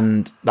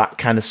 And that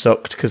kind of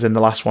sucked because in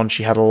the last one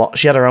she had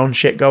her own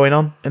shit going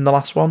on in the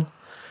last one,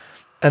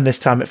 and this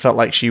time it felt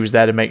like she was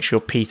there to make sure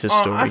Peter's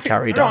story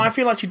carried on. No, I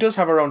feel like she does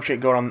have her own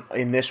shit going on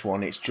in this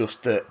one. It's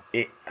just that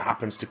it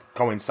happens to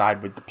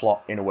coincide with the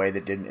plot in a way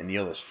that didn't in the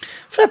others.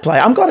 Fair play.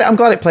 I'm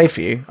glad it played for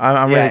you.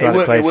 I'm really glad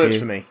it played for you. It works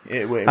for me.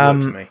 It works for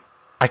me.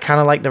 I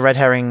kind of like the red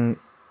herring.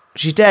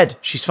 She's dead.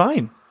 She's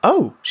fine.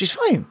 Oh, she's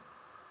fine.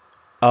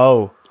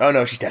 Oh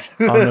no, she's dead.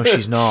 Oh no,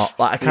 she's not.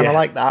 Like, I kind of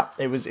like that.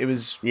 It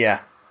was.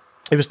 Yeah.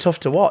 It was tough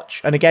to watch.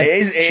 And again,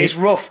 it is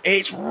rough.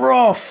 It's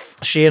rough.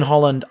 She and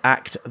Holland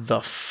act the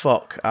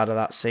fuck out of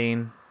that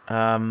scene.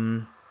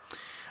 And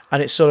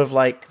it's sort of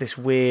like this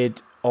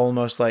weird,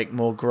 almost like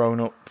more grown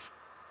up,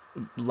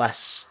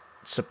 less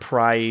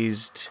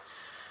surprised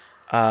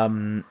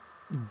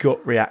gut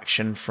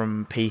reaction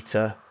from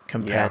Peter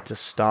compared to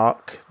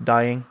Stark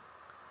dying.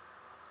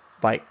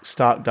 Like,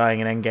 Stark dying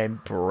in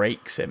Endgame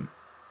breaks him.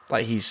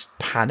 Like, he's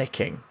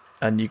panicking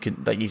and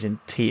he's in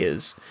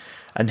tears.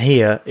 And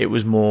here, it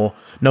was more,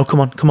 no,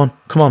 come on,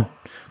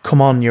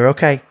 you're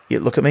okay.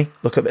 Look at me.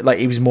 Like,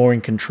 he was more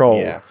in control.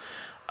 Yeah.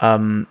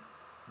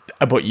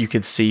 But you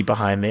could see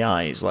behind the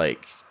eyes,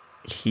 like,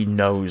 he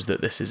knows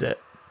that this is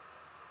it.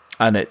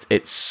 And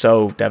it's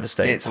so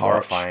devastating. It's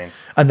horrifying. Watch.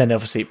 And then,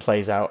 obviously, it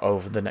plays out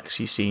over the next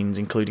few scenes,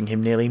 including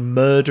him nearly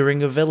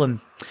murdering a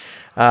villain.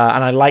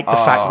 And I like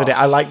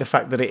the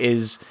fact that it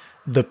is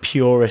the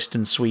purest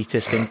and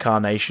sweetest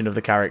incarnation of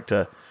the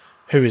character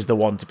who is the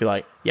one to be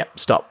like, yep,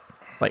 stop.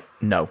 Like,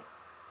 no,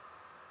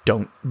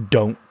 don't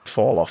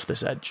fall off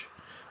this edge.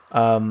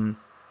 I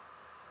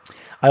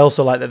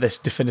also like that this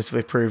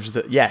definitively proves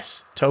that,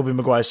 yes, Tobey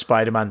Maguire's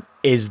Spider-Man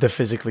is the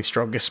physically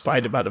strongest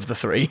Spider-Man of the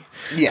three.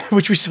 Yeah.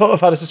 Which we sort of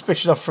had a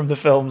suspicion of from the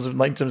films in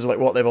terms of like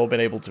what they've all been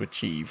able to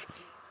achieve.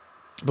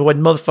 But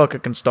when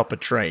motherfucker can stop a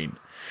train,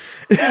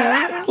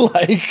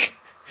 like,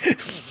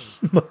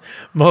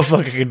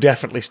 motherfucker can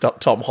definitely stop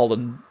Tom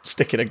Holland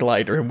sticking a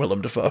glider in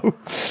Willem Dafoe.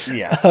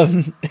 Yeah.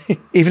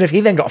 Even if he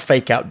then got a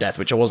fake out death,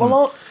 which I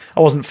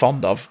wasn't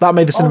fond of. That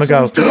made the cinema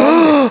go,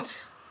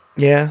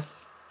 yeah.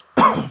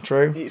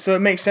 True. So it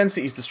makes sense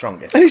that he's the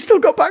strongest. And he's still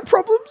got back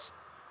problems.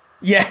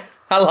 Yeah,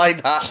 I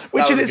like that.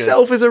 Which in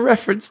itself is a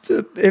reference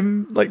to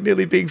him like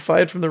nearly being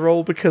fired from the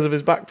role because of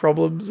his back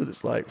problems. And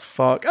it's like,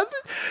 fuck. And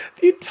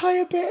the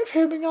entire bit of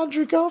him and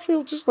Andrew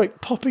Garfield just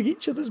like popping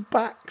each other's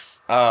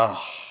backs.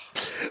 Oh.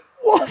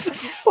 What the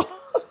fuck?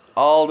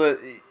 All the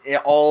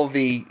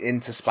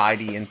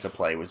Spidey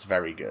interplay was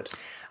very good.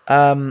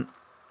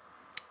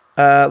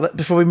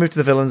 Before we move to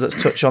the villains,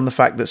 let's touch on the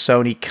fact that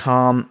Sony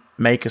can't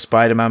make a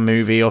Spider-Man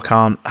movie or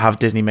can't have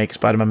Disney make a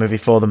Spider-Man movie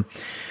for them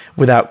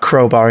without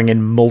crowbarring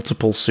in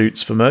multiple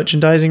suits for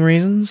merchandising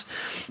reasons.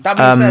 That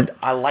being said,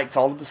 I liked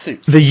all of the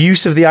suits. The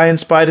use of the Iron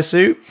Spider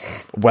suit,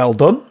 well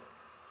done.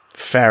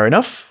 Fair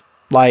enough.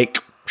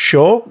 Like,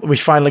 sure, we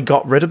finally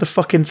got rid of the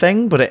fucking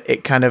thing, but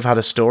it kind of had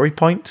a story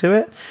point to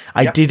it.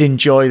 I did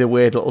enjoy the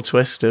weird little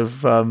twist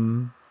of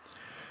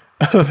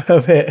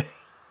it.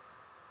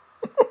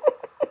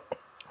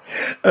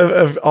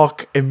 of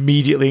Ock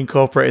immediately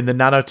incorporating the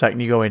nanotech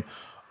and you going,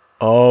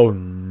 oh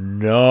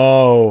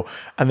no.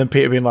 And then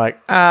Peter being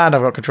like, and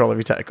I've got control of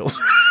your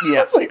tentacles.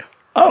 Yeah. It's like,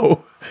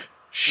 oh,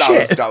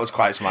 shit. That was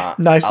quite smart.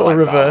 Nice little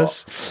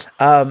reverse.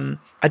 I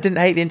didn't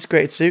hate the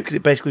integrated suit because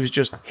it basically was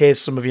just, here's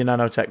some of your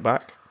nanotech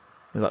back.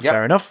 I was like,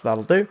 fair enough,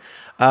 that'll do.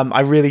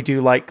 I really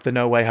do like the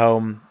No Way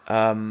Home,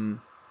 No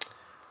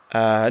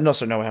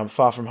Way Home,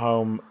 Far From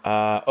Home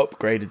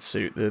upgraded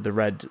suit, the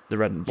red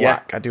and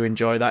black. I do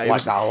enjoy that.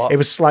 That a lot. It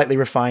was slightly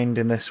refined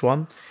in this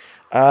one.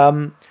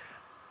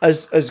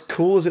 As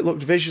cool as it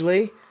looked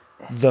visually,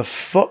 the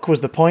fuck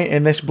was the point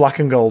in this black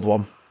and gold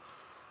one?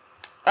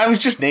 It was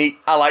just neat.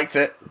 I liked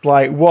it.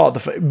 Like, what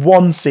the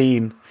one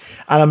scene,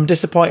 and I'm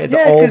disappointed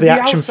that all the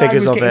action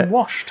figures of it.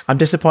 Washed. I'm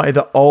disappointed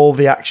that all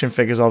the action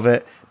figures of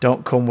it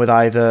don't come with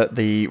either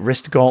the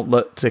wrist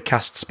gauntlet to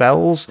cast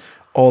spells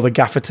or the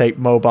gaffer tape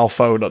mobile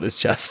phone on his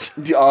chest.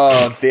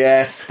 Oh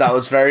yes, that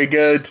was very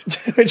good.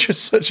 Which was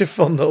such a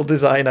fun little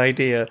design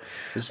idea.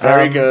 It was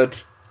very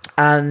good.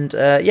 And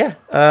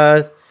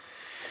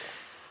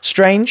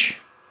Strange,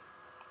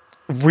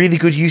 really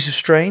good use of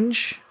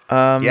Strange.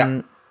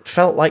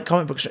 Felt like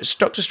comic books.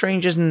 Doctor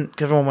Strange isn't,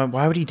 because everyone went,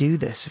 why would he do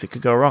this if it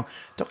could go wrong?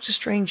 Doctor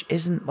Strange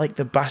isn't like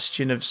the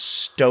bastion of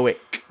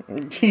stoic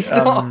he's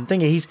not.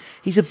 thingy.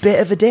 He's a bit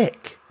of a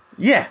dick.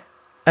 Yeah.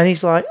 And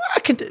he's like,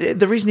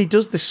 the reason he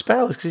does this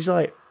spell is because he's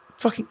like,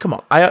 fucking, come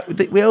on.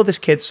 We owe this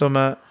kid some,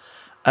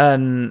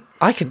 and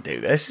I can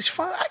do this. It's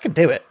fine. I can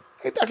do it.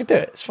 I can do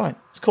it. It's fine.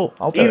 It's cool.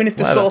 I'll do it. Even if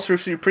the Sorcerer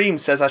Supreme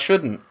says I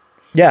shouldn't.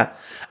 Yeah.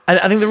 And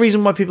I think the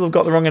reason why people have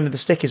got the wrong end of the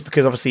stick is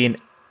because obviously in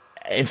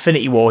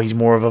Infinity War, he's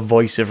more of a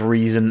voice of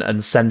reason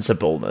and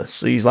sensibleness.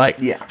 So he's like,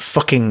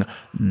 fucking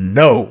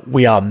no,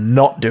 we are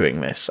not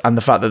doing this. And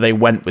the fact that they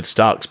went with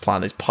Stark's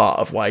plan is part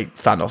of why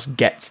Thanos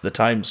gets the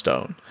Time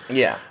Stone.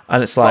 Yeah.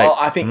 And it's like... Well,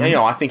 I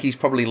think he's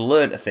probably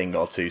learnt a thing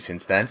or two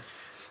since then.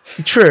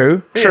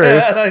 True.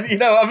 Yeah, you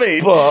know what I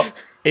mean? But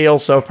he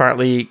also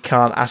apparently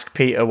can't ask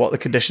Peter what the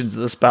conditions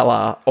of the spell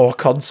are or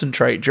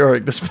concentrate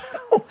during the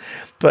spell.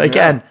 But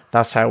again,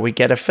 that's how we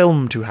get a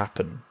film to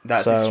happen.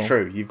 That's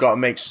true. You've got to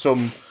make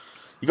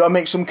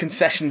some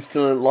concessions to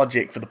the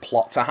logic for the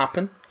plot to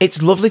happen.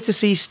 It's lovely to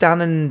see Stan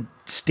and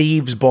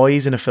Steve's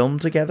boys in a film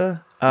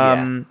together.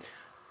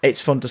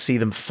 It's fun to see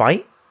them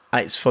fight.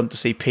 It's fun to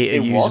see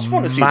Peter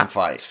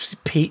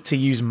Pete to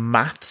use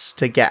maths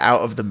to get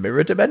out of the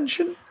mirror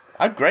dimension.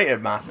 I'm great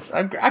at maths.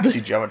 I can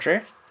do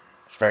geometry.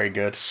 It's very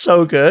good.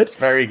 So good. It's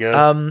very good.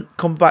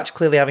 Cumberbatch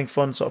clearly having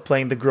fun sort of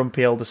playing the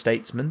grumpy older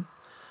statesman.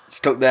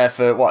 Stuck there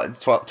for,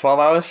 12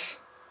 hours?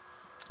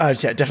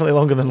 Yeah, definitely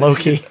longer than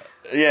Loki.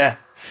 Yeah.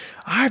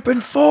 I've been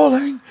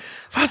falling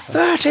for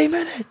 30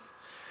 minutes.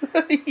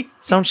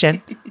 Sound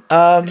Shen.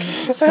 Oh,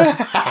 yes.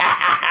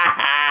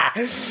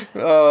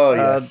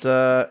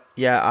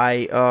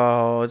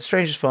 And,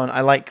 Strange is fun.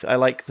 I like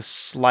the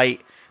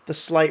slight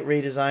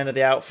redesign of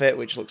the outfit,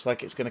 which looks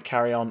like it's going to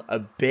carry on a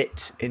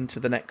bit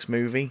into the next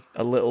movie,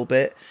 a little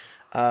bit,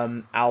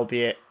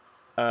 albeit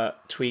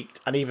tweaked.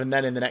 And even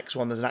then, in the next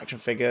one, there's an action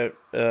figure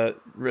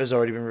has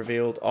already been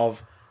revealed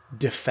of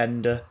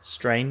Defender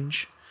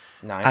Strange.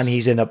 Nice. And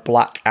he's in a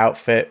black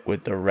outfit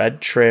with the red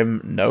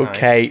trim, no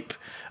cape,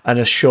 and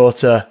a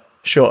shorter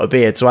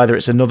beard. So either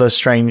it's another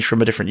Strange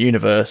from a different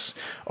universe,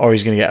 or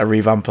he's going to get a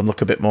revamp and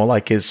look a bit more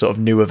like his sort of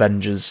new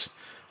Avengers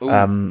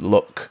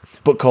look,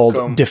 but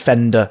called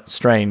Defender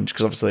Strange,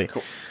 because obviously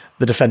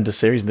the Defender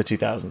series in the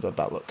 2000s had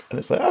that look. And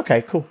it's like,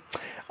 okay, cool.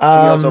 You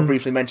also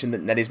briefly mentioned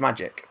that Ned is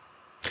magic.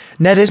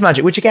 Ned is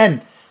magic, which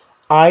again,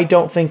 I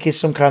don't think is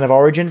some kind of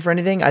origin for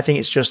anything. I think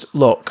it's just,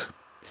 look,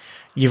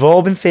 you've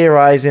all been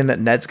theorising that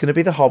Ned's going to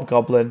be the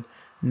Hobgoblin.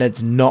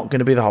 Ned's not going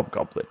to be the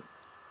Hobgoblin.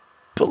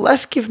 But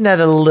let's give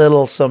Ned a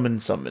little summon.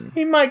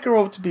 He might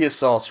grow up to be a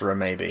sorcerer,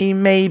 maybe. He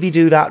maybe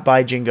do that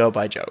by Jingo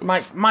by Jove.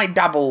 Might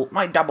dabble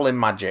in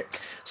magic.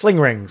 Sling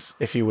rings,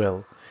 if you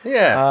will.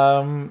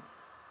 Yeah.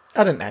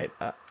 I didn't hate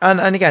that.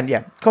 And again,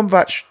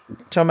 Cumberbatch,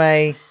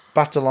 Tomei,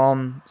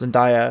 Batalon,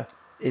 Zendaya,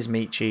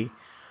 Izmichi.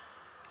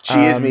 She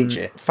is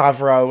Michi.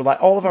 Favreau,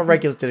 like all of our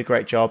regulars did a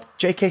great job.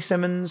 J.K.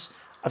 Simmons,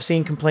 I've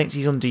seen complaints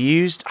he's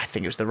underused. I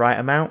think it was the right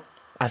amount.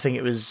 I think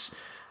it was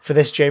for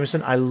this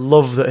Jameson. I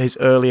love that his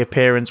early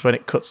appearance when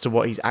it cuts to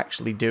what he's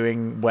actually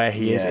doing, where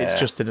he is, it's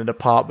just in an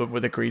apartment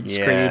with a green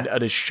screen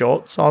and his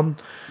shorts on.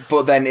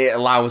 But then it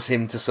allows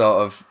him to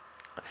sort of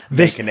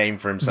make a name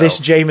for himself. This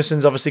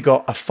Jameson's obviously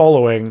got a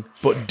following,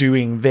 but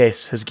doing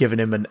this has given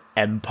him an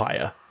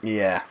empire.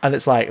 Yeah. And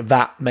it's like,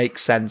 that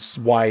makes sense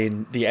why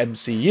in the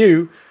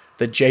MCU,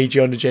 the J.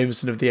 Jonah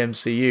Jameson of the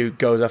MCU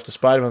goes after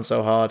Spider-Man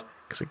so hard,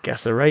 because it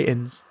gets the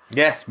ratings.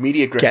 Yeah,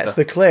 media grifter. Gets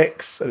the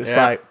clicks. And it's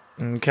like,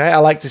 Okay, I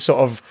like to sort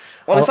of...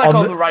 Well, it's like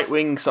all the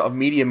right-wing sort of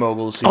media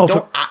moguls who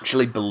don't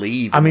actually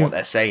believe in what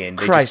they're saying.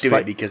 They just do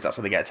it because that's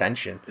how they get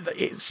attention.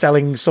 It's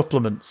selling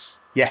supplements.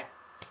 Yeah.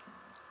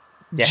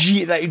 Yeah.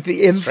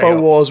 The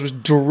InfoWars was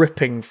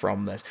dripping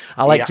from this.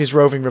 I liked his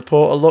roving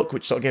reporter look,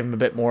 which sort of gave him a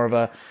bit more of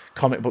a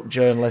comic book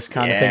journalist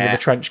kind of thing with the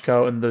trench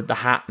coat and the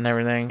hat and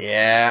everything.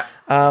 Yeah.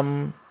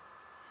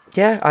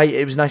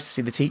 It was nice to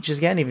see the teachers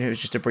again, even if it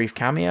was just a brief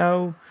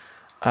cameo.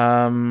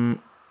 Fucking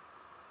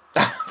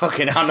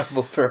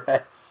Hannibal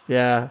Perez.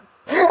 Yeah.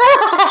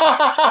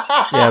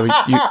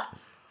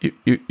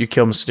 You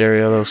kill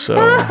Mysterio though, so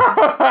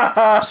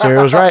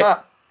Mysterio was right.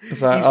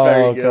 It's like,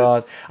 oh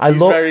god, He's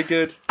very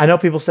good. I know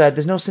people said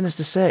there's no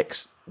Sinister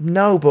Six.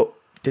 No, but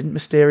didn't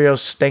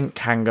Mysterio's stink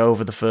hang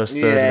over the first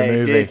third of the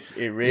movie?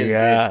 It really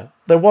did.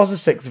 There was a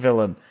sixth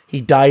villain.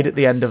 He died at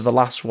the end of the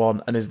last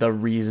one, and is the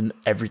reason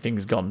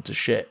everything's gone to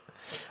shit.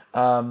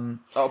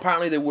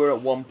 Apparently they were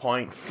at one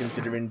point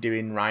considering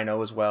doing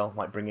Rhino as well,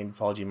 like bringing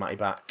Paul Giamatti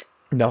back.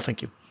 No,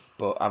 thank you.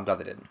 But I'm glad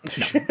they didn't.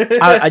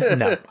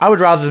 No, I would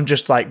rather them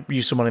just like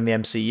use someone in the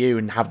MCU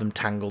and have them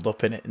tangled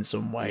up in it in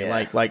some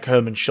way, like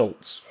Herman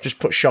Schultz. Just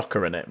put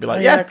Shocker in it, be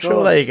like,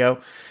 sure, there you go.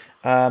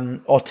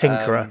 Or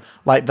Tinkerer,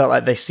 like that.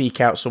 Like they seek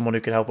out someone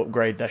who can help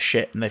upgrade their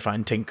shit, and they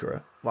find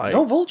Tinkerer. Like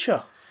no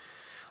Vulture.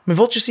 I mean,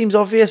 Vulture seems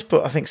obvious,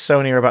 but I think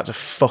Sony are about to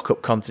fuck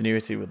up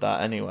continuity with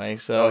that anyway.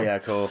 So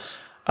of course.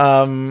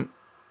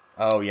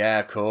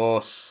 Of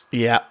course.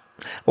 Yeah.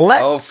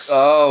 Let's.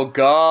 Oh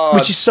god.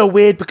 Which is so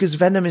weird because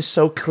Venom is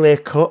so clear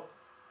cut.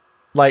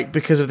 Like,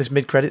 because of this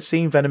mid-credit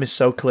scene, Venom is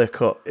so clear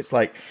cut. It's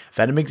like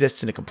Venom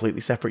exists in a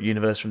completely separate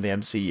universe from the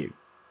MCU.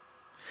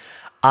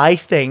 I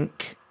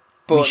think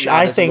we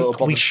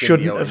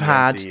shouldn't have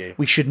had.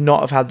 We should not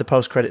have had the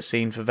post-credit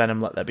scene for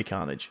Venom: Let There Be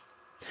Carnage.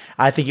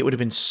 I think it would have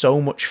been so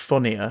much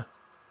funnier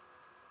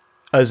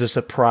as a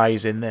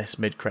surprise in this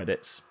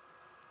mid-credits.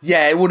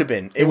 Yeah, it would have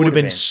been. It would have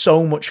been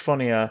so much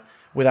funnier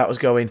without us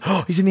going,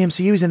 oh, he's in the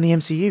MCU, he's in the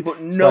MCU. But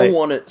no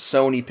one at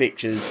Sony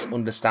Pictures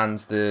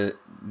understands the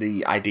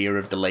idea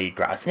of delayed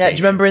gratification. Yeah, do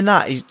you remember in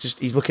that?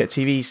 He's looking at a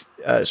TV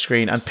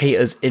screen and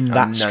Peter's in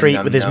that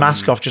street with his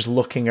mask off just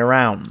looking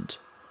around.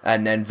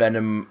 And then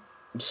Venom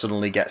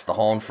suddenly gets the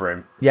horn for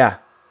him. Yeah.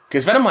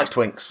 Because Venom likes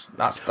twinks.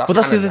 That's the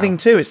other thing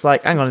too. It's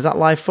like, hang on, is that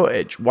live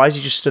footage? Why is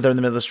he just stood there in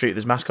the middle of the street with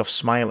his mask off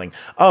smiling?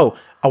 Oh,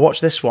 I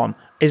watched this one.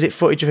 Is it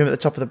footage of him at the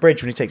top of the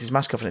bridge when he takes his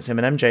mask off and it's him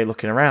and MJ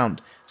looking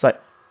around? It's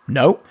like,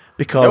 no,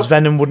 because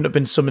Venom wouldn't have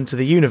been summoned to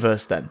the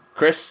universe then.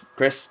 Chris,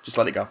 just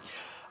let it go.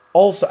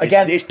 Also,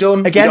 again, it's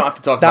done. Again, you don't have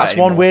to talk about it that's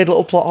one weird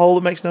little plot hole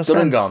that makes no sense.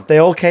 And gone. They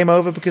all came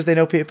over because they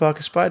know Peter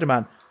Parker's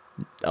Spider-Man.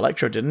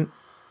 Electro didn't.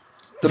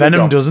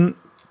 Venom doesn't.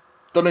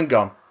 Done and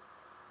gone.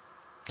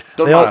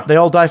 They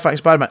all die fighting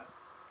Spider-Man.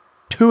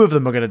 2 of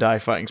them are going to die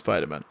fighting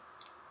Spider-Man.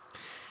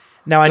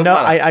 Now, I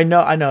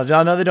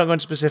know they don't go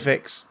into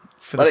specifics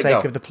for the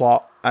sake of the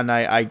plot, and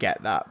I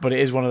get that, but it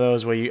is one of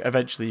those where you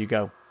eventually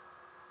go,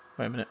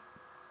 wait a minute,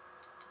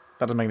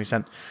 that doesn't make any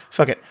sense.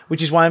 Fuck it.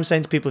 Which is why I'm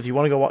saying to people, if you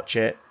want to go watch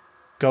it,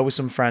 go with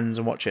some friends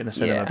and watch it in a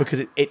cinema,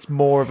 because it's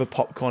more of a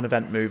popcorn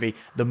event movie.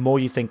 The more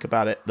you think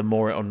about it, the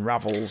more it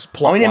unravels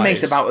plot-wise. I mean, it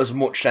makes about as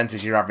much sense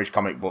as your average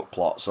comic book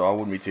plot, so I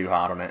wouldn't be too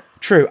hard on it.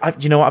 True.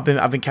 You know what?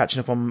 I've been catching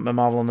up on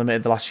Marvel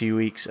Unlimited the last few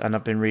weeks, and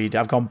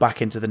I've gone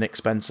back into the Nick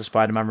Spencer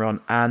Spider-Man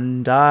run,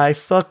 and I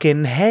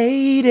fucking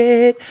hate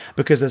it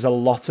because there's a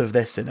lot of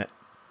this in it,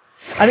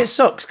 and it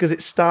sucks because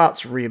it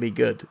starts really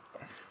good,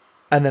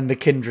 and then the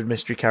Kindred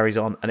mystery carries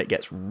on, and it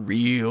gets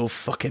real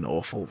fucking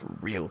awful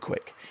real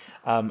quick.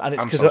 And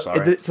it's because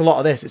it's a lot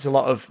of this. It's a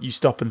lot of you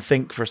stop and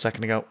think for a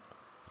second and go,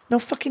 no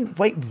fucking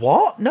wait,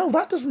 what? No,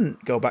 that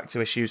doesn't go back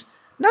to issues.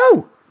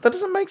 No, that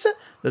doesn't make sense.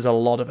 There's a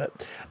lot of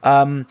it.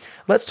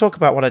 Let's talk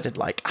about what I did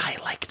like. I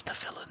liked the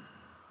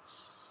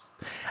villains.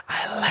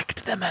 I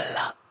liked them a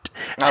lot.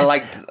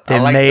 They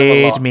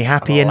made me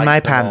happy in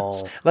my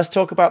pants. Let's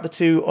talk about the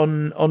 2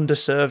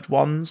 underserved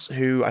ones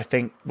who I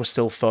think were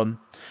still fun.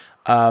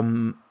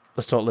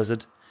 Let's talk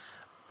Lizard.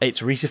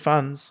 It's Rhys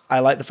Ifans. I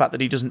like the fact that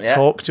he doesn't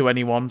talk to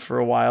anyone for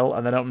a while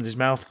and then opens his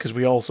mouth, because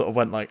we all sort of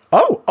went like,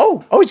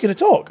 oh, he's going to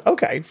talk.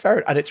 Okay, fair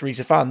enough. And it's Rhys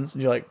Ifans.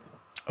 And you're like,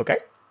 okay,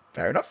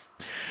 fair enough.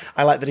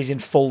 I like that he's in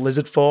full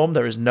lizard form.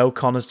 There is no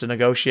Connors to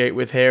negotiate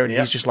with here. And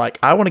he's just like,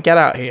 I want to get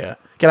out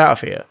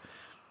of here.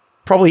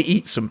 Probably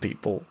eat some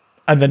people.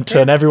 And then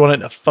turn everyone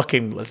into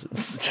fucking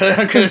lizards.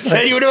 I'm going to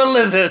turn you into a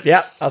lizard.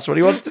 Yeah, that's what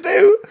he wants to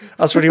do.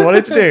 That's what he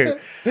wanted to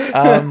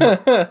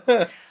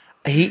do.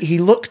 He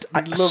looked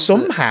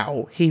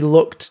he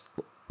looked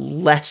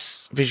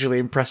less visually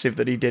impressive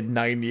than he did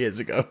 9 years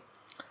ago.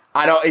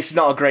 I know it's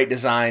not a great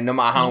design. No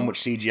matter how much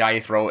CGI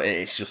you throw at it,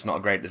 it's just not a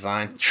great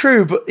design.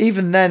 True, but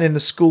even then, in the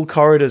school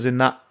corridors in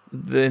the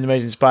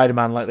Amazing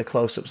Spider-Man, like the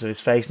close-ups of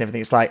his face and everything,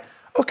 it's like,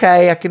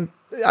 okay,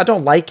 I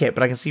don't like it,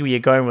 but I can see where you're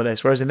going with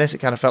this. Whereas in this, it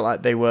kind of felt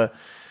like they were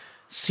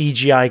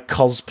CGI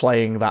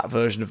cosplaying that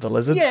version of the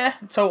lizard. Yeah,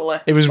 totally.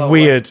 It was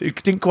weird.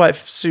 It didn't quite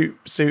suit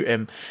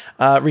him.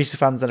 Rhys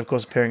Ifans then, of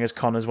course, appearing as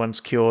Connors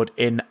once cured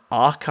in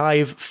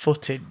archive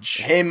footage.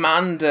 Him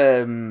and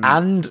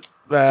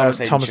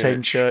Thomas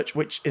Hayden Church,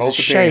 which is a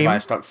shame.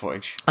 Via stock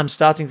footage. I'm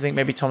starting to think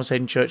maybe Thomas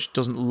Hayden Church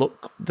doesn't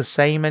look the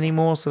same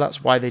anymore, so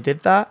that's why they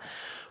did that.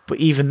 But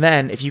even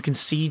then, if you can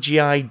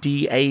CGI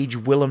de-age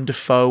Willem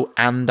Dafoe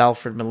and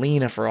Alfred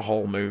Molina for a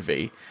whole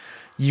movie,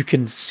 you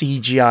can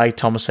CGI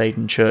Thomas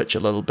Hayden Church a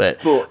little bit.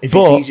 But if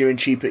it's easier and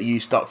cheaper to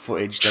use stock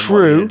footage, then what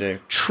are they going to do?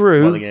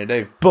 True. What are they going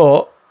to do?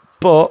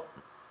 But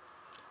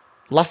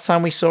last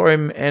time we saw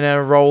him in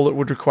a role that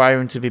would require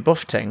him to be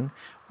buffeting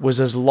was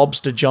as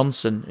Lobster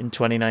Johnson in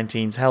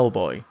 2019's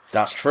Hellboy.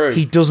 That's true.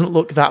 He doesn't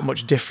look that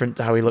much different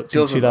to how he looked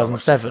in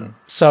 2007.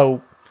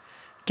 So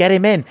get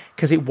him in,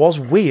 because it was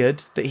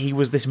weird that he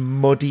was this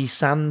muddy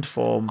sand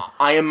form.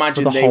 I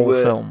imagine for the whole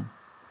film.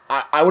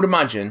 I would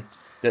imagine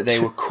that they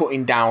were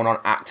cutting down on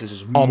actors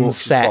as much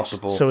as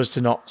possible, so as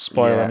to not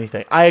spoil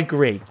anything. I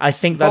agree. I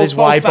think that is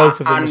why both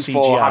of them were CGI.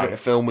 For having to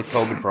film with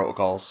COVID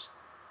protocols.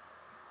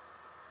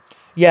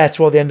 Yeah,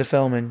 toward the end of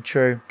filming.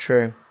 True.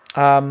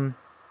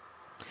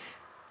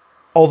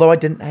 Although I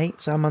didn't hate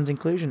Sandman's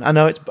inclusion. I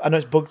know it's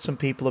bugged some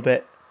people a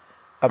bit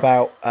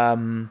about,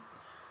 well,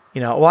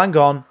 hang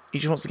on, he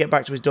just wants to get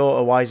back to his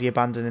daughter. Why is he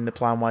abandoning the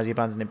plan? Why is he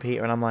abandoning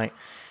Peter? And I'm like,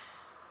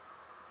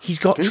 he's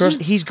got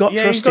trust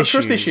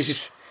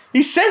issues.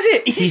 He says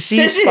it. He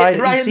sees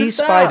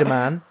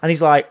Spider-Man, and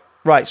he's like,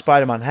 right,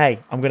 Spider-Man,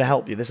 hey, I'm going to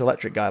help you. This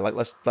electric guy, like,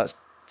 let's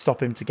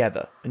stop him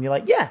together. And you're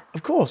like, yeah,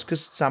 of course,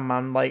 because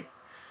Sandman,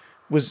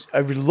 was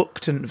a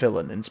reluctant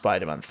villain in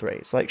Spider-Man 3.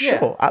 It's like,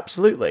 sure,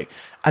 absolutely.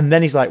 And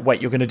then he's like,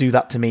 wait, you're going to do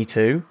that to me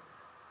too?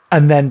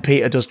 And then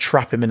Peter does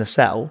trap him in a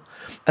cell.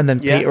 And then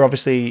Peter,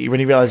 obviously, when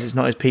he realizes it's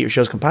not his Peter,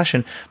 shows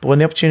compassion. But when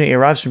the opportunity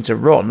arrives for him to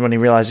run, when he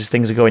realizes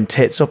things are going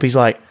tits up, he's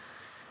like,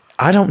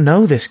 I don't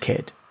know this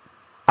kid.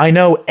 I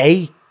know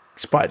a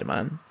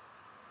Spider-Man.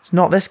 It's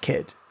not this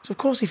kid. So of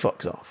course he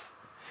fucks off.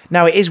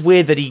 Now, it is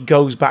weird that he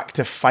goes back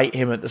to fight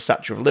him at the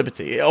Statue of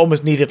Liberty. It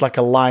almost needed like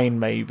a line,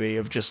 maybe,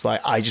 of just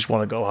like, I just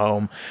want to go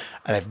home,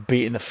 and if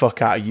beating the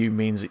fuck out of you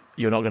means that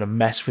you're not going to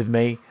mess with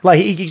me. Like,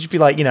 he could just be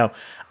like,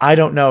 I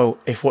don't know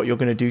if what you're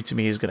going to do to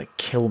me is going to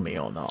kill me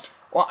or not.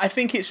 Well, I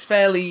think it's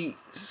fairly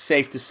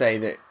safe to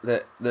say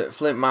that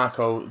Flint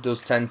Marko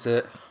does tend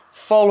to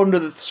fall under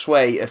the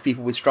sway of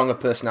people with stronger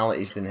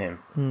personalities than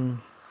him.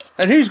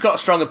 And who's got a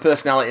stronger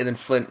personality than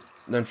Flint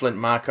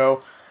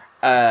Marko?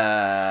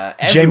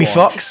 Jamie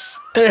Foxx.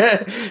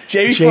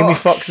 Jamie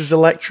Foxx is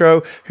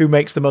Electro, who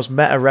makes the most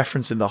meta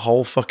reference in the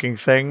whole fucking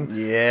thing.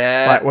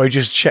 Yeah. Like, where he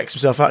just checks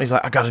himself out and he's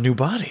like, I got a new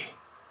body.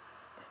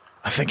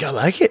 I think I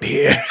like it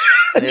here.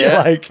 And you're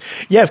like,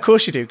 yeah, of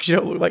course you do, because you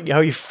don't look like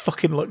how you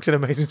fucking looked in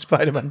Amazing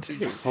Spider-Man 2.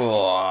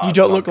 You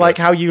don't look like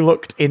how you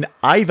looked in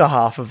either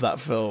half of that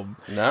film.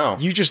 No.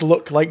 You just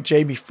look like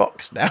Jamie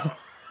Foxx now.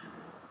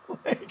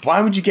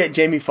 Why would you get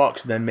Jamie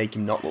Foxx and then make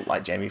him not look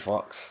like Jamie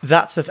Foxx?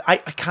 That's the I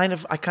kind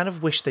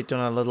of wish they'd done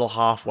a little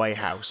halfway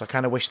house. I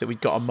kind of wish that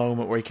we'd got a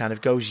moment where he kind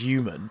of goes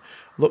human,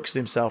 looks at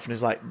himself, and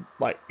is like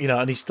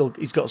and he's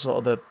got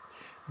sort of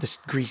this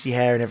greasy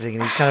hair and everything,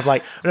 and he's kind of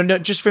like no,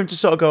 just for him to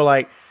sort of go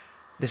like,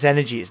 this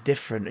energy is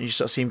different, and you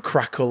sort of see him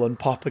crackle and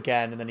pop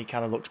again, and then he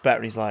kind of looks better,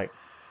 and he's like,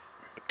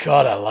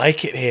 God, I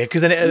like it here,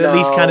 because then it at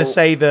least kind of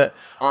say that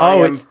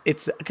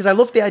it's because I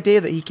love the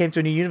idea that he came to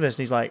a new universe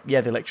and he's like,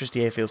 yeah, the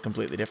electricity here feels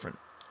completely different.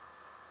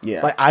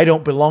 Yeah, like I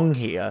don't belong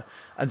here,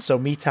 and so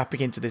me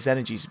tapping into this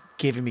energy is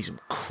giving me some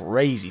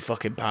crazy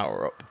fucking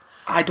power up.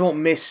 I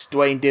don't miss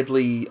Dwayne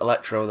Dibley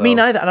Electro though. Me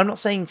neither, and I'm not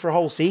saying for a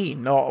whole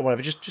scene or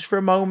whatever, just for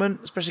a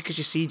moment, especially because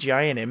you're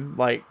CGIing him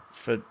like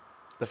for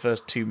the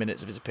first 2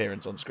 minutes of his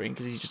appearance on screen,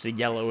 because he's just a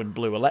yellow and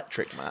blue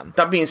electric man.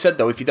 That being said,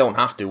 though, if you don't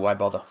have to, why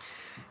bother?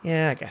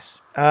 Yeah, I guess.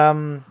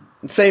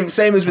 Same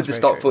as with the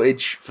stock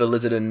footage for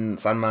Lizard and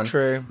Sandman.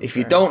 True. If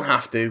you don't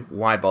have to,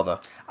 why bother?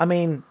 I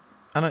mean,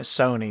 I know it's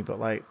Sony, but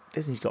like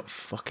Disney's got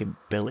fucking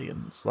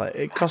billions. Like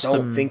it cost them. I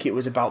don't think it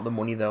was about the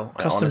money though.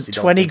 Cost them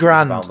 20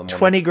 grand.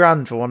 20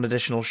 grand for one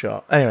additional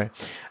shot. Anyway,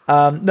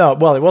 no.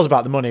 Well, it was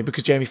about the money,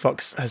 because Jamie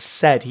Foxx has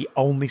said he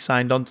only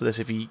signed on to this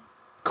if he,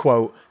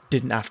 quote,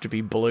 didn't have to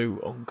be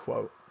blue,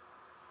 unquote.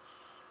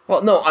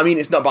 Well, no, I mean,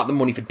 it's not about the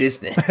money for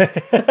Disney.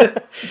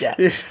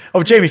 Yeah.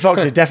 Oh, Jamie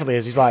Foxx, it definitely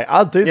is. He's like,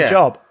 I'll do the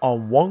job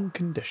on one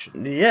condition.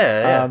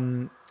 Yeah.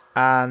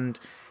 And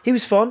he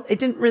was fun. It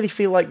didn't really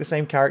feel like the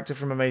same character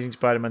from Amazing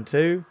Spider-Man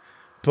 2,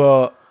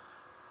 but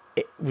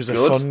it was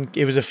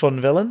a fun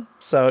villain,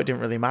 so it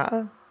didn't really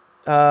matter.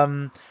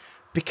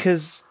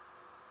 Because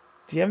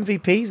the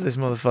MVPs of this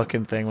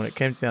motherfucking thing, when it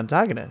came to the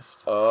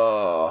antagonist,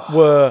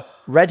 were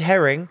Red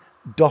Herring,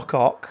 Doc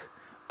Ock,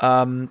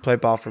 played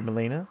by Alfred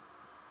Molina,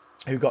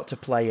 who got to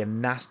play a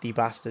nasty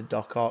bastard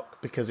Doc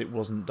Ock, because it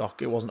wasn't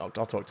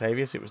Otto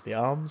Octavius, it was the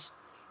arms.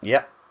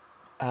 Yep.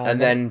 And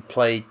then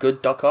play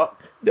good Doc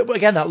Ock.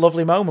 Again, that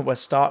lovely moment where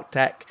Stark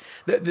Tech,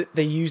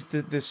 they used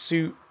the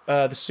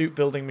suit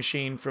building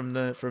machine from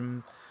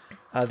the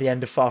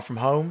end of Far From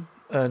Home.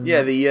 And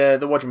yeah, the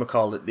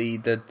whatchamacallit,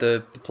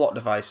 the plot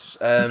device.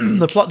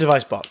 The plot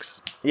device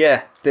box.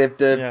 Yeah,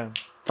 the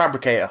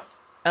fabricator.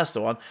 That's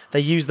the one.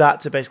 They use that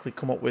to basically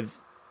come up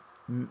with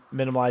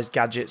minimalized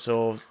gadgets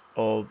or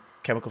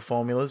chemical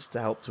formulas to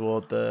help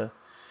toward the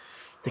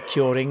the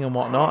curing and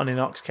whatnot. And in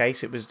Ock's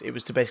case, it was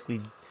to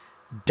basically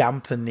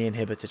dampen the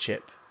inhibitor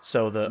chip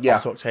so that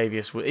Otto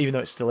Octavius, even though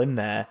it's still in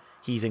there,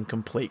 he's in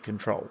complete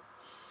control.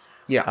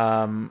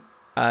 Yeah.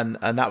 And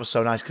that was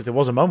so nice because there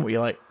was a moment where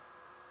you're like,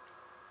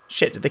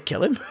 shit, did they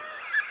kill him?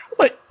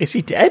 Like, is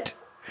he dead?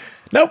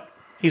 Nope,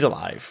 he's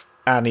alive.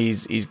 And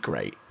he's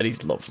great, and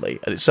he's lovely.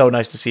 And it's so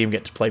nice to see him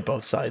get to play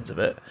both sides of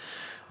it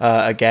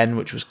again,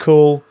 which was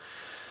cool.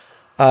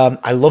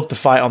 I loved the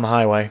fight on the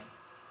highway.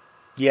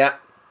 Yeah.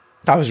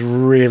 That was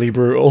really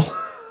brutal.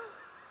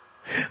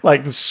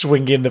 Like,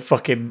 swinging the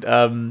fucking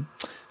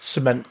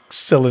cement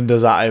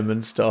cylinders at him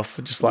and stuff.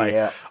 And just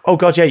like, oh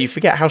god, yeah, you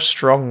forget how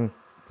strong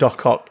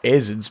Doc Ock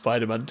is in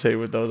Spider-Man 2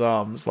 with those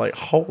arms. Like,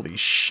 holy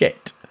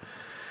shit.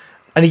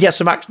 And he gets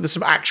some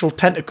actual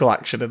tentacle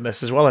action in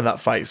this as well in that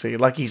fight scene.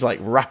 Like, he's like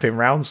wrapping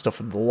around stuff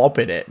and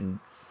lobbing it and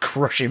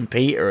crushing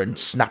Peter and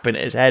snapping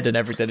at his head and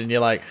everything. And you're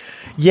like,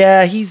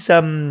 yeah, he's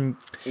gone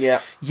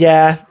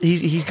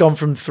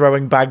from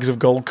throwing bags of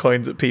gold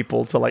coins at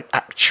people to like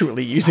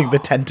actually using the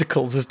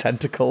tentacles as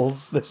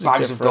tentacles. This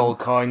bags is of gold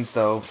coins,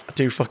 though. I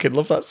do fucking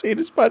love that scene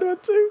in Spider-Man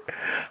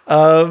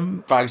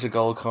 2. Bags of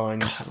gold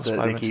coins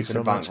that they keep in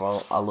a bank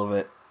vault. I love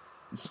it.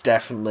 It's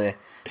definitely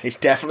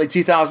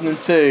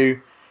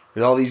 2002.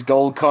 With all these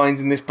gold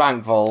coins in this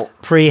bank vault.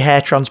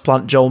 Pre-hair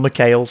transplant Joel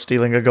McHale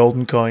stealing a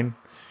golden coin.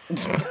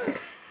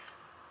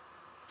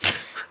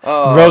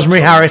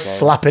 Rosemary Harris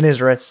slapping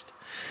his wrist.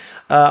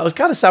 I was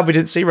kind of sad we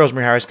didn't see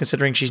Rosemary Harris,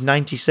 considering she's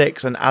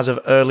 96 and as of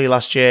early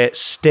last year,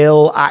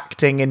 still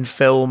acting in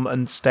film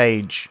and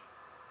stage.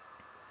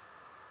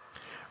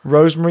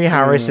 Rosemary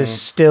Harris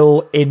is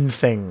still in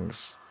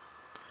things.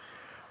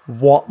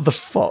 What the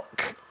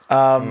fuck?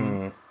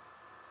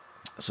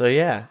 So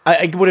yeah,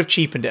 I would have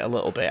cheapened it a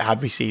little bit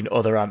had we seen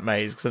other Aunt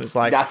Mays, because it's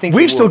like,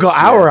 we've still got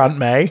our Aunt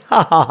May.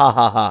 Ha ha ha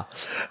ha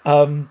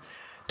ha.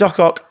 Doc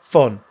Ock,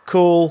 fun,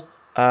 cool,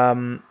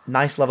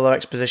 nice level of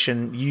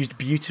exposition, used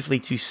beautifully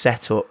to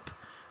set up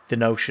the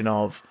notion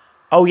of,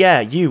 oh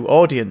yeah, you,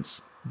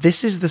 audience,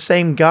 this is the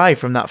same guy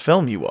from that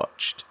film you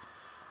watched.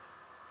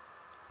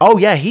 Oh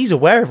yeah, he's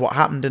aware of what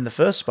happened in the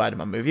first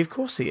Spider-Man movie, of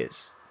course he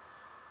is.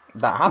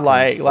 That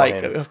happened.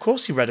 Like, of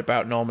course he read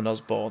about Norman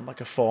Osborn,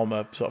 like a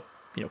former sort of,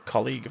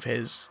 colleague of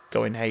his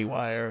going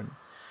haywire, and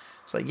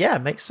it's like, yeah,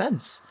 it makes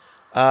sense.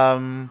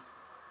 Can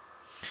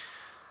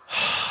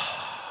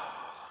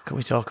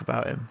we talk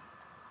about him?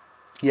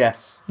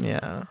 Yes.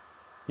 Yeah.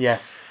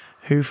 Yes.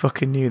 Who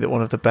fucking knew that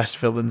one of the best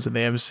villains in the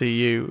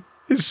MCU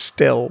is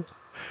still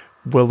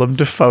Willem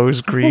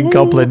Dafoe's Green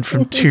Goblin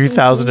from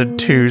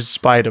 2002's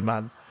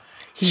Spider-Man?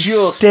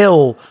 He's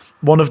still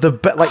one of the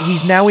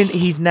he's now in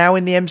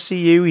the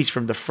MCU. He's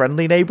from the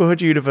Friendly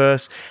Neighborhood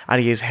universe, and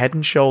he is head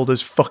and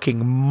shoulders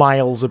fucking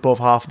miles above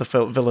half of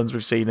the villains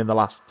we've seen in the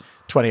last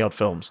 20 odd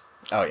films.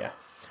 Oh yeah.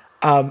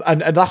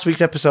 And last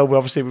week's episode, we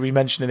were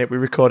mentioning it. We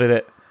recorded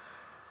it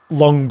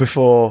long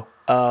before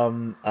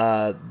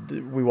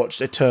we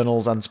watched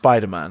Eternals and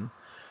Spider-Man.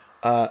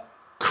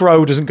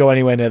 Crow doesn't go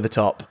anywhere near the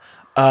top.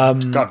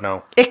 God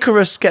no.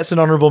 Icarus gets an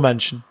honourable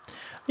mention.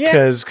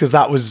 Yeah, because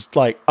that was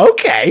like,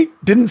 okay,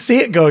 didn't see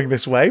it going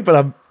this way, but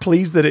I'm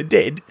pleased that it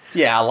did.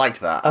 Yeah, I liked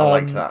that. I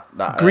liked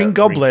that. Green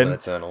Goblin.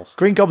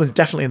 Green Goblin's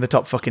definitely in the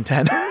top fucking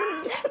 10.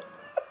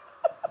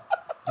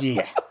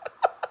 Yeah.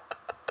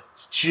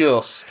 It's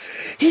just...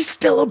 He's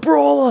still a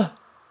brawler.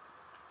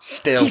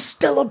 He's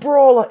still a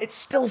brawler. It's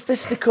still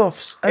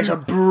fisticuffs. It's a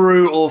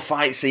brutal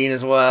fight scene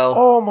as well.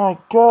 Oh my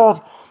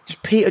god.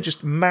 Just Peter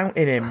just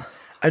mounting him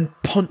and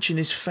punching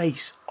his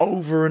face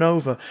over and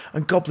over.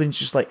 And Goblin's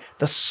just like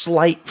the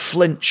slight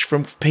flinch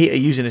from Peter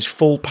using his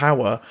full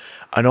power.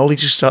 And all he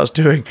just starts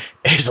doing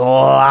is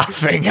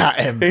laughing at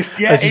him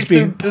as he's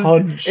being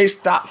punched. It's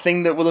that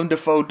thing that Willem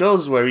Dafoe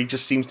does where he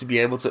just seems to be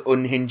able to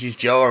unhinge his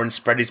jaw and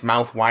spread his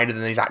mouth wider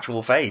than his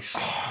actual face.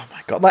 Oh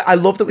my god. Like, I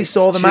love that we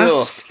saw the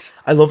mask.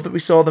 I love that we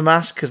saw the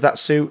mask because that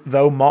suit,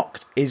 though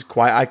mocked, is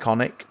quite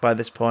iconic by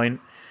this point.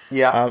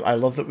 Yeah. I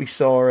love that we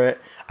saw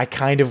it. I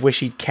kind of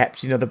wish he'd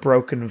kept, the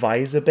broken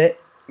visor bit.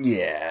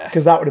 Yeah.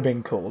 Because that would have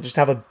been cool. Just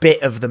have a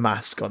bit of the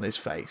mask on his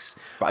face.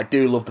 But I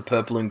do love the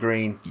purple and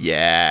green.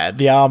 Yeah.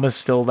 The armor's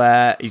still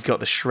there. He's got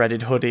the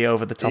shredded hoodie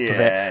over the top of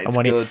it. And it's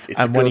good.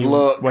 It's a good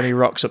look. When he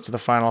rocks up to the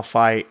final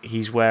fight,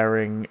 he's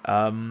wearing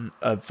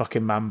a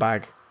fucking man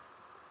bag.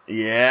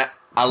 Yeah.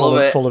 I love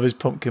it. Full of his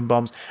pumpkin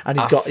bombs. And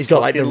he's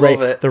got like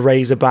the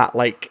razor bat,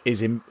 like,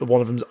 is in one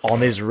of them's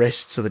on his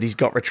wrist so that he's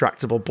got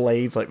retractable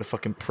blades like the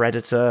fucking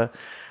Predator.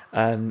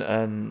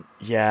 And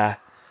yeah.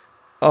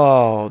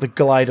 Oh, the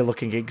glider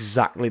looking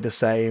exactly the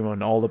same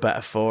and all the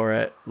better for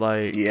it.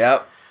 Like,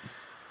 yep.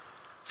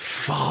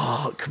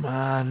 Fuck,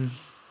 man.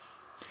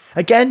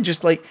 Again,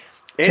 just like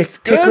good.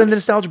 tickling the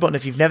nostalgia button.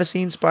 If you've never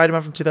seen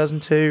Spider-Man from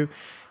 2002,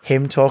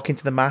 him talking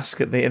to the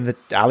mask in the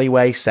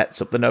alleyway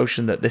sets up the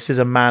notion that this is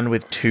a man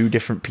with two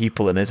different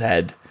people in his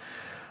head.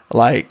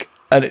 Like,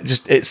 and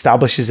it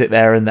establishes it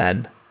there and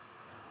then.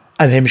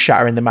 And him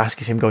shattering the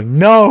mask is him going,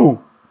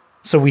 no!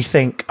 So we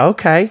think,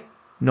 okay,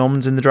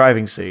 Norman's in the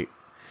driving seat.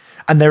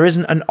 And there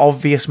isn't an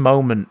obvious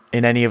moment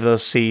in any of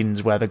those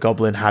scenes where the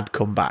Goblin had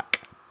come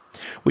back.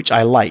 which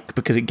I like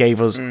because it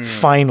gave us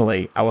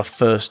finally our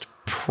first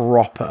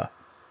proper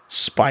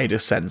spider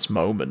sense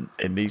moment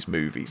in these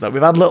movies. Like,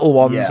 we've had little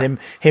ones, him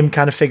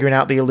kind of figuring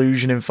out the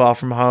illusion in Far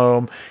From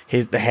Home,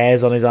 the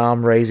hairs on his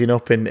arm raising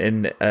up in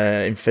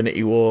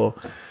Infinity War,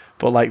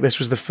 but like this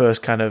was the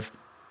first kind of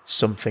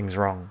something's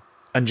wrong,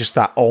 and just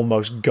that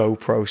almost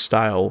GoPro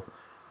style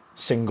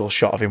single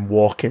shot of him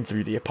walking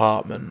through the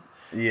apartment,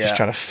 just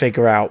trying to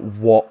figure out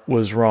what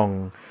was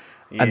wrong,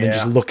 and then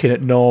just looking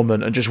at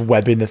Norman and just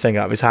webbing the thing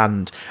out of his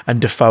hand,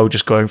 and Dafoe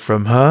just going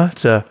from her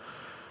to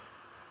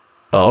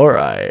all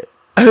right.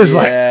 And it's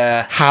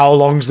like, how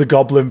long's the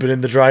Goblin been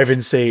in the driving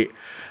seat?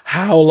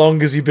 How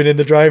long has he been in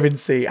the driving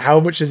seat?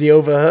 How much has he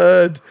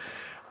overheard?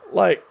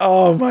 Like,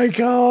 oh my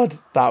God,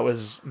 that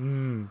was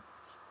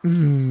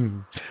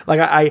like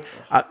I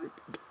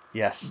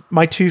yes.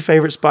 My two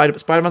favorite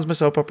Spider-Man's my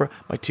soap opera.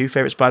 My two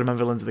favorite Spider-Man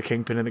villains are the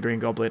Kingpin and the Green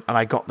Goblin, and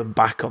I got them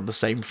back on the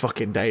same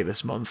fucking day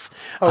this month.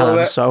 And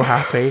I'm so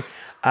happy.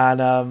 And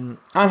I'm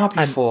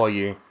happy for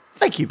you.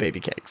 Thank you, baby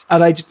cakes.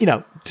 And I just,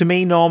 to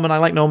me, Norman, I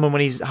like Norman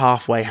when he's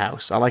halfway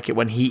house. I like it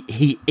when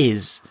he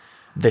is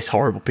this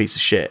horrible piece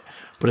of shit.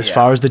 But as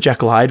far as the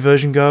Jekyll Hyde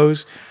version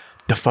goes,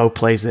 Dafoe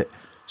plays it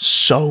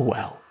so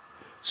well.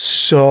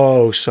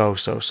 So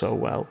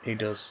well. He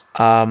does.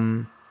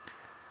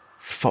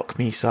 Fuck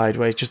me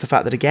sideways. Just the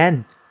fact that,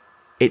 again,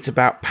 it's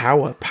about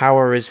power.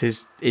 Power is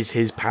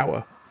his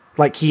power.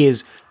 Like, he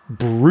is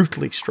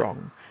brutally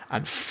strong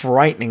and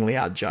frighteningly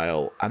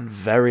agile and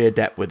very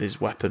adept with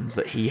his weapons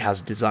that he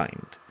has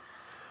designed.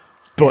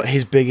 But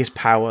his biggest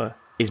power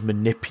is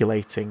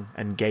manipulating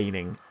and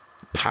gaining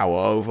power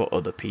over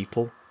other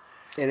people.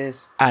 It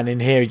is. And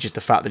in here, just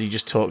the fact that he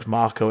just talks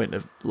Marco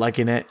into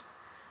legging it,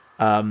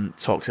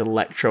 talks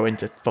Electro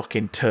into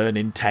fucking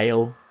turning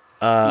tail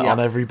on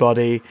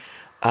everybody.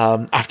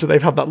 After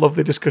they've had that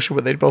lovely discussion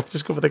where they both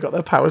discover they got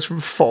their powers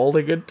from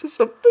falling into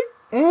something.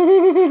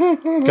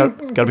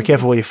 Gotta be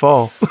careful where you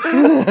fall.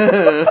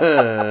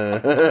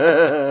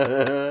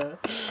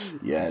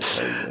 Yeah, it's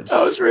very good.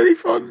 That was really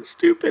fun,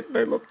 stupid, and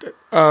I loved it.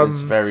 It's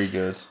very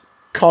good.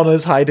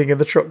 Connor's hiding in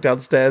the truck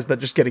downstairs, then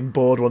just getting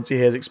bored once he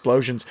hears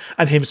explosions,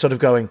 and him sort of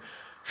going,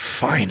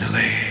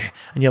 finally.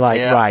 And you're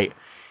like, right,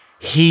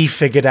 he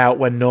figured out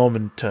when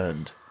Norman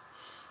turned.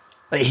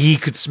 Like, he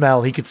could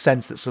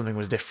sense that something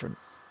was different.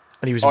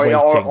 And he was waiting.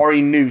 Or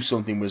he knew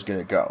something was going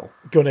to go.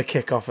 Going to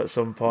kick off at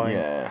some point.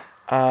 Yeah.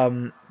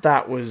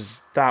 That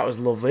was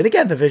lovely. And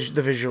again, the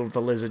visual of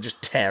the lizard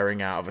just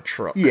tearing out of a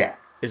truck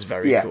is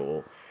very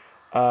cool.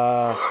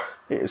 It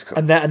is cool.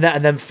 And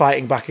then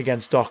fighting back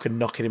against Doc and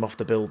knocking him off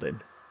the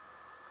building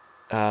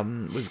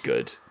was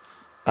good.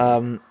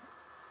 The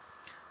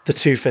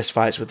two fist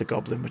fights with the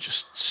Goblin were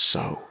just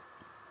so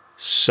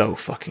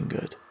fucking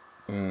good.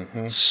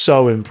 Mm-hmm.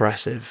 So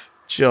impressive.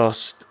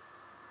 Just,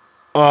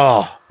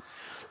 and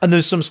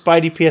there's some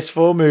Spidey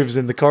PS4 moves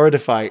in the corridor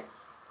fight.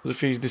 There's a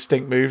few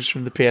distinct moves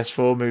from the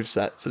PS4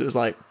 movesets, and it was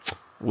like,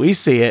 we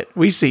see it.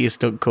 We see your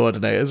stunt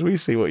coordinators. We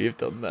see what you've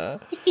done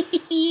there.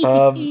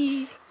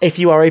 If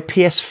you are a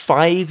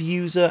PS5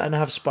 user and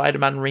have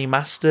Spider-Man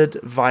Remastered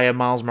via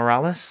Miles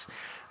Morales,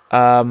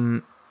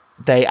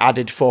 they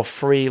added for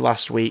free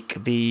last week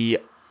the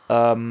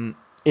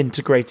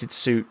integrated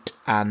suit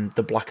and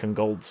the black and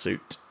gold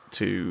suit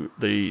to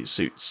the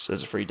suits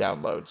as a free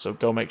download. So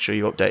go make sure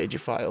you updated your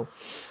file.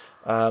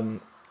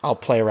 I'll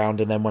play around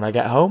in them when I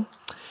get home.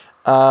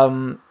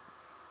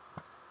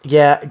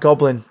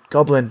 Goblin,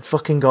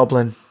 fucking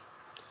Goblin.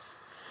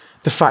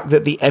 The fact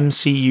that the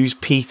MCU's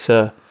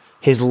Peter,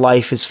 his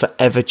life is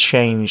forever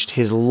changed,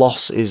 his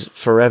loss is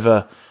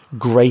forever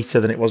greater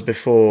than it was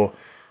before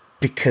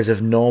because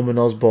of Norman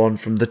Osborn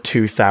from the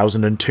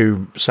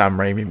 2002 Sam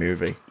Raimi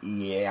movie.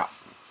 Yeah.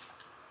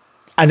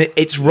 And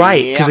it's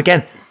right, because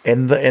again,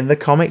 in the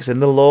comics, in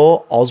the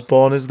lore,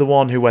 Osborn is the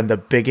one who, when the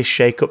biggest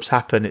shake-ups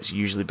happen, it's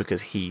usually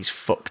because he's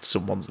fucked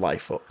someone's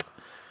life up.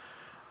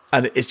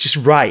 And it's just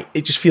right.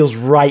 It just feels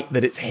right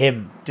that it's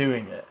him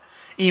doing it.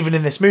 Even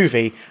in this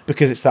movie,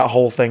 because it's that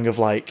whole thing of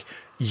like,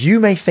 you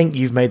may think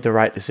you've made the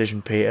right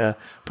decision, Peter,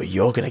 but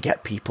you're going to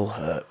get people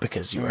hurt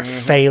because you're a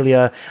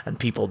failure and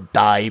people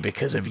die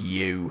because of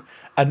you.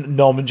 And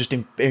Norman just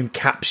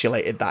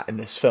encapsulated that in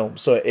this film.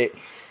 So it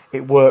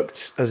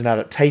worked as an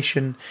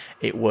adaptation.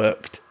 It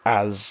worked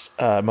as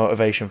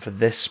motivation for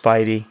this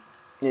Spidey.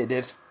 It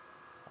did.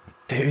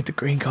 Dude, the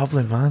Green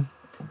Goblin, man.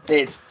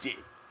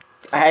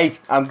 Hey,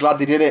 I'm glad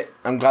they did it.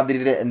 I'm glad they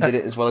did it and did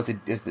it as well as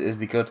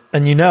they could.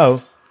 And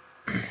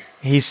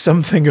he's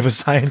something of a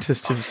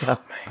scientist himself.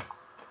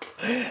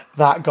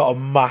 That got a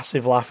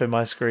massive laugh in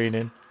my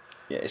screening.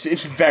 Yeah, it's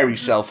a very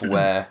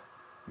self-aware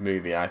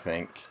movie, I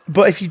think.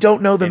 But if you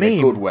don't know the meme... In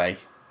a good way.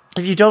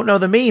 If you don't know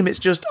the meme, it's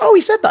just,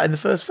 he said that in the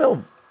first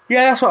film.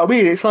 Yeah, that's what I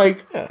mean. It's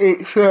like,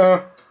 it's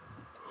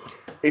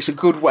a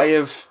good way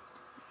of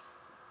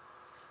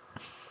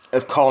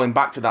calling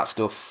back to that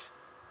stuff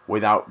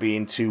without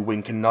being too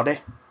wink and noddy.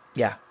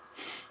 Yeah.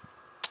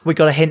 We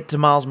got a hint to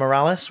Miles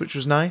Morales, which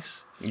was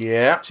nice.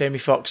 Yeah. Jamie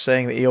Foxx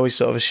saying that he always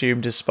sort of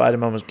assumed his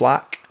Spider-Man was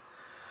black.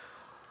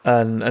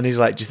 And he's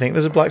like, do you think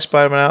there's a black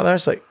Spider-Man out there?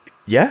 It's like,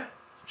 yeah,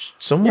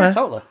 somewhere. Yeah,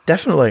 totally.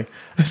 Definitely.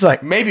 It's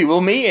like maybe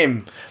we'll meet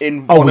him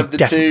in one of the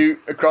two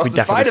Across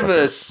the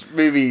Spider-Verse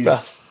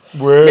movies.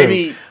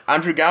 Maybe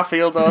Andrew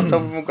Garfield or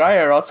Tobey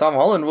Maguire or Tom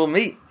Holland will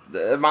meet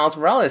Miles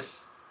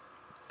Morales.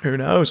 Who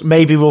knows?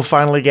 Maybe we'll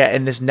finally get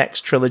in this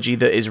next trilogy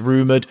that is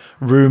rumoured,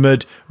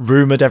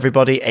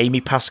 everybody. Amy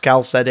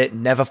Pascal said it.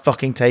 Never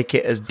fucking take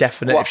it as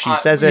definite if she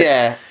says it.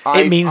 Yeah,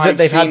 it means that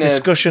they've had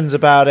discussions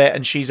about it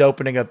and she's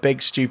opening a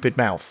big stupid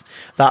mouth.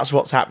 That's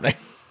what's happening.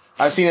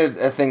 I've seen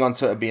a thing on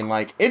Twitter being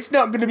like, it's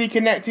not going to be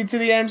connected to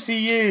the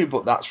MCU,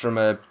 but that's from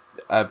a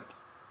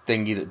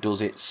thingy that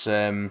does its...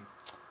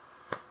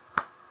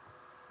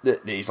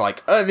 He's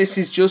like, oh, this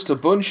is just a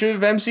bunch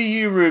of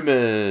MCU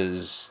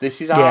rumours.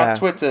 This is our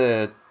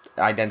Twitter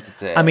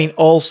identity. I mean,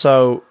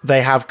 also,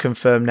 they have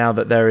confirmed now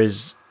that there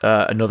is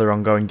another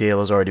ongoing deal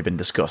has already been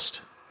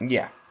discussed.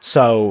 Yeah.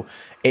 So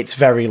it's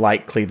very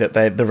likely that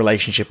the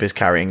relationship is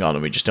carrying on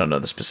and we just don't know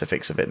the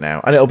specifics of it now.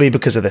 And it'll be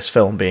because of this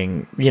film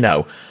being,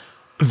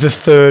 the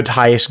third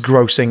highest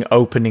grossing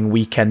opening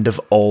weekend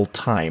of all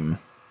time.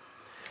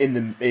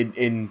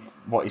 In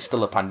what is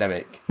still a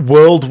pandemic.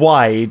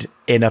 Worldwide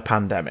in a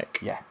pandemic.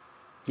 Yeah.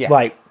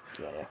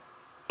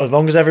 As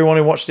long as everyone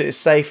who watched it is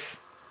safe,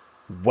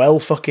 well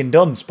fucking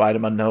done,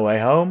 Spider-Man No Way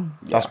Home.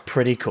 Yeah. That's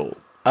pretty cool.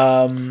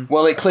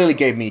 Well, it clearly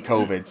gave me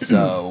COVID,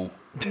 so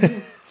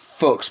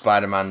fuck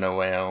Spider-Man No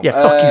Way Home. Yeah,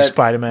 fuck you,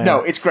 Spider-Man.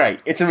 No, it's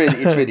great. It's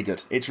really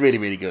good. It's really,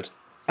 really good.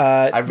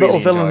 I really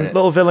enjoyed it.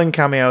 Little villain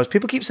cameos.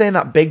 People keep saying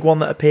that big one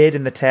that appeared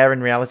in the tear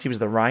in reality was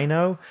the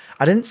Rhino.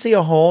 I didn't see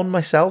a horn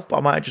myself, but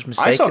I might have just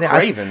mistaken it.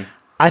 I saw Kraven.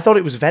 I thought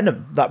it was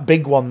Venom, that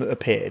big one that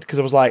appeared, because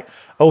I was like,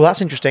 oh,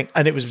 that's interesting.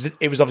 And it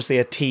was obviously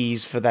a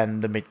tease for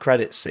then the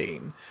mid-credits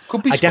scene.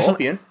 Could be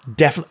Scorpion.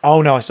 Definitely.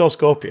 Oh, no, I saw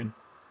Scorpion.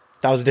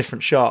 That was a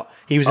different shot.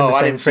 He was in the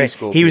same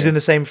frame. He was in the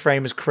same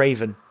frame as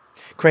Craven.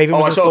 Craven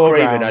was in the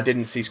foreground. Craven. I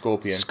didn't see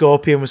Scorpion.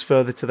 Scorpion was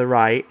further to the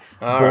right.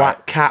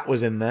 Black Cat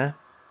was in there.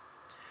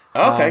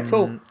 Okay,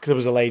 cool. Because there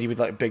was a lady with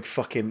like big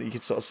fucking, you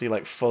could sort of see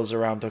like fuzz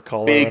around her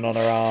collar and on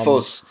her arms.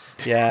 Fuzz.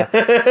 Yeah.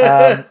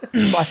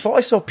 I thought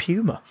I saw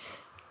Puma.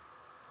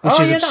 Which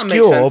is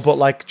obscure, but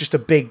like just a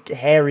big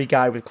hairy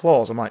guy with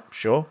claws. I'm like,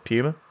 sure,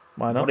 Puma.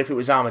 Why not? What if it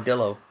was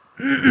Armadillo?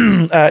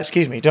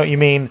 Excuse me, don't you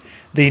mean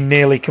the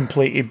nearly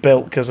completely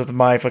built because of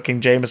my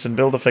fucking Jameson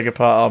Build-A-Figure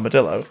part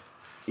Armadillo?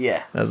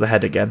 Yeah. There's the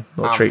head again.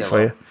 Little treat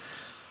for you.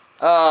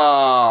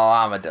 Oh,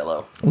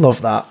 Armadillo. Love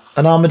that.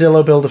 An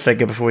Armadillo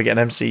Build-A-Figure before we get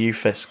an MCU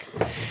Fisk.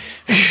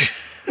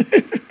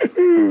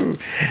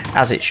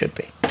 As it should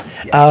be.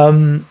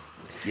 Yes.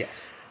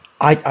 Yes.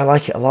 I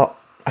like it a lot.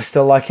 I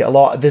still like it a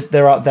lot.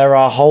 There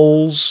are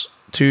holes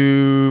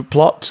to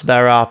plot.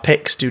 There are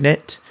picks to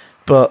knit.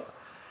 But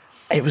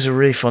it was a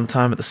really fun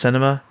time at the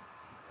cinema.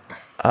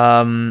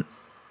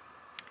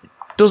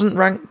 Doesn't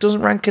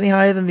rank any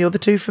higher than the other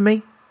two for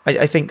me.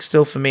 I think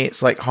still for me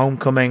it's like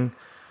Homecoming,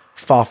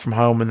 Far From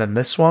Home, and then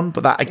this one.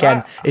 But that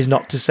again is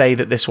not to say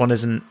that this one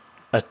isn't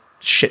a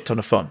shit ton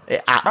of fun.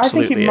 It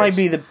absolutely I think it is. might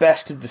be the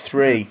best of the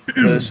three,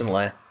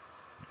 personally.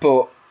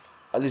 But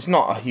there's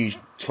not a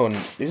ton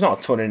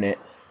in it.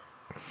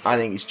 I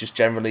think it's just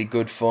generally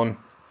good fun.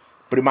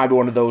 But it might be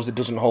one of those that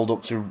doesn't hold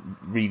up to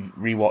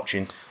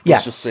rewatching.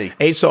 Let's just see.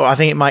 I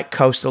think it might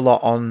coast a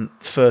lot on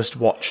first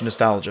watch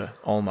nostalgia,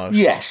 almost.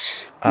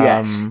 Yes.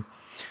 And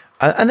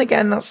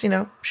again, that's,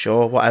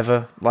 sure,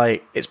 whatever.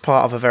 Like, it's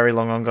part of a very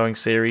long ongoing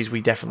series. We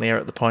definitely are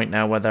at the point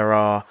now where there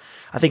are,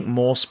 I think,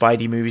 more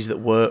Spidey movies that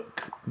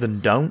work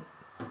than don't.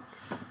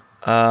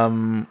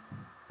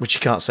 Which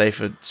you can't say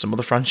for some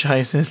other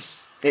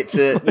franchises.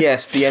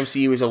 Yes, the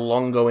MCU is a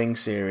long-going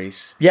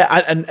series.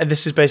 Yeah, and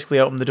this has basically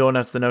opened the door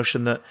now to the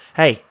notion that,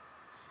 hey,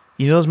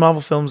 those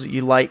Marvel films that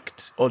you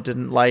liked or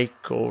didn't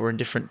like or were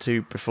indifferent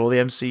to before the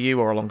MCU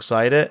or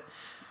alongside it,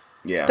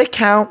 yeah, they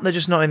count. They're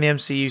just not in the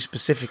MCU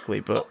specifically,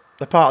 but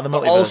they're part of the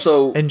multiverse.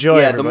 Also, enjoy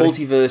everybody.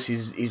 The multiverse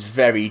is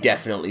very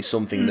definitely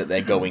something that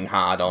they're going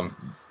hard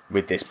on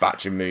with this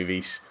batch of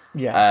movies.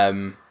 Yeah.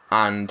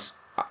 And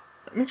I'm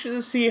interested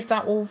to see if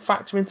that will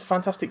factor into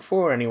Fantastic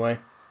Four anyway.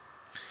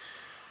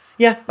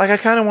 Yeah, like I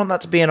kind of want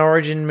that to be an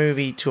origin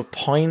movie to a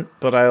point,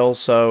 but I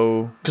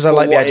also... Because I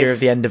like the idea of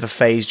the end of a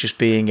phase just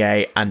being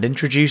and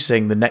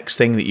introducing the next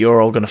thing that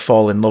you're all going to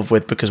fall in love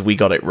with because we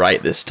got it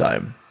right this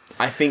time.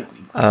 I think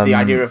the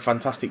idea of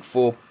Fantastic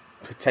Four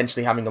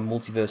potentially having a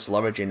multiversal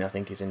origin, I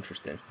think, is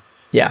interesting.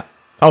 Yeah.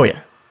 Oh,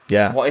 yeah.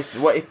 Yeah. What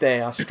if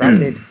they are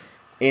stranded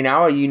in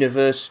our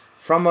universe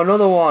from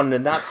another one,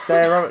 and that's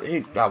their...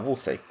 we'll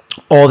see.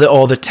 Or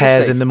the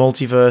tears in the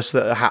multiverse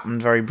that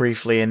happened very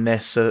briefly in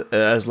this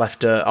has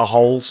left a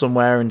hole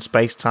somewhere in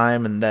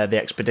space-time, and they're the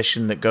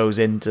expedition that goes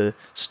in to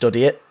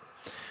study it.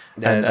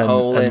 There's a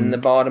hole in the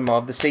bottom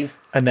of the sea.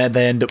 And then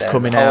they end up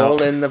coming out. There's a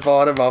hole in the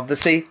bottom of the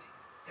sea.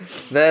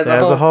 There's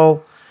a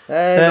hole.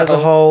 There's a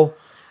hole.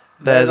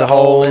 There's a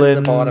hole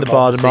in the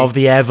bottom of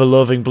the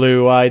ever-loving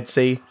blue-eyed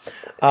sea.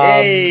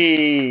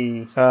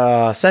 Hey!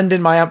 Send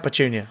in my Aunt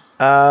Petunia.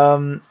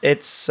 I'm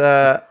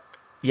excited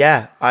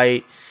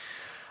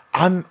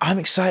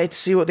to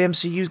see what the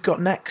MCU's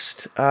got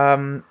next.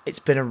 It's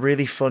been a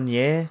really fun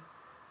year.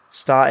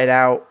 Started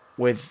out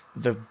with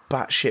the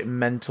batshit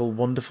mental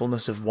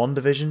wonderfulness of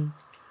WandaVision,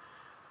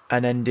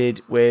 and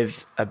ended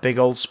with a big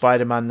old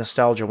Spider-Man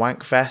nostalgia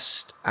wank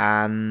fest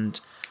and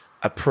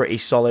a pretty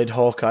solid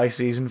Hawkeye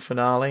season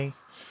finale.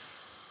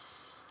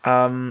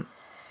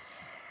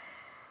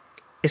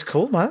 It's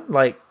cool, man.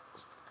 Like,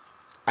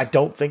 I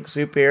don't think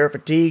superhero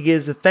fatigue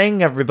is a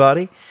thing,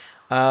 everybody.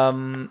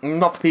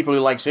 Not for people who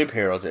like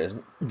superheroes, it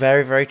isn't.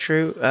 Very, very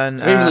true. And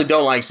people who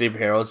don't like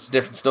superheroes, it's a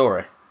different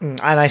story. And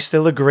I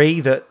still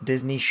agree that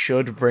Disney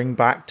should bring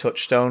back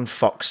Touchstone,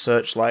 Fox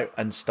Searchlight,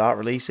 and start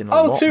releasing a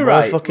lot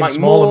more fucking like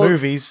smaller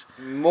movies.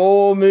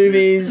 More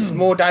movies,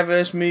 more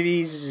diverse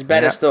movies,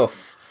 better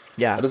stuff.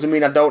 Yeah. That doesn't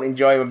mean I don't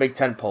enjoy my big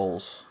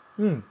tentpoles.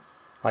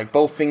 Like,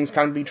 both things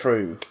can be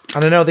true.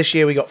 And I know this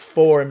year we got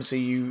 4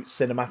 MCU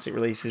cinematic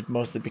releases,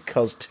 mostly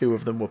because 2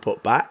 of them were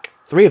put back.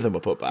 3 of them were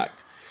put back.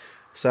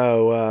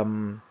 So,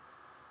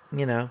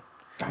 you know.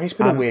 I mean, it's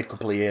been a weird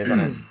couple of years,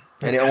 hasn't it?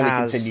 And it only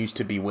continues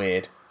to be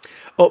weird.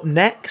 Up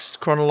next,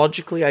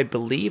 chronologically, I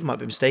believe, might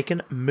be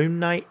mistaken, Moon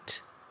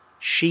Knight,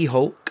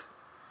 She-Hulk,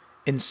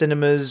 in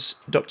cinemas,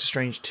 Doctor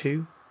Strange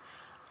 2.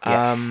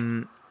 Yeah.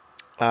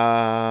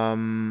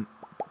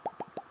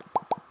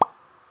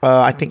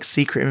 I think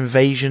Secret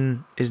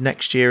Invasion is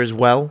next year as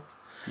well.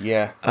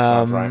 Yeah,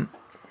 that sounds right.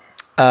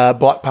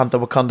 Black Panther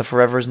Wakanda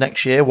Forever is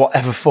next year,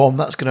 whatever form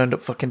that's going to end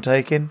up fucking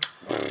taking.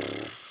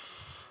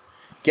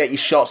 Get your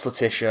shots,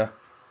 Letitia.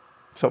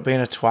 Stop being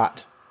a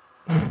twat.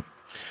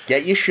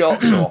 Get your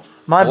shots off.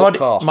 My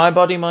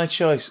body, my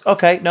choice.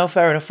 Okay, no,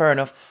 fair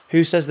enough.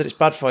 Who says that it's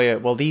bad for you?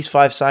 Well, these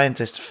 5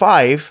 scientists.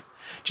 5?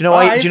 Do you know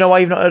why? Do you know why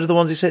you've not heard of the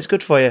ones who say it's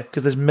good for you?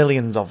 Because there's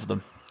millions of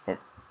them.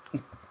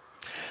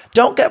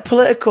 Don't get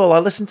political. I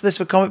listen to this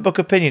for comic book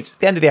opinions. It's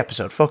the end of the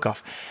episode. Fuck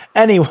off.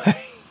 Anyway.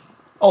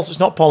 Also, it's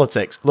not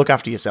politics. Look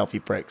after yourself,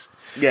 you pricks.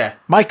 Yeah.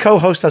 My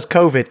co-host has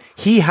COVID.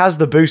 He has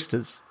the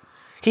boosters.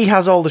 He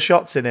has all the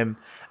shots in him.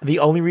 And the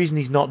only reason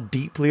he's not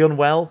deeply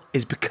unwell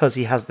is because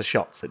he has the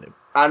shots in him.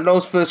 And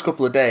those first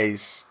couple of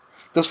days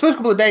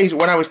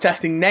when I was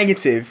testing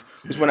negative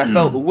was when I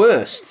felt the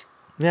worst.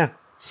 Yeah.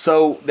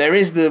 So there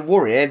is the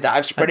worry that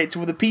I've spread it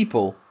to other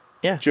people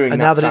during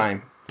that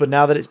time. But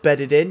now that it's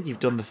bedded in, you've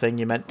done the thing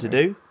you're meant to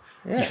do.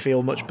 Yeah. You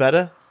feel much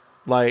better.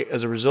 Like,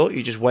 as a result,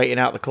 you're just waiting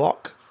out the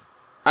clock.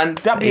 And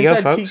that being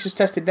said, Keisha's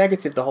tested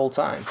negative the whole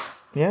time.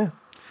 Yeah.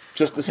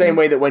 Just the same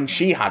way that when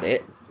she had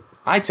it,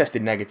 I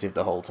tested negative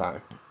the whole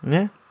time.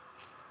 Yeah.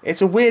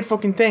 It's a weird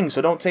fucking thing,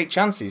 so don't take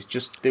chances.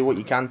 Just do what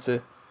you can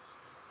to...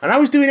 And I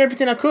was doing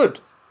everything I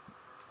could.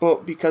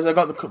 But because I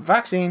got the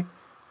vaccine,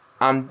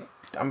 I'm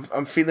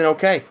feeling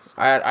okay.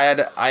 I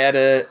had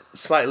a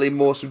slightly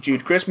more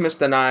subdued Christmas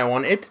than I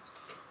wanted.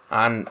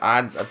 And I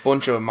had a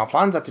bunch of my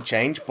plans had to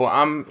change, but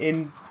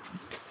I'm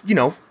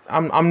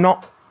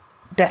not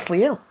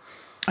deathly ill.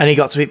 And he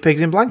got to eat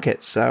pigs in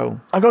blankets,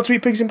 so... I got to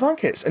eat pigs in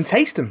blankets and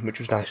taste them, which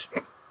was nice.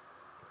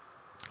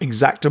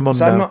 Exactamundo.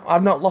 So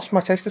I've not lost my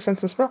taste of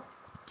sense and smell.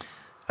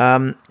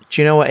 Do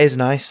you know what is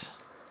nice?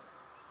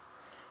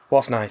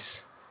 What's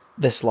nice?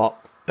 This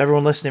lot.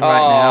 Everyone listening right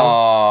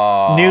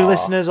now. New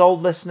listeners,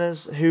 old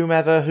listeners,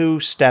 whomever,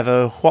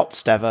 who-stever,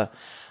 what-stever.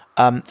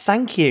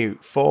 Thank you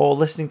for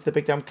listening to the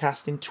Big Damn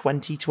Cast in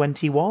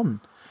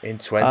 2021. In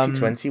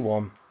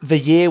 2021. The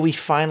year we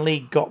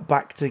finally got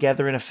back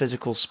together in a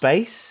physical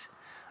space.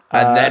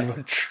 And then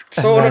we're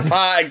torn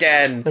apart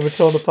again. Then we're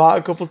torn apart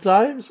a couple of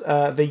times.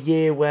 The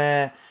year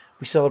where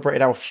we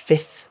celebrated our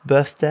 5th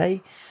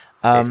birthday.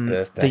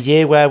 The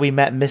year where we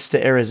met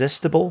Mr.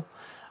 Irresistible.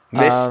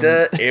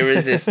 Mr.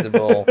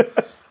 Irresistible.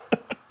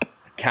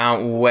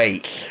 Can't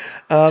wait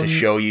to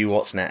show you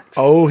what's next.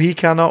 Oh, he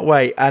cannot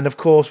wait. And of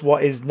course,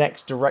 what is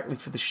next directly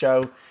for the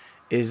show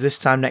is this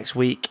time next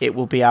week. It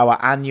will be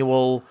our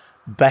annual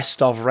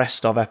Best of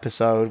Rest of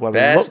episode where we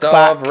look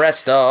back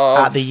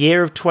at the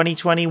year of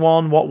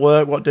 2021. What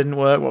worked, what didn't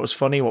work, what was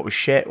funny, what was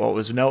shit, what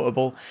was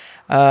notable.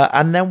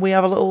 And then we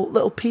have a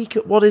little peek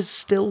at what is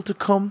still to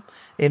come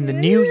in the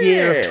new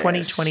year of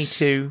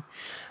 2022.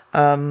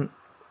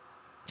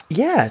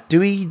 Do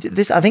we?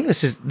 I think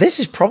this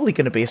is probably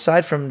going to be,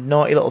 aside from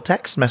naughty little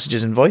text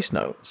messages and voice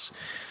notes,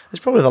 this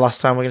is probably the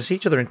last time we're going to see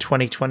each other in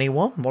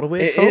 2021. What a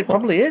weird thought. It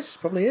probably is.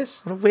 What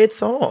a weird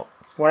thought.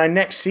 When I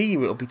next see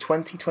you, it'll be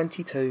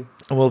 2022.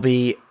 And we'll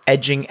be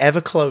edging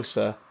ever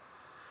closer.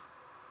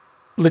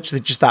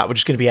 Literally just that. We're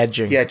just going to be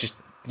edging.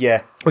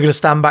 Yeah. We're going to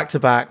stand back to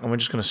back and we're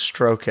just going to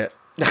stroke it.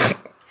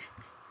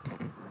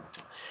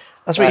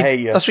 That's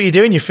what you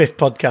do in your 5th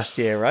podcast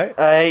year, right?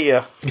 I hate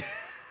you.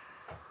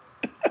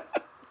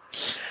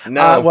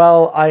 No.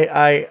 Well,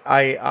 I'm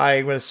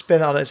going to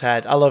spin that on its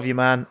head. I love you,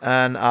 man.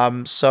 And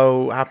I'm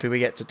so happy we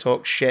get to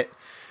talk shit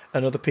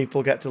and other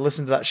people get to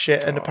listen to that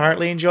shit and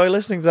apparently enjoy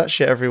listening to that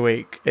shit every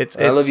week.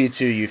 I love you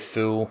too, you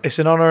fool. It's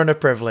an honour and a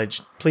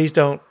privilege. Please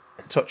don't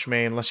touch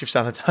me unless you've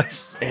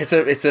sanitized. It's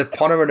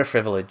a honour and a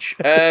privilege.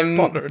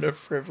 Honour and a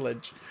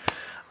privilege.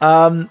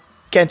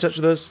 Get in touch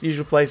with us,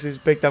 usual places,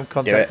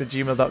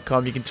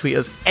 bigdamcontact@gmail.com. You can tweet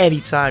us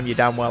anytime you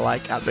damn well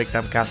like, at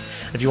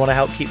BigDamnCast. And if you want to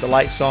help keep the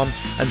lights on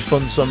and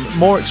fund some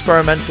more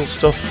experimental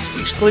stuff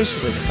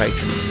exclusively for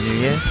patrons in the new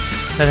year,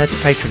 then head to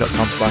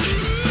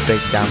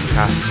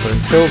patreon.com/BigDamnCast. But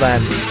until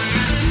then,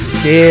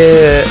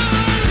 dear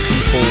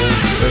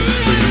peoples of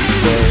the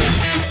world,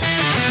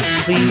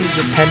 please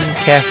attend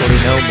carefully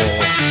no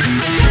more.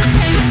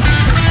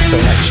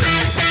 Until next year.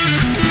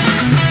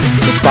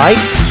 Goodbye.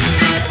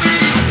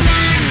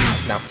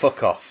 Now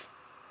fuck off.